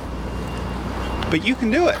 But you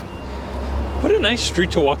can do it. What a nice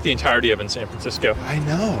street to walk the entirety of in San Francisco. I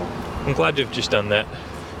know. I'm glad to have just done that.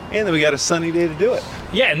 And then we got a sunny day to do it.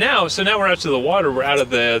 Yeah, now we're out to the water. We're out of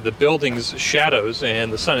the building's shadows,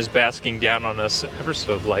 and the sun is basking down on us ever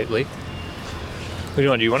so lightly. What do you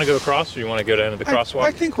want? Do you want to go across, or do you want to go down to the crosswalk?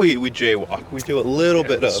 I think we jaywalk. We do a little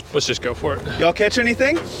bit of. Let's just go for it. Y'all catch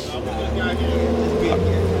anything?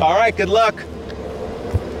 All right, good luck.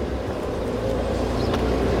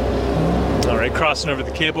 All right, crossing over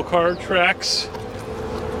the cable car tracks.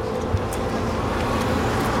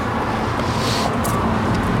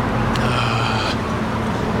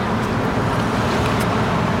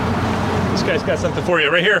 This guy's got something for you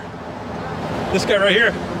right here. This guy right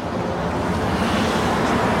here.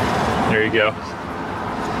 There you go.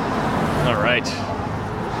 All right.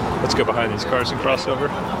 Let's go behind these cars and cross over.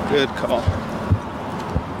 Good call.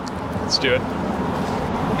 Let's do it.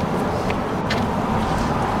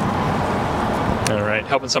 All right,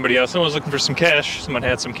 helping somebody else. Someone was looking for some cash. Someone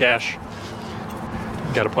had some cash.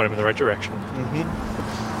 Got to point them in the right direction.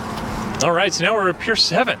 Mm-hmm. All right, so now we're at Pier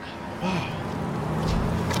 7.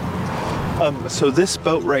 So this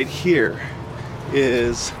boat right here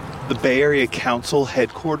is the Bay Area Council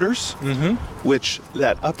headquarters, which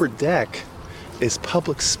that upper deck is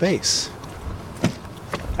public space.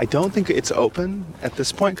 I don't think it's open at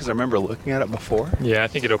this point because I remember looking at it before. Yeah, I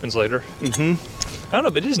think it opens later. I don't know,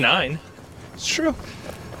 but it is 9. It's true.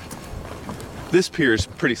 This pier is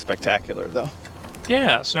pretty spectacular, though.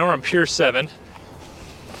 Yeah, so now we're on Pier 7.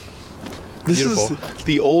 This Beautiful. is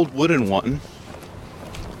the old wooden one.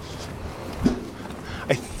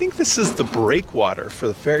 I think this is the breakwater for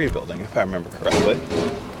the ferry building, if I remember correctly.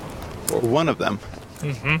 Or one of them.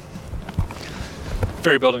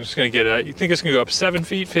 Ferry building's going to get, you think it's going to go up 7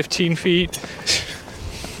 feet, 15 feet?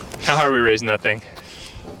 How high are we raising that thing?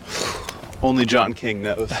 Only John King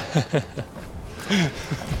knows.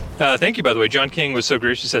 Thank you, by the way. John King was so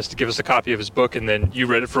gracious as to give us a copy of his book, and then you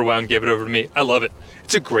read it for a while and gave it over to me. I love it.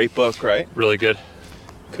 It's a great book, right? Really good.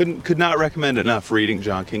 Could not recommend enough reading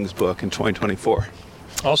John King's book in 2024.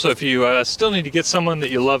 Also, if you still need to get someone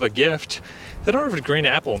that you love a gift, head over to Green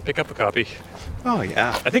Apple and pick up a copy. Oh,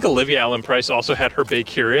 yeah. I think Olivia Allen Price also had her Bay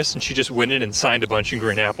Curious, and she just went in and signed a bunch in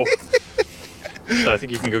Green Apple. So I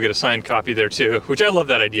think you can go get a signed copy there too, which I love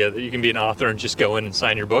that idea, that you can be an author and just go in and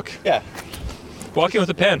sign your book. Yeah. Walk in with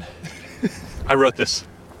a pen. I wrote this.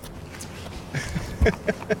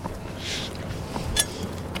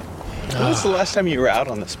 When was the last time you were out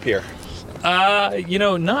on this pier?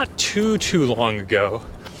 Not too long ago.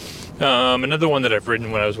 Another one that I've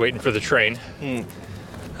ridden when I was waiting for the train.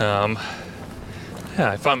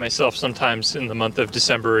 I find myself sometimes in the month of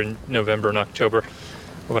December and November and October,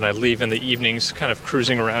 when I leave in the evenings, kind of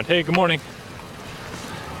cruising around. Hey, good morning.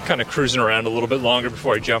 Kind of cruising around a little bit longer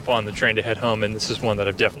before I jump on the train to head home, and this is one that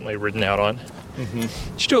I've definitely ridden out on.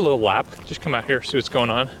 Just do a little lap. Just come out here, see what's going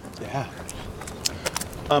on. Yeah.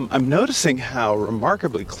 I'm noticing how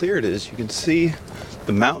remarkably clear it is. You can see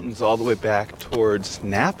the mountains all the way back towards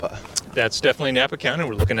Napa. That's definitely Napa County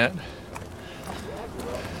we're looking at.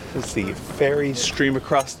 As the ferries stream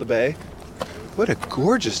across the bay. What a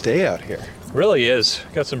gorgeous day out here. Really is.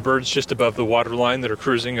 Got some birds just above the water line that are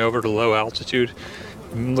cruising over to low altitude.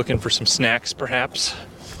 I'm looking for some snacks, perhaps.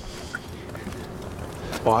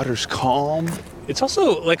 Water's calm. It's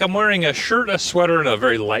also like I'm wearing a shirt, a sweater, and a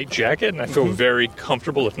very light jacket, and I feel very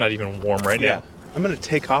comfortable, if not even warm right now. I'm going to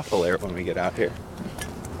take off a layer when we get out here.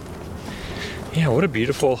 Yeah, what a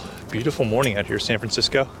beautiful, beautiful morning out here, San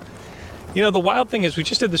Francisco. You know, the wild thing is we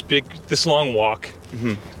just did this long walk.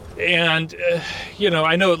 And,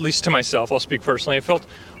 I know, at least to myself, I'll speak personally, it felt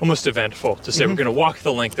almost eventful to say we're going to walk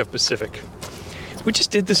the length of Pacific. We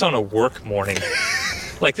just did this on a work morning.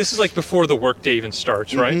 Like, this is like before the workday even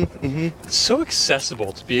starts, right? It's so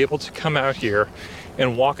accessible to be able to come out here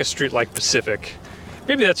and walk a street like Pacific.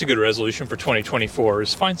 Maybe that's a good resolution for 2024,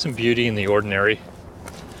 is find some beauty in the ordinary.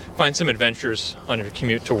 Find some adventures on your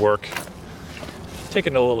commute to work.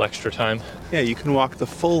 Taking a little extra time. Yeah, you can walk the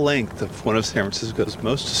full length of one of San Francisco's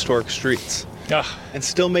most historic streets and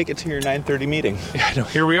still make it to your 9:30 meeting. Yeah, I know.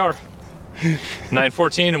 Here we are,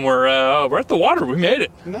 9:14, and we're at the water. We made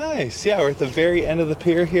it. Nice. Yeah, we're at the very end of the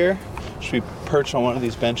pier here. Should we perch on one of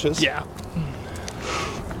these benches? Yeah.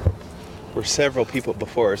 Where several people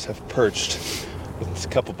before us have perched with a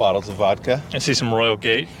couple bottles of vodka. I see some Royal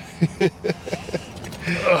Gate.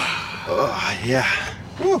 Oh, yeah.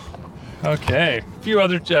 Whew. Okay, a few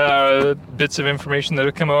other bits of information that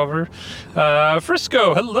have come over.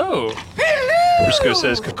 Frisco, hello. Frisco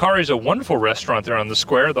says, Kakari's a wonderful restaurant there on the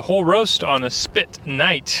square. The whole roast on a spit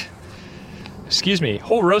night. Excuse me,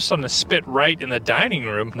 whole roast on the spit right in the dining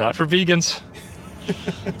room, not for vegans.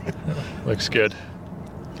 Looks good.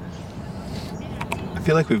 I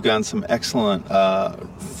feel like we've gotten some excellent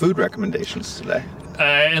food recommendations today.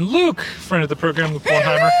 And Luke, friend of the program, Luke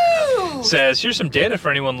Bornheimer, says, here's some data for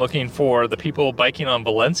anyone looking for the people biking on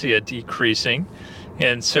Valencia decreasing.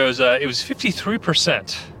 And so it was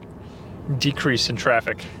 53% decrease in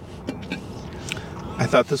traffic. I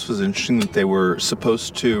thought this was interesting that they were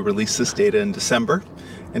supposed to release this data in December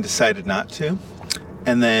and decided not to.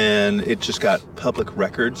 And then it just got public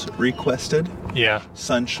records requested. Yeah.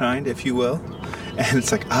 Sunshined, if you will. And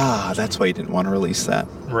it's like, that's why you didn't want to release that.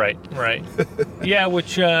 Right. Yeah,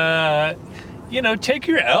 which, take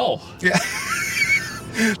your L. Yeah.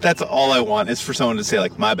 That's all I want is for someone to say,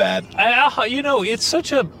 like, my bad. It's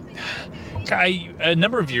such a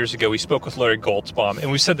number of years ago, we spoke with Larry Goldsbaum,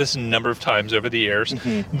 and we've said this a number of times over the years,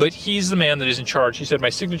 but he's the man that is in charge. He said, my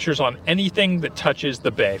signature's on anything that touches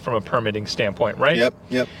the bay from a permitting standpoint, right?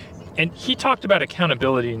 Yep. And he talked about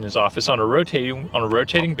accountability in his office on a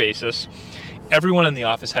rotating basis. Everyone in the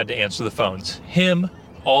office had to answer the phones. Him,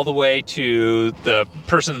 all the way to the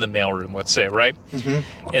person in the mailroom, let's say, right?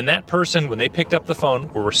 Mm-hmm. And that person, when they picked up the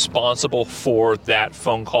phone, were responsible for that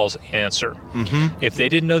phone call's answer. Mm-hmm. If they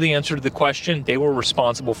didn't know the answer to the question, they were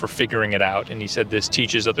responsible for figuring it out. And he said this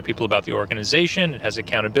teaches other people about the organization. It has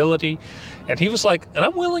accountability. And he was like, and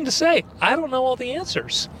I'm willing to say, I don't know all the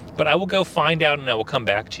answers, but I will go find out and I will come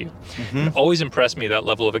back to you. Mm-hmm. It always impressed me, that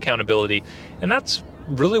level of accountability. And that's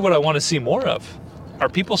really what I want to see more of. Are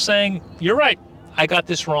people saying, you're right, I got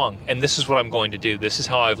this wrong, and this is what I'm going to do. This is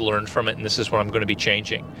how I've learned from it, and this is what I'm going to be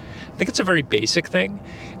changing. I think it's a very basic thing,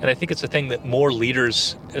 and I think it's a thing that more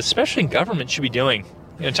leaders, especially in government, should be doing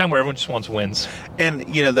in a time where everyone just wants wins. And,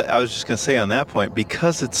 I was just going to say on that point,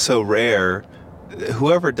 because it's so rare,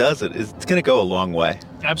 whoever does it, it's going to go a long way.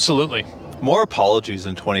 Absolutely. More apologies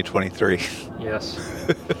in 2023. Yes.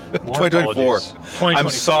 2024. I'm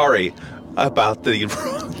sorry about the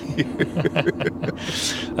wrong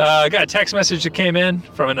I got a text message that came in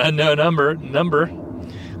from an unknown number.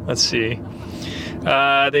 Let's see.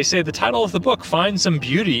 They say the title of the book, Find Some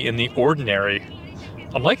Beauty in the Ordinary.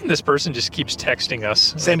 I'm liking this person just keeps texting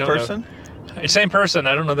us. Same person? Same person.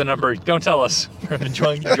 I don't know the number. Don't tell us. I'm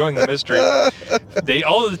enjoying the mystery.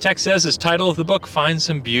 All of the text says is title of the book, Find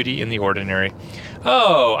Some Beauty in the Ordinary.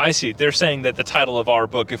 Oh, I see. They're saying that the title of our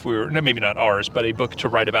book, if we were, maybe not ours, but a book to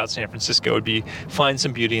write about San Francisco would be Find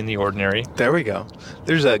Some Beauty in the Ordinary. There we go.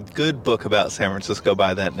 There's a good book about San Francisco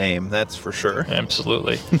by that name, that's for sure.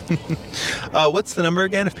 Absolutely. What's the number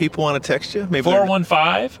again if people want to text you? Maybe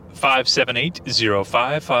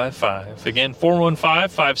 415-578-0555. Again,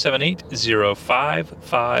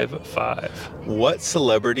 415-578-0555. What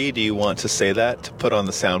celebrity do you want to say that to put on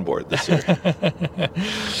the soundboard this year?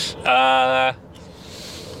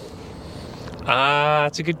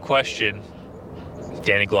 That's a good question.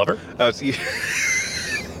 Danny Glover?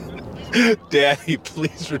 Daddy,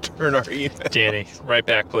 please return our email. Danny, right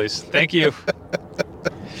back, please. Thank you.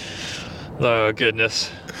 Oh,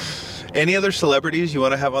 goodness. Any other celebrities you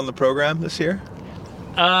want to have on the program this year?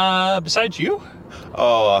 Besides you?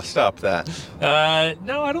 Oh, stop that.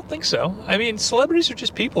 No, I don't think so. I mean, celebrities are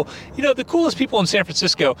just people. The coolest people in San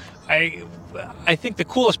Francisco, I think the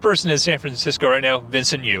coolest person in San Francisco right now,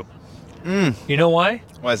 Vincent Yu. You know why?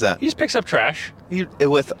 Why is that? He just picks up trash.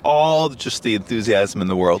 With all just the enthusiasm in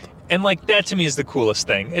the world. And that to me is the coolest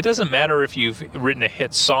thing. It doesn't matter if you've written a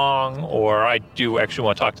hit song, or I do actually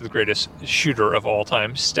want to talk to the greatest shooter of all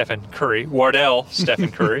time, Stephen Curry.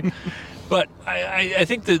 Stephen Curry. But I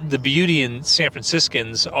think the beauty in San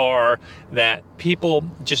Franciscans are that people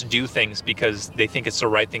just do things because they think it's the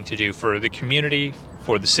right thing to do for the community,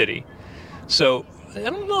 for the city. So I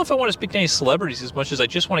don't know if I want to speak to any celebrities as much as I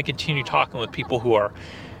just want to continue talking with people who are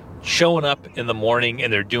showing up in the morning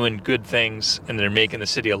and they're doing good things and they're making the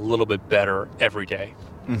city a little bit better every day.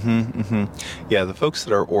 Yeah, the folks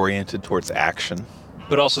that are oriented towards action.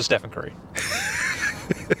 But also Stephen Curry.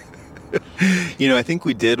 I think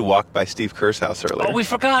we did walk by Steve Kerr's house earlier. Oh, we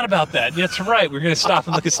forgot about that. That's right. We're going to stop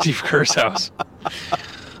and look at Steve Kerr's house.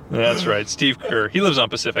 That's right. Steve Kerr. He lives on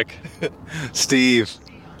Pacific. Steve.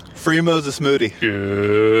 Free Moses Moody.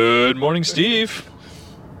 Good morning, Steve.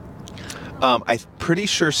 I'm pretty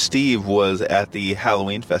sure Steve was at the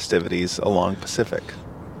Halloween festivities along Pacific.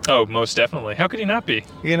 Oh, most definitely. How could he not be?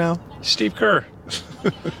 Steve Kerr.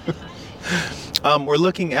 We're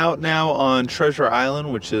looking out now on Treasure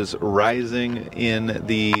Island, which is rising in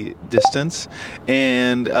the distance.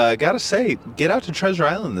 And gotta say, get out to Treasure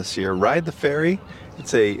Island this year. Ride the ferry.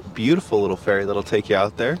 It's a beautiful little ferry that'll take you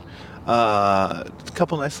out there. A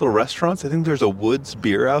couple nice little restaurants. I think there's a Woods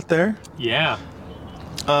Beer out there. Yeah.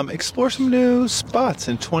 Explore some new spots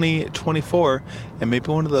in 2024, and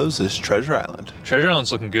maybe one of those is Treasure Island. Treasure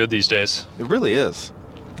Island's looking good these days. It really is.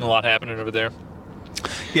 A lot happening over there.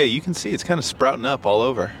 Yeah, you can see it's kind of sprouting up all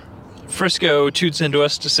over. Frisco toots into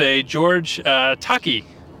us to say, George Taki.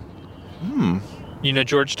 You know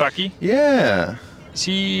George Taki? Yeah.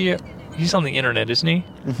 He's on the internet, isn't he?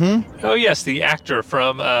 Mm-hmm. Oh, yes, the actor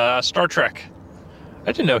from Star Trek.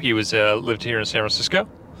 I didn't know he was lived here in San Francisco.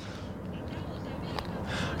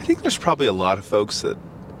 I think there's probably a lot of folks that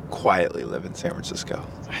quietly live in San Francisco.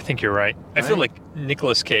 I think you're right. I feel like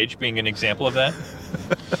Nicolas Cage being an example of that.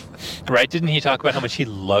 Right? Didn't he talk about how much he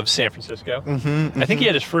loves San Francisco? Mm-hmm. I think he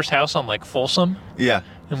had his first house on like Folsom. Yeah.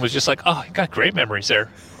 And was just like, oh, he got great memories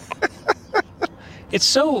there. It's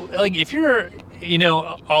so, like, if you're,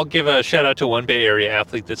 I'll give a shout out to one Bay Area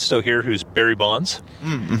athlete that's still here who's Barry Bonds.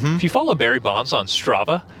 Mm-hmm. If you follow Barry Bonds on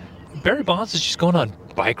Strava, Barry Bonds is just going on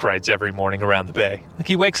bike rides every morning around the Bay. Like,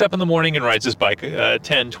 he wakes up in the morning and rides his bike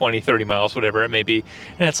 10, 20, 30 miles, whatever it may be.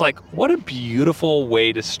 And it's like, what a beautiful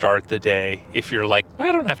way to start the day if you're like,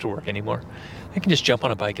 I don't have to work anymore. I can just jump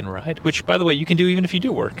on a bike and ride, which, by the way, you can do even if you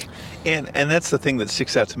do work. And that's the thing that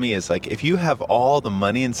sticks out to me is, like, if you have all the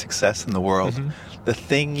money and success in the world, the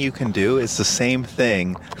thing you can do is the same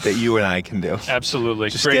thing that you and I can do. Absolutely.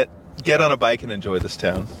 Just get on a bike and enjoy this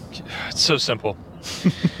town. It's so simple.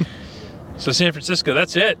 So San Francisco,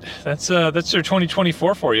 that's it. That's their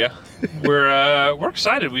 2024 for you. We're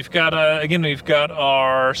excited. We've got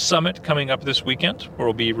our summit coming up this weekend, where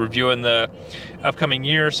we'll be reviewing the upcoming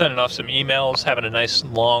year, sending off some emails, having a nice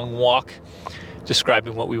long walk,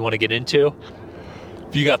 describing what we want to get into.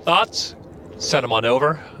 If you got thoughts, send them on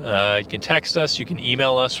over. You can text us, you can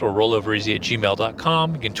email us, or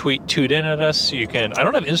rollovereasy@gmail.com. You can toot in at us. I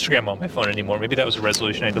don't have Instagram on my phone anymore. Maybe that was a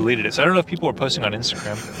resolution. I deleted it. So I don't know if people are posting on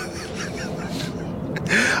Instagram.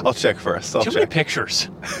 I'll check first. Too many pictures.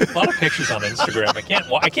 A lot of pictures on Instagram.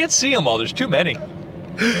 I can't see them all. There's too many.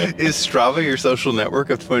 Is Strava your social network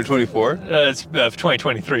of 2024? It's of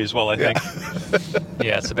 2023 as well, I think.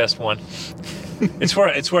 Yeah, it's the best one. It's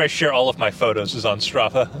where I share all of my photos is on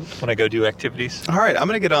Strava when I go do activities. All right, I'm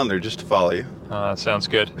going to get on there just to follow you. Sounds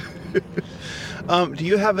good. Do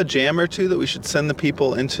you have a jam or two that we should send the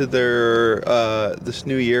people into their this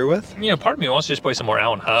new year with? Part of me wants to just play some more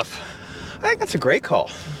Alan Huff. I think that's a great call.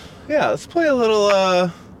 Yeah, let's play a little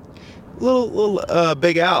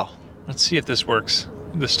Big Al. Let's see if this works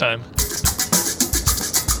this time.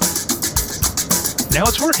 Now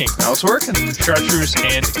it's working. Chartreuse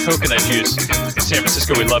and coconut juice. San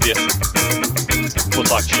Francisco, we love you. We'll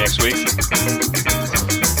talk to you next week.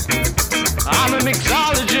 I'm a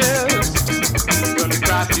mixologist. Gonna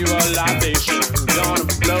craft you a libation. Gonna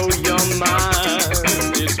blow your mind.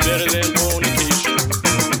 It's better than fornication.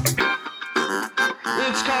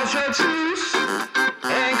 It's called chartreuse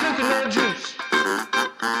and coconut juice.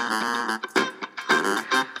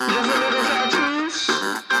 Just a little chartreuse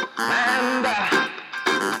and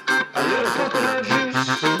a little coconut juice.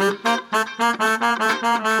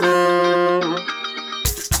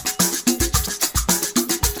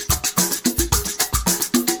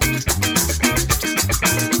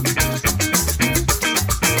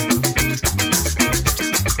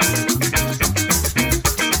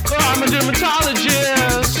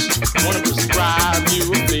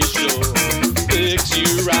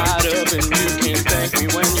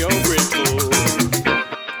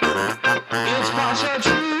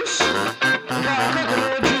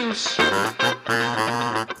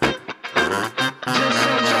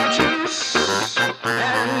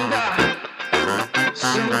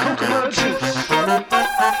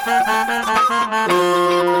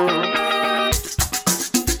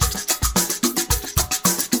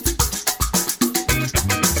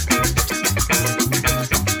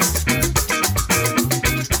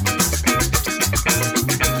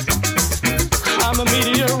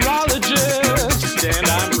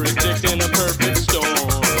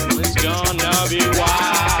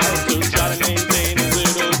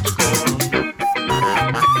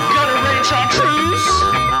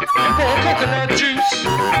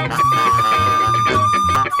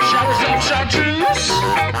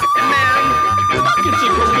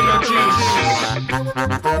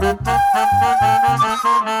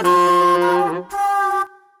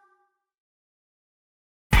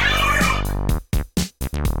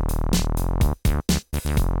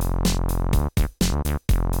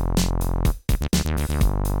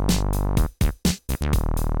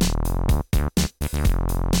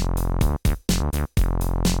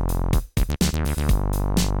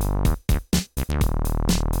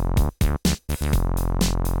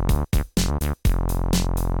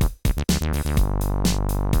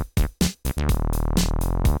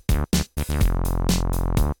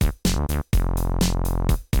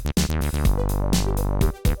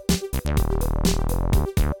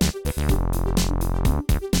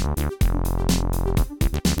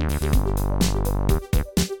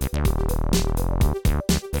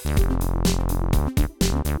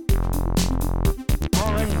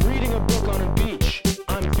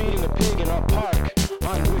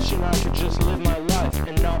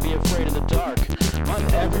 not be afraid of the dark.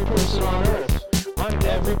 I'm every person on earth. I'm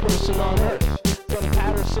every person on earth. From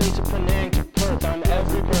Patterson to Penang to Perth, I'm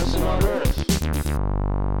every person on earth.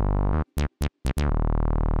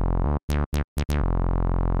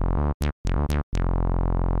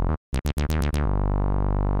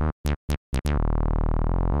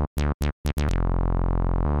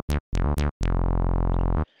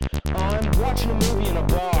 I'm watching a movie in a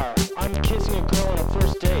bar. I'm kissing a girl on a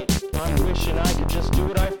first date. I'm wishing I could just do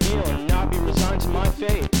what I feel and not be resigned to my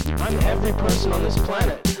fate. I'm every person on this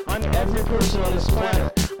planet. I'm every person on this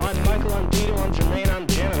planet. I'm Michael, I'm Dito, I'm Jermaine, I'm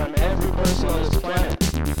Janet. I'm every person on this planet.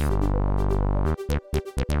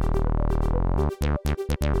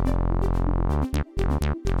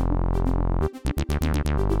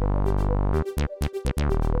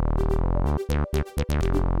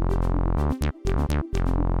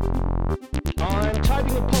 I'm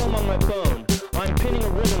typing a poem on my phone. I'm pinning a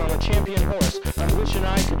ribbon on a champion horse. I'm wishing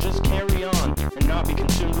I could just carry on and not be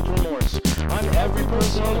consumed with remorse. I'm every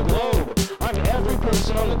person on the globe. I'm every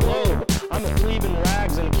person on the globe. I'm a plebe in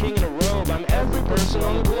rags and a king in a robe. I'm every person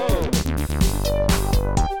on the globe.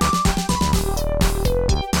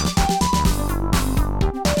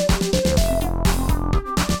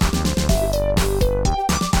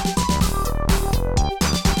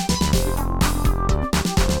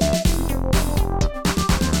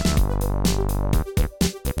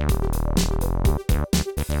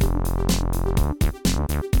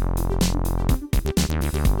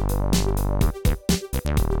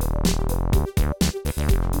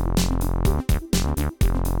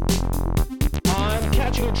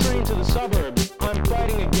 To the suburbs. I'm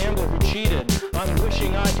fighting a gambler who cheated. I'm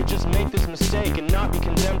wishing I could just make this mistake and not be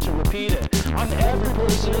condemned to repeat it. I'm every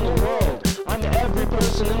person in the world. I'm every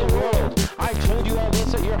person in the world. I told you all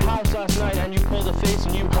this at your house last night and you pulled a face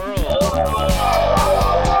and you hurled.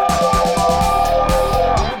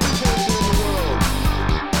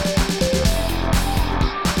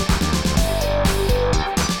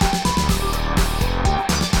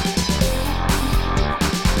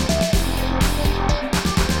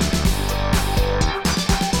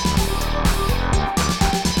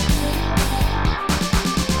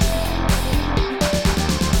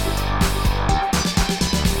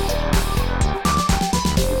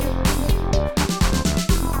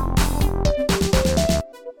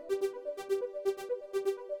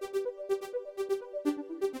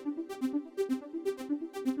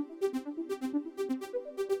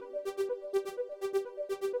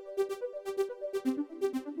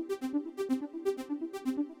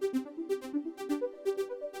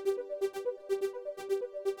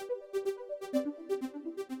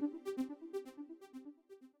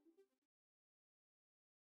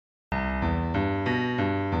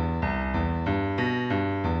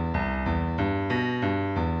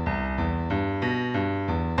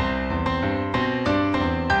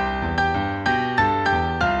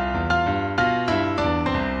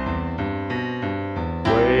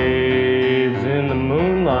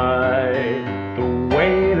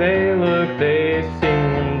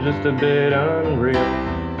 A bit unreal.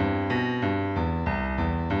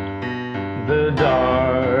 The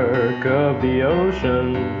dark of the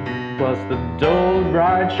ocean, plus the dull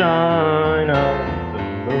bright shine of the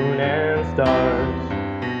moon and stars.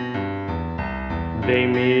 They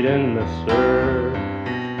meet in the surf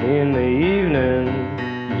in the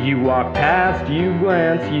evening. You walk past, you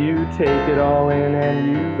glance, you take it all in and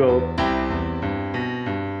you go.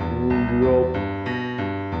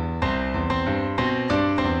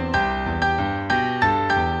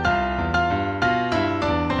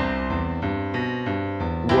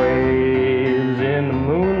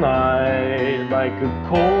 Like a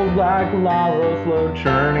cold black lava flow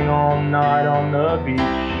churning all night on the beach,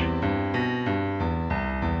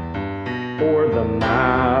 or the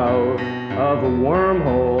mouth of a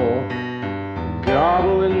wormhole,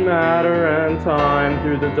 gobbling matter and time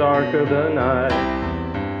through the dark of the night.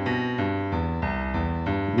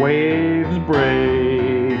 Waves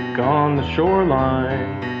break on the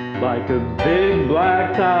shoreline like a big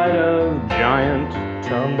black tide of giant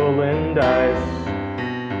tumbling dice,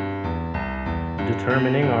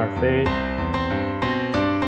 determining our fate.